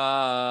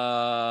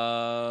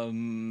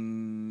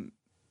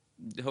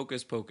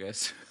 Hocus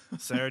Pocus.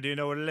 Sarah, do you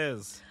know what it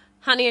is?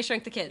 Honey, I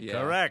Shrunk the Kids.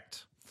 Yeah.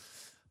 Correct.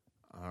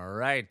 All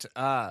right.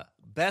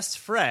 Best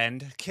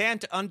friend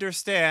can't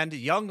understand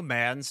young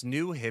man's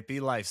new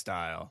hippie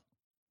lifestyle.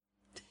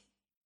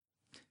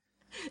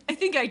 I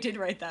think I did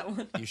write that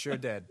one. You sure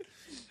did.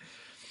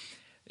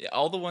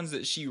 All the ones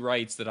that she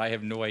writes that I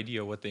have no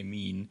idea what they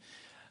mean.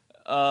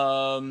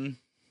 Normally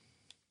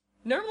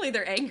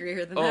they're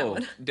angrier than that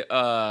one.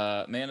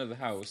 Man of the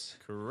House.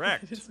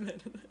 Correct.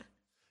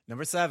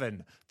 Number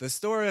 7. The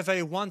story of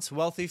a once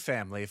wealthy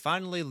family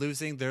finally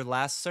losing their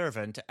last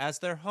servant as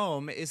their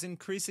home is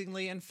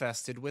increasingly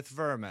infested with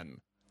vermin.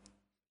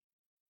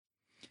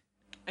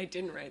 I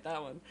didn't write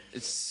that one.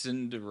 It's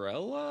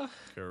Cinderella?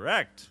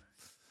 Correct.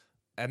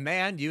 A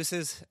man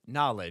uses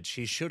knowledge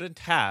he shouldn't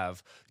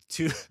have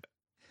to.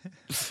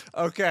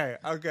 Okay.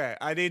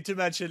 I need to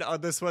mention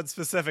on this one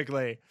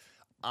specifically.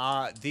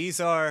 These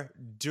are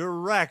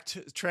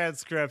direct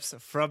transcripts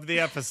from the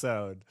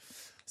episode.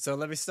 So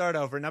let me start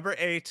over. Number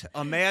 8,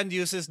 a man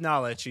uses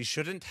knowledge he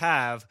shouldn't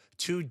have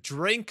to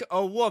drink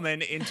a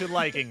woman into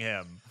liking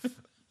him.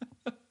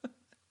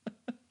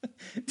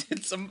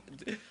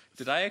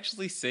 Did I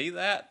actually say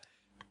that?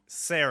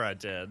 Sarah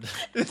did.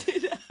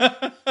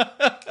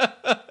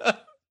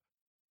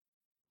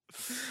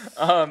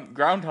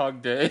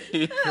 Groundhog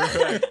Day.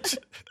 Correct.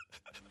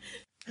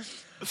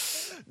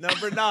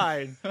 Number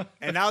 9,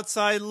 an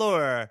outside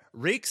lure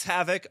wreaks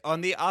havoc on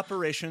the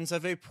operations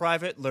of a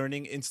private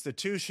learning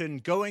institution,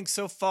 going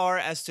so far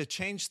as to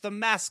change the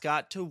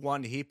mascot to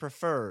one he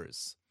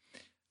prefers.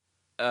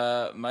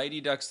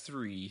 Mighty Ducks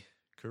 3.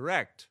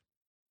 Correct.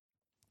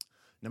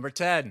 Number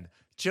 10,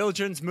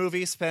 children's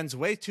movie spends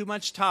way too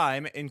much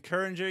time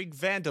encouraging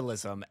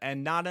vandalism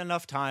and not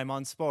enough time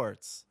on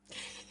sports.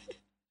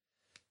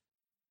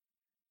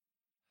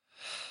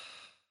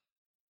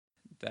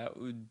 That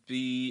would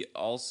be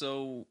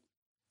also,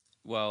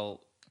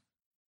 well,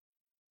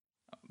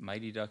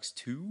 Mighty Ducks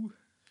 2?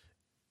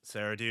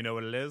 Sarah, do you know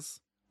what it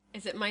is?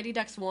 Is it Mighty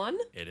Ducks 1?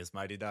 It is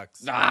Mighty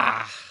Ducks.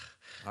 Ah!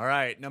 All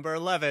right, number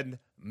 11,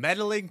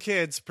 meddling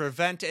kids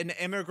prevent an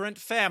immigrant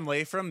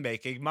family from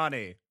making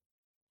money.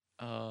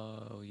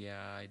 Oh,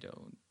 yeah, I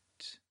don't.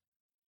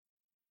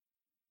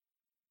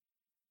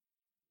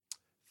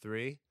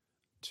 3,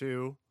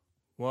 2,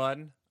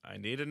 1. I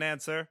need an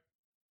answer.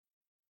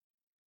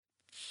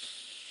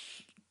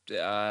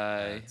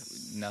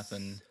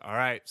 Nothing. All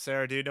right,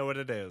 Sarah, do you know what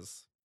it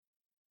is?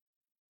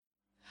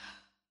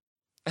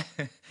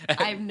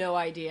 I have no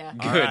idea.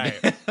 All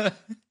right.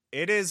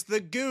 It is the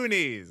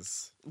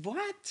Goonies.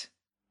 What?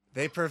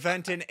 They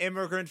prevent an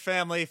immigrant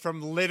family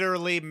from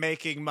literally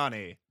making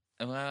money.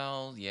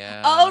 Well,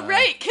 yeah. Oh,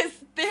 right, because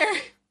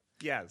they're...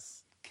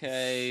 Yes.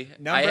 Okay.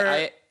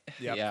 Yep.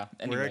 Yeah,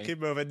 We're anyway. going to keep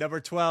moving. Number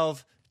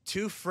 12,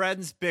 two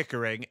friends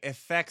bickering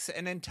affects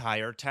an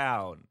entire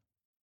town.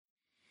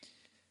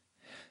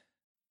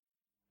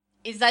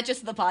 Is that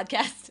just the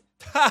podcast?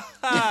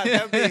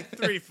 That would be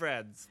three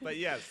friends, but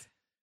yes.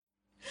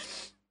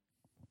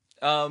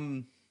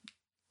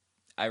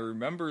 I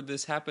remember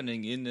this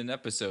happening in an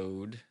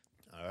episode.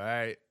 All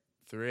right.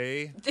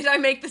 3, Did I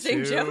make the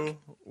same 2, joke?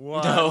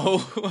 1.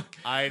 No.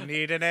 I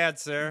need an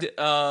answer. It's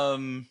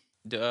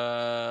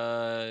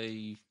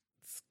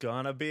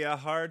gonna be a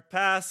hard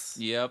pass.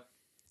 Yep.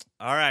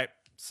 All right.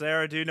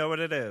 Sarah, do you know what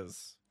it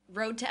is?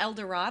 Road to El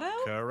Dorado?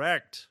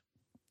 Correct.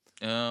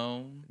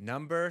 Oh.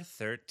 Number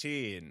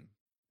 13.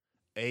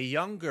 A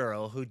young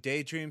girl who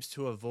daydreams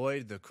to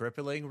avoid the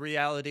crippling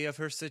reality of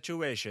her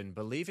situation,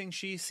 believing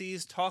she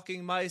sees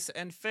talking mice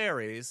and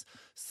fairies,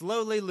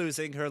 slowly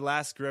losing her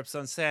last grips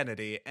on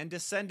sanity and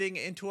descending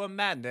into a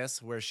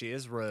madness where she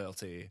is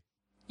royalty.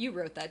 You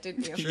wrote that,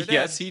 didn't you? Sure did.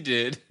 Yes, he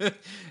did.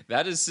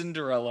 That is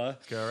Cinderella.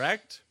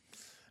 Correct.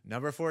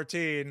 Number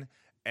 14.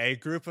 A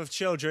group of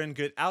children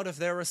get out of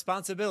their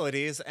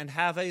responsibilities and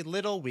have a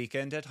little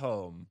weekend at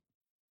home.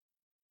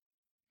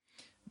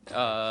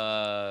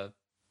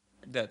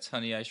 That's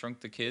Honey, I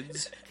Shrunk the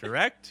Kids.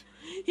 Correct?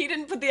 He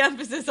didn't put the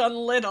emphasis on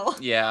little.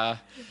 Yeah.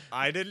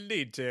 I didn't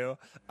need to.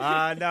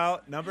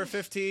 Now, number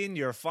 15,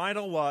 your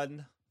final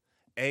one.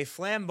 A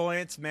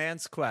flamboyant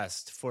man's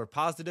quest for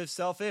positive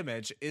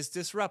self-image is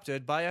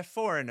disrupted by a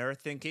foreigner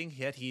thinking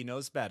that he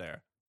knows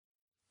better.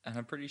 And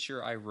I'm pretty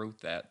sure I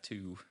wrote that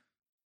too.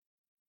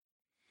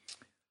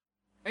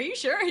 Are you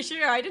sure? Are you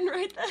sure I didn't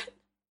write that?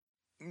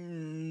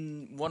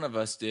 One of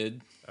us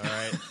did. All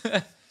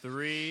right.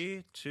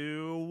 3,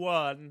 2,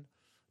 1.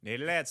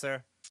 Need an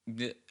answer.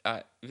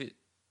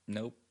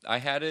 Nope. I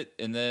had it,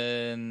 and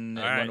then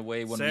it went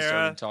away when we Sarah,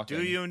 started talking.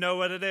 do you know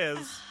what it is?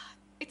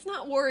 It's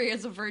not worry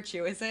as a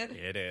virtue, is it?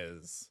 It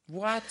is.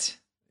 What?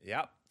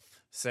 Yep.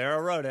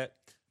 Sarah wrote it.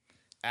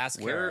 Ask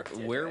her.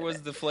 Where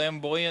was the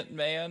flamboyant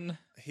man?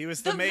 He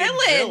was the The main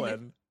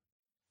villain.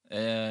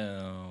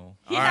 Oh.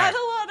 He All had right.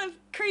 a lot of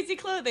crazy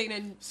clothing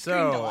and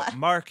screamed a So, lot.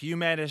 Mark, you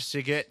managed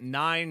to get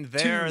 9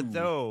 there, 2.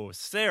 though.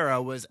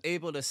 Sarah was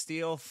able to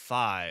steal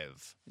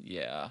 5.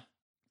 Yeah.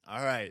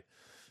 All right.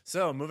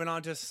 So, moving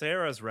on to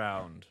Sarah's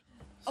round.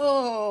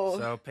 Oh.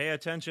 So, pay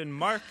attention,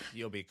 Mark.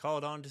 You'll be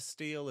called on to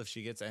steal if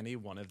she gets any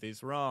one of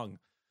these wrong.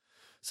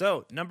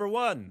 So, number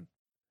 1.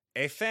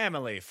 A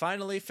family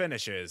finally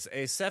finishes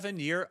a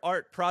 7-year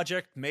art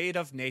project made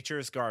of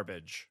nature's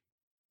garbage.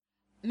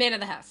 Man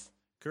of the house.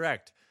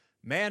 Correct.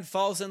 Man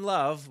falls in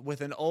love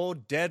with an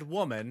old dead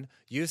woman,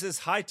 uses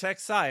high-tech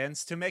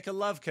science to make a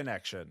love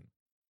connection.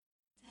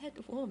 Dead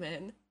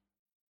woman.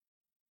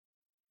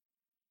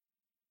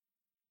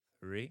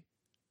 3,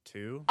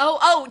 2.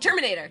 Oh,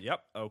 Terminator.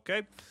 Yep.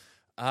 Okay.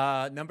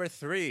 Number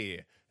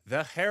 3.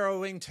 The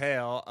harrowing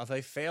tale of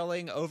a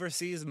failing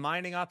overseas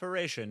mining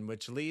operation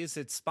which leaves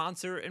its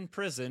sponsor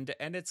imprisoned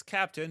and its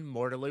captain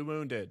mortally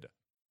wounded.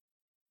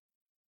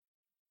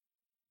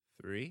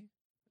 3,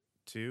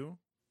 2,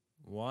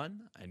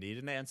 1. I need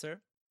an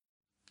answer.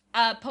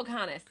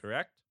 Pocahontas.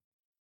 Correct.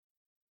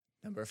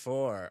 Number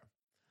 4.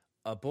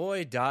 A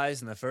boy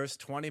dies in the first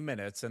 20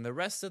 minutes, and the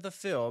rest of the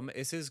film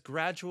is his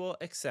gradual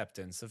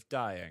acceptance of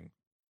dying.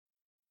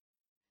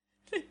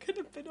 It could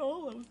have been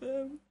all of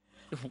them.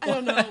 I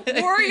don't know.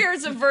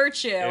 Warriors of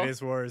Virtue. It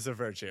is Warriors of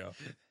Virtue.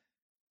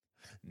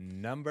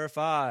 Number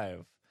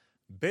 5.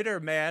 Bitter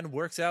man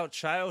works out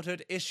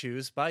childhood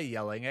issues by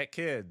yelling at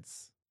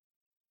kids.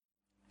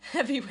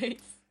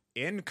 Heavyweights.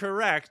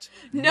 Incorrect.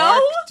 No?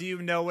 Mark, do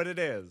you know what it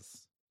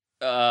is?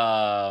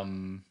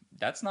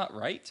 That's not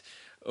right.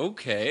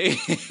 Okay.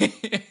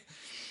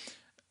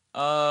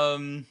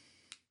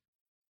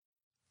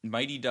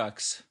 Mighty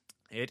Ducks.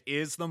 It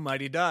is the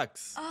Mighty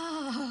Ducks.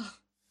 Oh.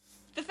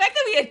 The fact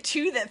that we had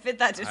 2 that fit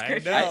that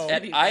description. know. is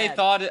pretty I bad.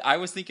 thought I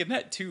was thinking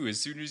that too as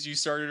soon as you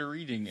started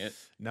reading it.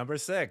 Number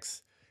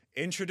 6.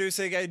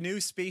 Introducing a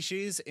new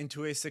species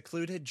into a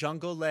secluded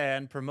jungle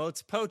land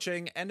promotes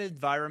poaching and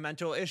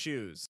environmental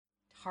issues.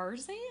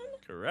 Tarzan?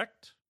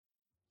 Correct.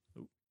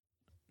 Ooh,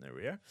 there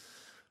we are.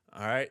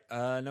 All right.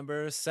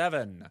 Number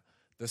 7.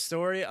 The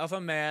story of a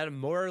man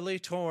morally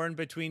torn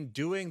between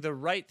doing the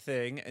right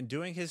thing and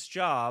doing his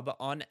job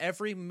on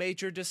every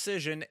major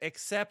decision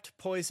except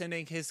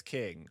poisoning his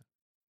king.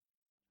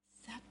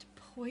 Except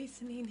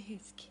poisoning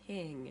his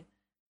king.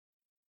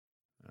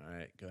 All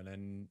right. Going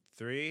in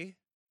 3,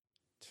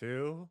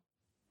 2,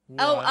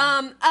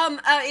 1.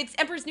 It's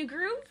Emperor's New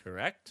Groove?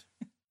 Correct.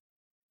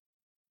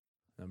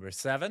 Number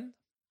 7.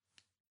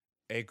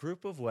 A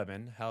group of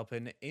women help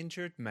an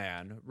injured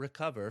man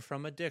recover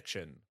from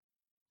addiction.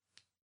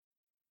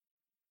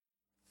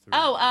 3.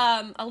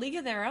 A League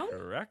of Their Own?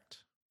 Correct.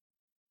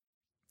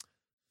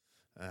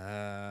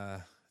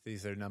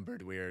 These are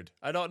numbered weird.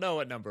 I don't know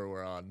what number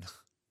we're on.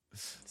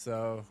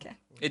 So, Okay.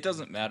 It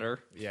doesn't matter.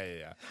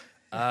 yeah.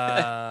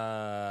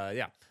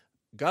 Yeah.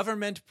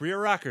 Government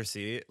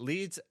bureaucracy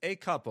leads a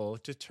couple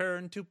to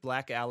turn to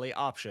black alley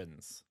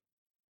options.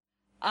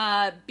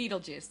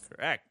 Beetlejuice.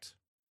 Correct.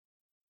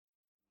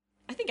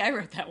 I think I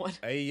wrote that one.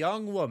 A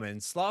young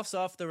woman sloughs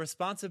off the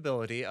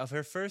responsibility of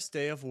her first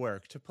day of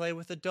work to play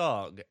with a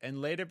dog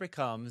and later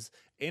becomes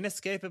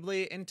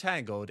inescapably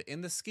entangled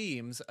in the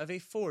schemes of a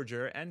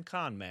forger and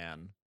con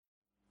man.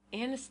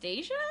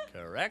 Anastasia?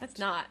 Correct. That's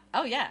not.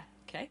 Oh, yeah.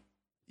 Okay.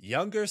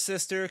 Younger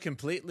sister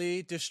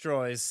completely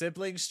destroys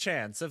siblings'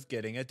 chance of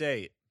getting a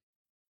date.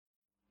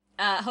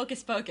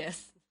 Hocus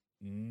Pocus.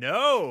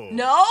 No.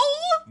 No?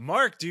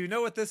 Mark, do you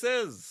know what this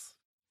is?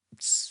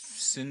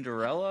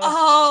 Cinderella?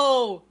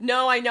 Oh,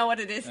 no, I know what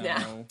it is now.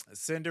 No.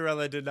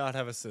 Cinderella did not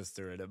have a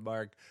sister in it,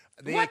 Mark.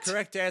 The What?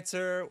 correct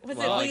answer Was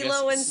Well, I it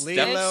Lilo and guess Stitch?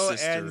 Lilo and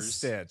Stepsisters.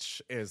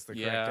 Stitch is the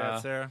correct Yeah.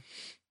 answer.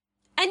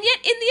 And yet,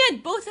 in the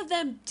end, both of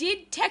them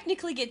did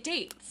technically get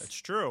dates. That's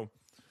true.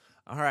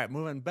 All right,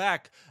 moving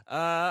back.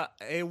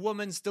 A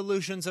woman's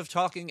delusions of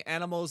talking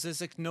animals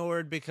is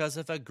ignored because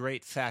of a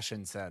great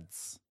fashion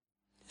sense.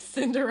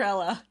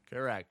 Cinderella.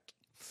 Correct.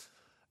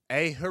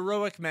 A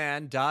heroic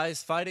man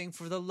dies fighting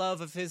for the love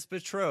of his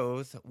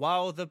betrothed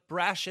while the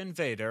brash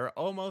invader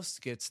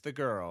almost gets the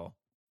girl.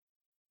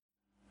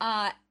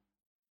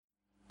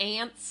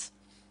 Ants.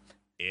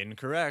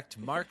 Incorrect.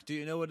 Mark, do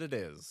you know what it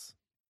is?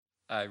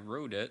 I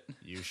wrote it.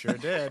 You sure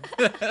did.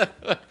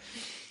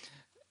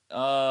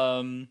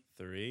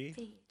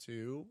 3,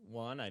 2,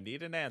 1. I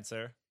need an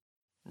answer.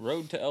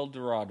 Road to El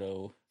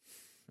Dorado.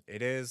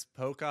 It is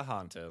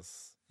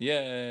Pocahontas.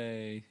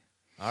 Yay.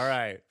 All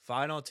right,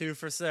 final 2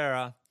 for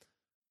Sarah.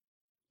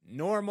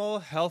 Normal,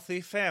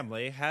 healthy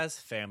family has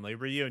family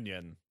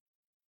reunion.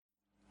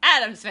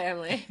 Addams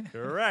Family.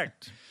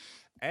 Correct.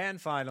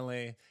 And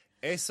finally,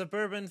 a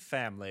suburban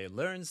family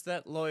learns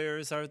that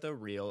lawyers are the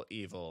real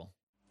evil.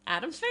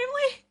 Addams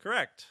Family?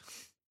 Correct.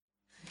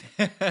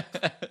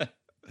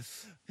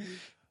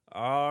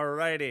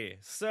 Alrighty,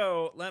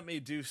 so let me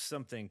do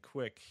something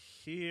quick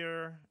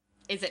here.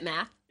 Is it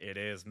math? It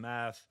is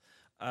math.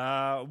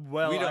 Well,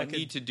 we I don't could-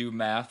 need to do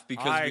math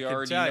because I we could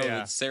already tell know ya.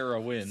 that Sarah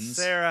wins.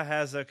 Sarah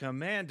has a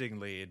commanding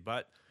lead,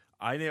 but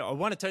I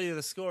want to tell you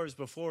the scores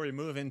before we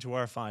move into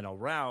our final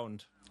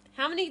round.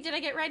 How many did I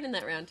get right in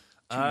that round?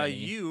 many.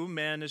 You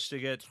managed to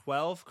get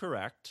 12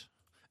 correct,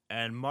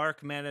 and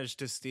Mark managed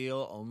to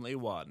steal only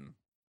 1.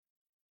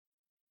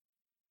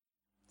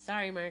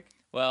 Sorry, Mark.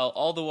 Well,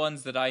 all the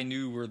ones that I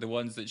knew were the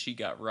ones that she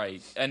got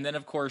right. And then,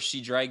 of course,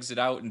 she drags it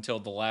out until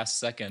the last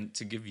second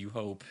to give you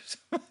hope.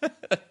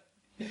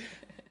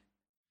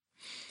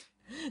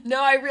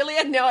 No, I really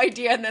had no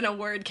idea, and then a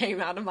word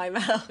came out of my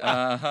mouth.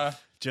 Uh-huh.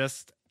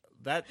 Just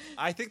that,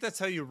 I think that's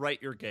how you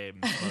write your games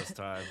most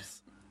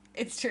times.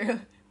 It's true.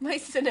 My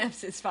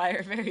synapses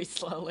fire very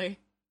slowly.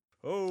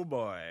 Oh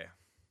boy.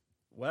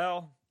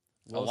 Well,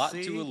 we'll lot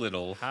see to a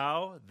little.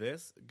 how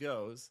this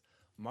goes.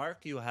 Mark,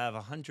 you have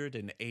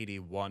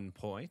 181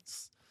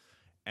 points,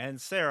 and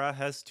Sarah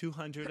has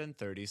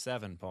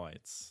 237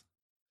 points.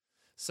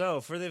 So,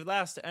 for the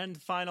last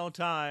and final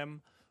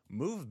time,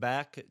 move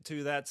back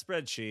to that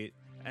spreadsheet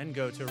and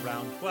go to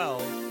round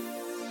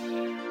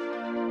 12.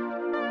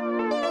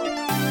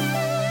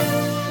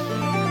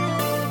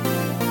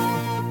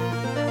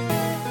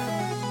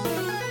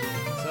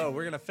 So, So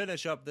we're going to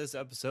finish up this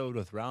episode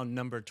with round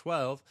number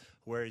 12,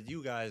 where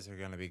you guys are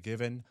going to be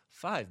given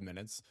 5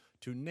 minutes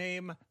to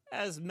name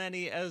as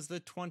many as the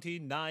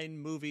 29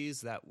 movies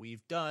that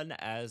we've done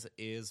as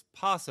is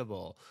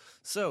possible.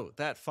 So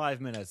that 5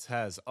 minutes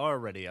has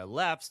already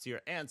elapsed. Your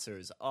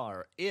answers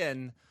are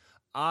in.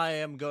 I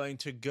am going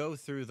to go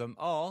through them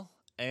all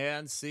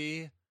and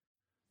see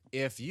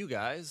if you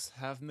guys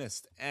have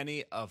missed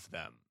any of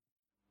them.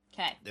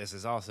 Okay. This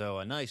is also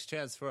a nice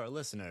chance for our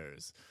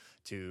listeners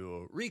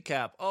to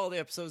recap all the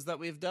episodes that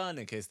we've done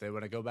in case they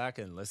want to go back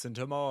and listen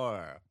to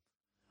more.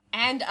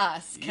 And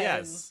us, 'cause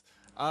Yes.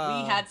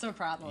 we had some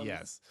problems.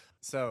 Yes.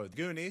 So,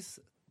 Goonies,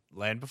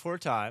 Land Before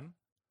Time,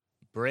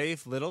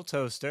 Brave Little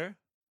Toaster,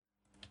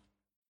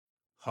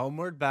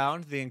 Homeward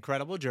Bound, The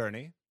Incredible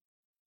Journey,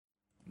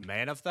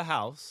 Man of the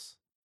House,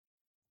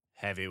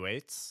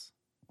 Heavyweights,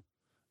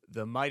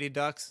 The Mighty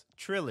Ducks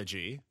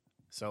Trilogy,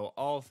 so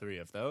all 3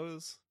 of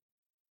those,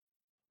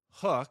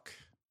 Hook,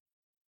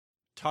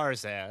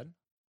 Tarzan,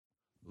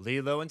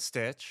 Lilo and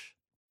Stitch,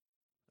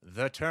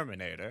 The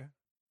Terminator,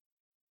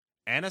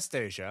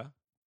 Anastasia,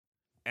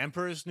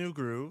 Emperor's New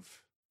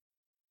Groove,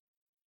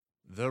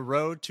 The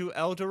Road to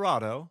El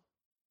Dorado,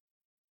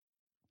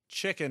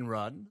 Chicken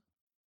Run,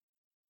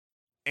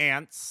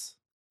 Ants,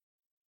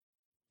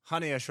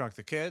 Honey, I Shrunk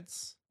the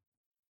Kids,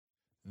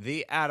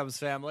 The Addams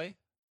Family,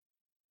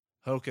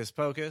 Hocus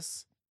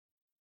Pocus,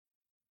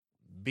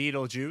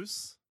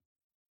 Beetlejuice,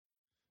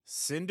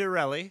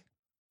 Cinderella,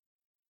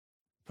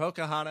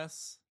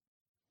 Pocahontas,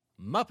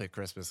 Muppet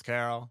Christmas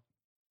Carol,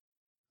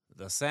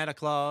 The Santa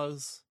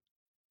Claus,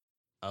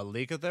 A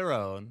League of Their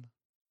Own,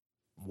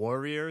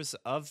 Warriors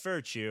of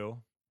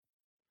Virtue,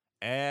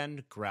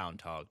 and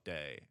Groundhog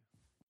Day.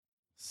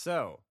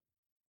 So,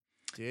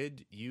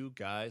 did you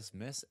guys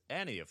miss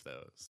any of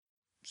those?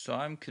 So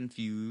I'm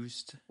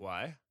confused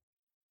Why?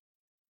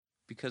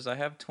 because I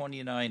have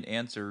 29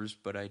 answers,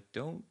 but I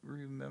don't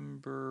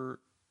remember.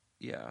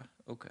 Yeah,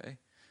 okay.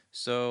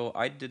 So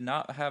I did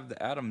not have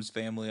the Addams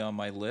Family on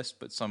my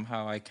list, but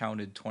somehow I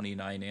counted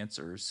 29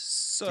 answers.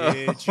 So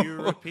Did you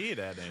repeat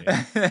any?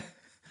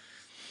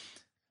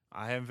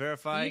 I am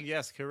verifying,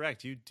 yes,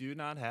 correct. You do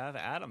not have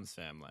Addams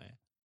Family.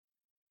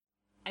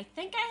 I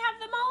think I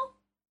have them all.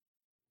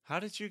 How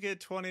did you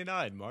get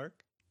 29,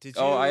 Mark? Did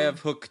you? Oh, I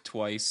have Hook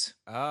twice.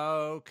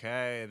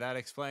 Okay, that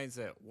explains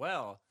it.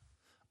 Well,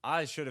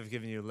 I should have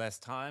given you less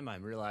time,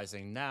 I'm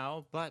realizing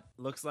now, but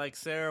looks like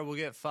Sarah will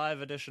get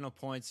 5 additional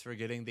points for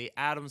getting the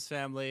Addams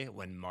Family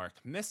when Mark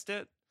missed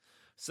it.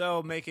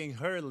 So, making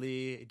her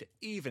lead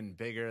even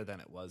bigger than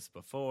it was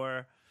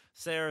before.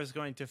 Sarah's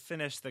going to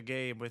finish the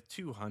game with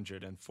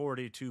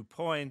 242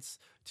 points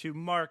to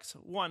Mark's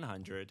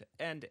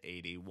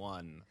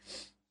 181.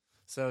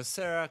 So,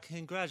 Sarah,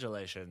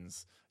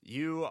 congratulations.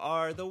 You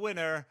are the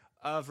winner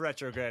of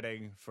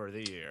retrograding for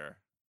the year.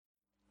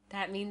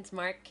 That means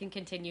Mark can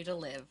continue to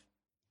live.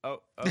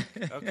 Oh,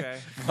 okay.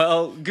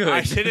 Well, good.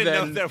 I didn't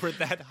know Then there were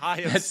that high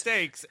of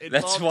stakes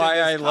involved that's why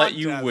in I this let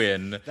you contest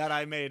win. that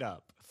I made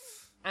up.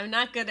 I'm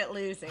not good at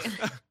losing.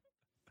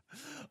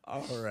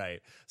 All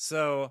right.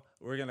 So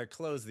we're going to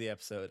close the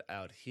episode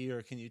out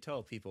here. Can you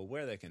tell people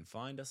where they can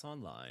find us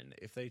online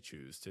if they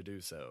choose to do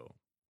so?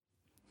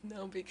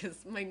 No,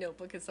 because my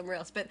notebook is somewhere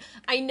else. But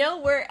I know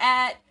we're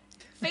at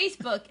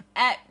Facebook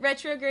at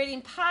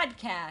Retrograding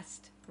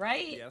Podcast,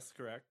 right? Yes,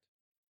 correct.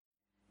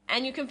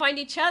 And you can find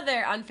each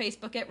other on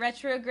Facebook at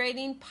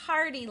Retrograding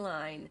Party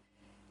Line.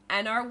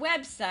 And our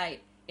website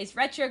is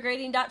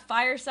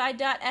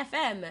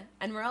retrograding.fireside.fm.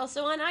 And we're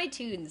also on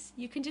iTunes.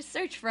 You can just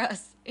search for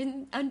us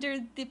under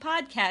the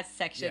podcast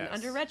section, Yes.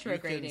 under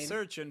Retrograding. You can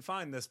search and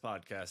find this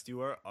podcast you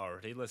are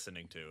already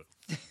listening to.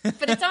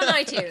 But it's on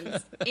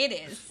iTunes. It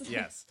is.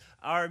 Yes.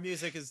 Our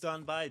music is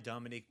done by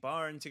Dominique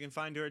Barnes. You can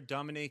find her at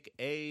Dominique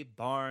A.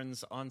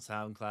 Barnes on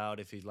SoundCloud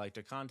if you'd like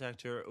to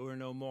contact her or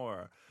know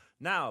more.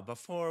 Now,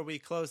 before we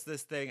close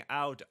this thing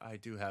out, I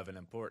do have an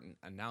important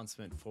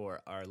announcement for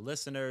our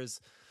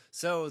listeners.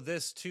 So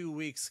this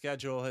 2-week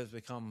schedule has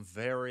become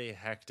very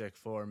hectic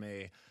for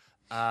me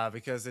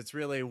because it's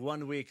really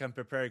 1 week I'm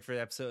preparing for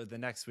the episode. The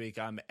next week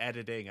I'm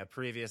editing a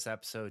previous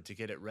episode to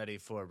get it ready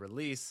for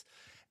release.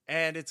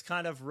 And it's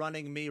kind of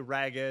running me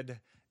ragged,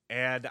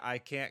 and I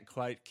can't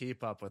quite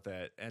keep up with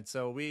it. And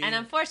so And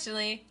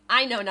unfortunately,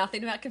 I know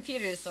nothing about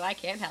computers, so I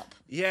can't help.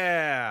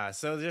 Yeah,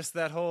 so just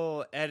that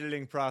whole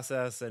editing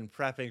process and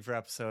prepping for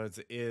episodes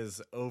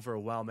is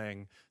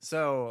overwhelming.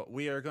 So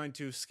we are going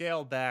to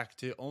scale back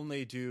to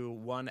only do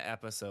 1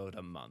 episode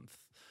a month.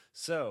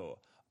 So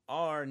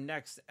our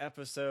next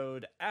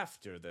episode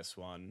after this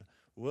one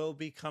will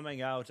be coming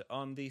out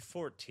on the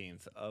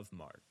 14th of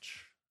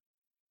March.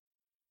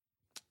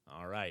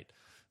 All right.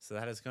 So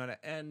that is going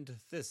to end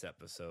this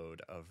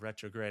episode of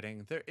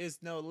Retrograding. There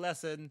is no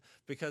lesson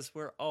because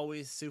we're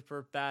always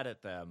super bad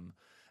at them.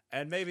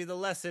 And maybe the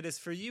lesson is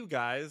for you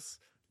guys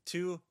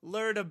to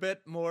learn a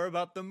bit more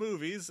about the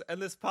movies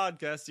and this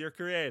podcast you're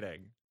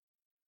creating.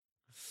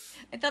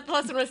 I thought the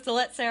lesson was to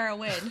let Sarah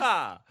win.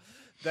 Ha!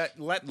 That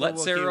let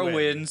Sarah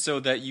win so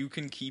that you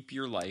can keep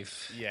your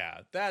life.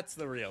 Yeah, that's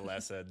the real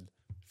lesson.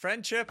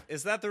 Friendship,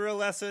 is that the real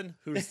lesson?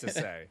 Who's to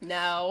say?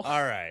 No.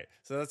 All right,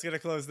 so that's going to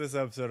close this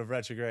episode of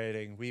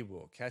Retrograding. We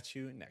will catch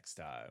you next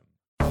time.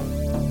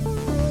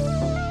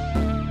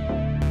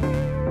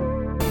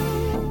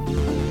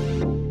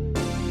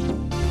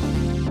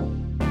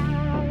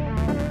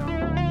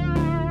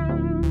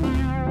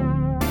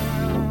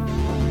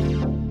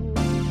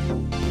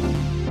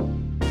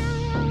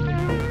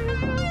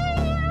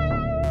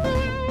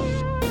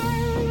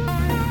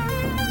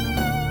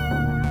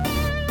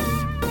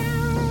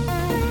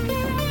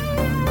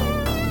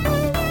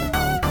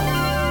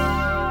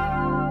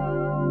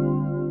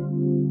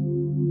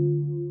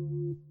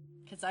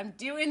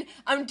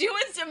 I'm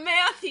doing some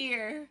math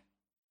here.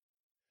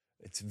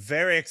 It's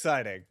very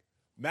exciting.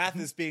 Math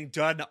is being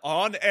done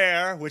on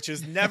air, which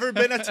has never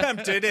been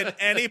attempted in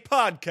any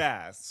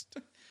podcast.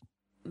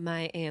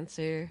 My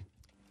answer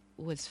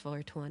was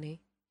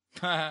 420.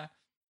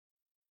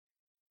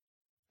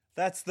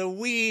 That's the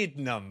weed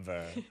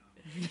number.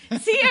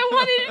 See, I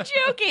wanted a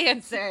joke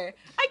answer.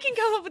 I can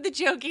come up with a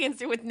joke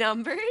answer with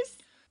numbers.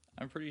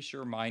 I'm pretty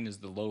sure mine is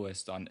the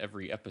lowest on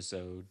every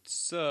episode,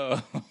 so...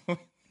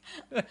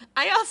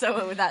 I also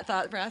went with that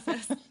thought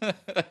process.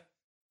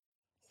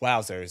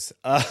 Wowzers.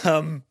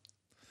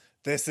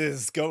 This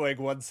is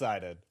going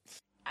one-sided.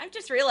 I've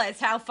just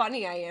realized how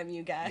funny I am,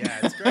 you guys. Yeah,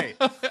 it's great.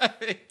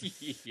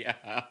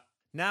 Yeah.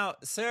 Now,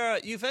 Sarah,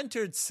 you've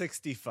entered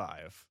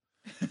 65.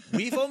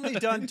 We've only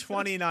done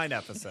 29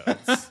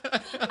 episodes.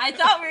 I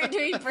thought we were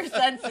doing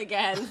percents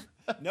again.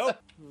 Nope.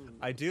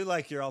 I do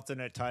like your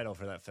alternate title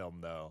for that film,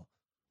 though.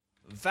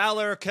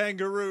 Valor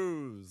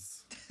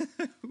Kangaroos.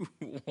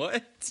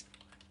 What?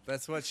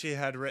 That's what she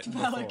had written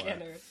Valor before.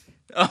 Kangaroos.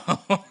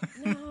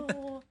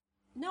 Oh.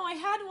 No, I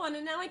had one,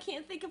 and now I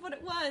can't think of what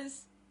it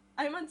was.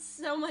 I'm on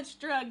so much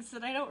drugs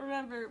that I don't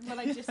remember what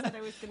I just said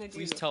I was going to do.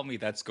 Please tell me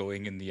that's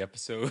going in the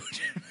episode.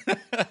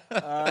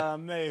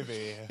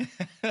 Maybe.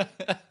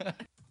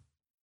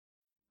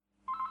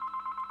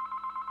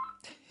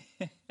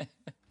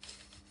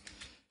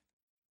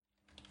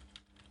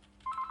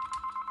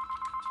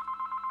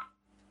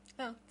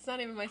 Oh, it's not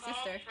even my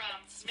sister.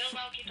 From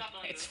Milwaukee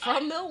W. It's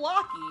from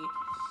Milwaukee.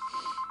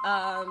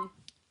 Call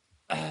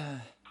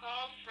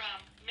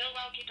from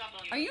Milwaukee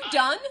W. Are you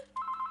done?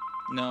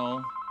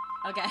 No.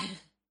 Okay.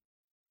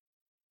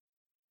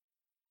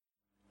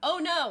 Oh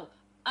no!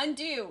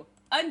 Undo!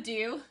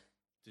 Undo!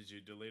 Did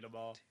you delete them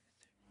all?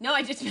 No,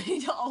 I just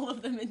made all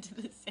of them into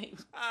the same.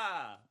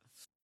 Ah!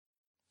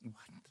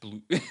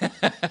 Blue.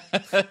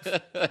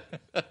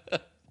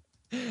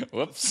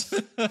 Whoops.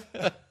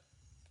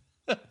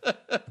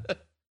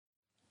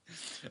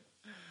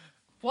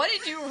 What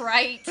did you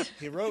write?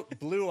 He wrote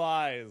blue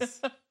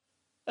eyes.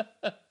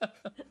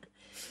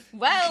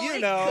 Well, You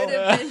it know, could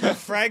have been.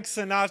 Frank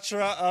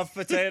Sinatra of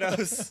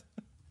potatoes.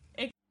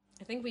 I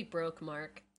think we broke Mark.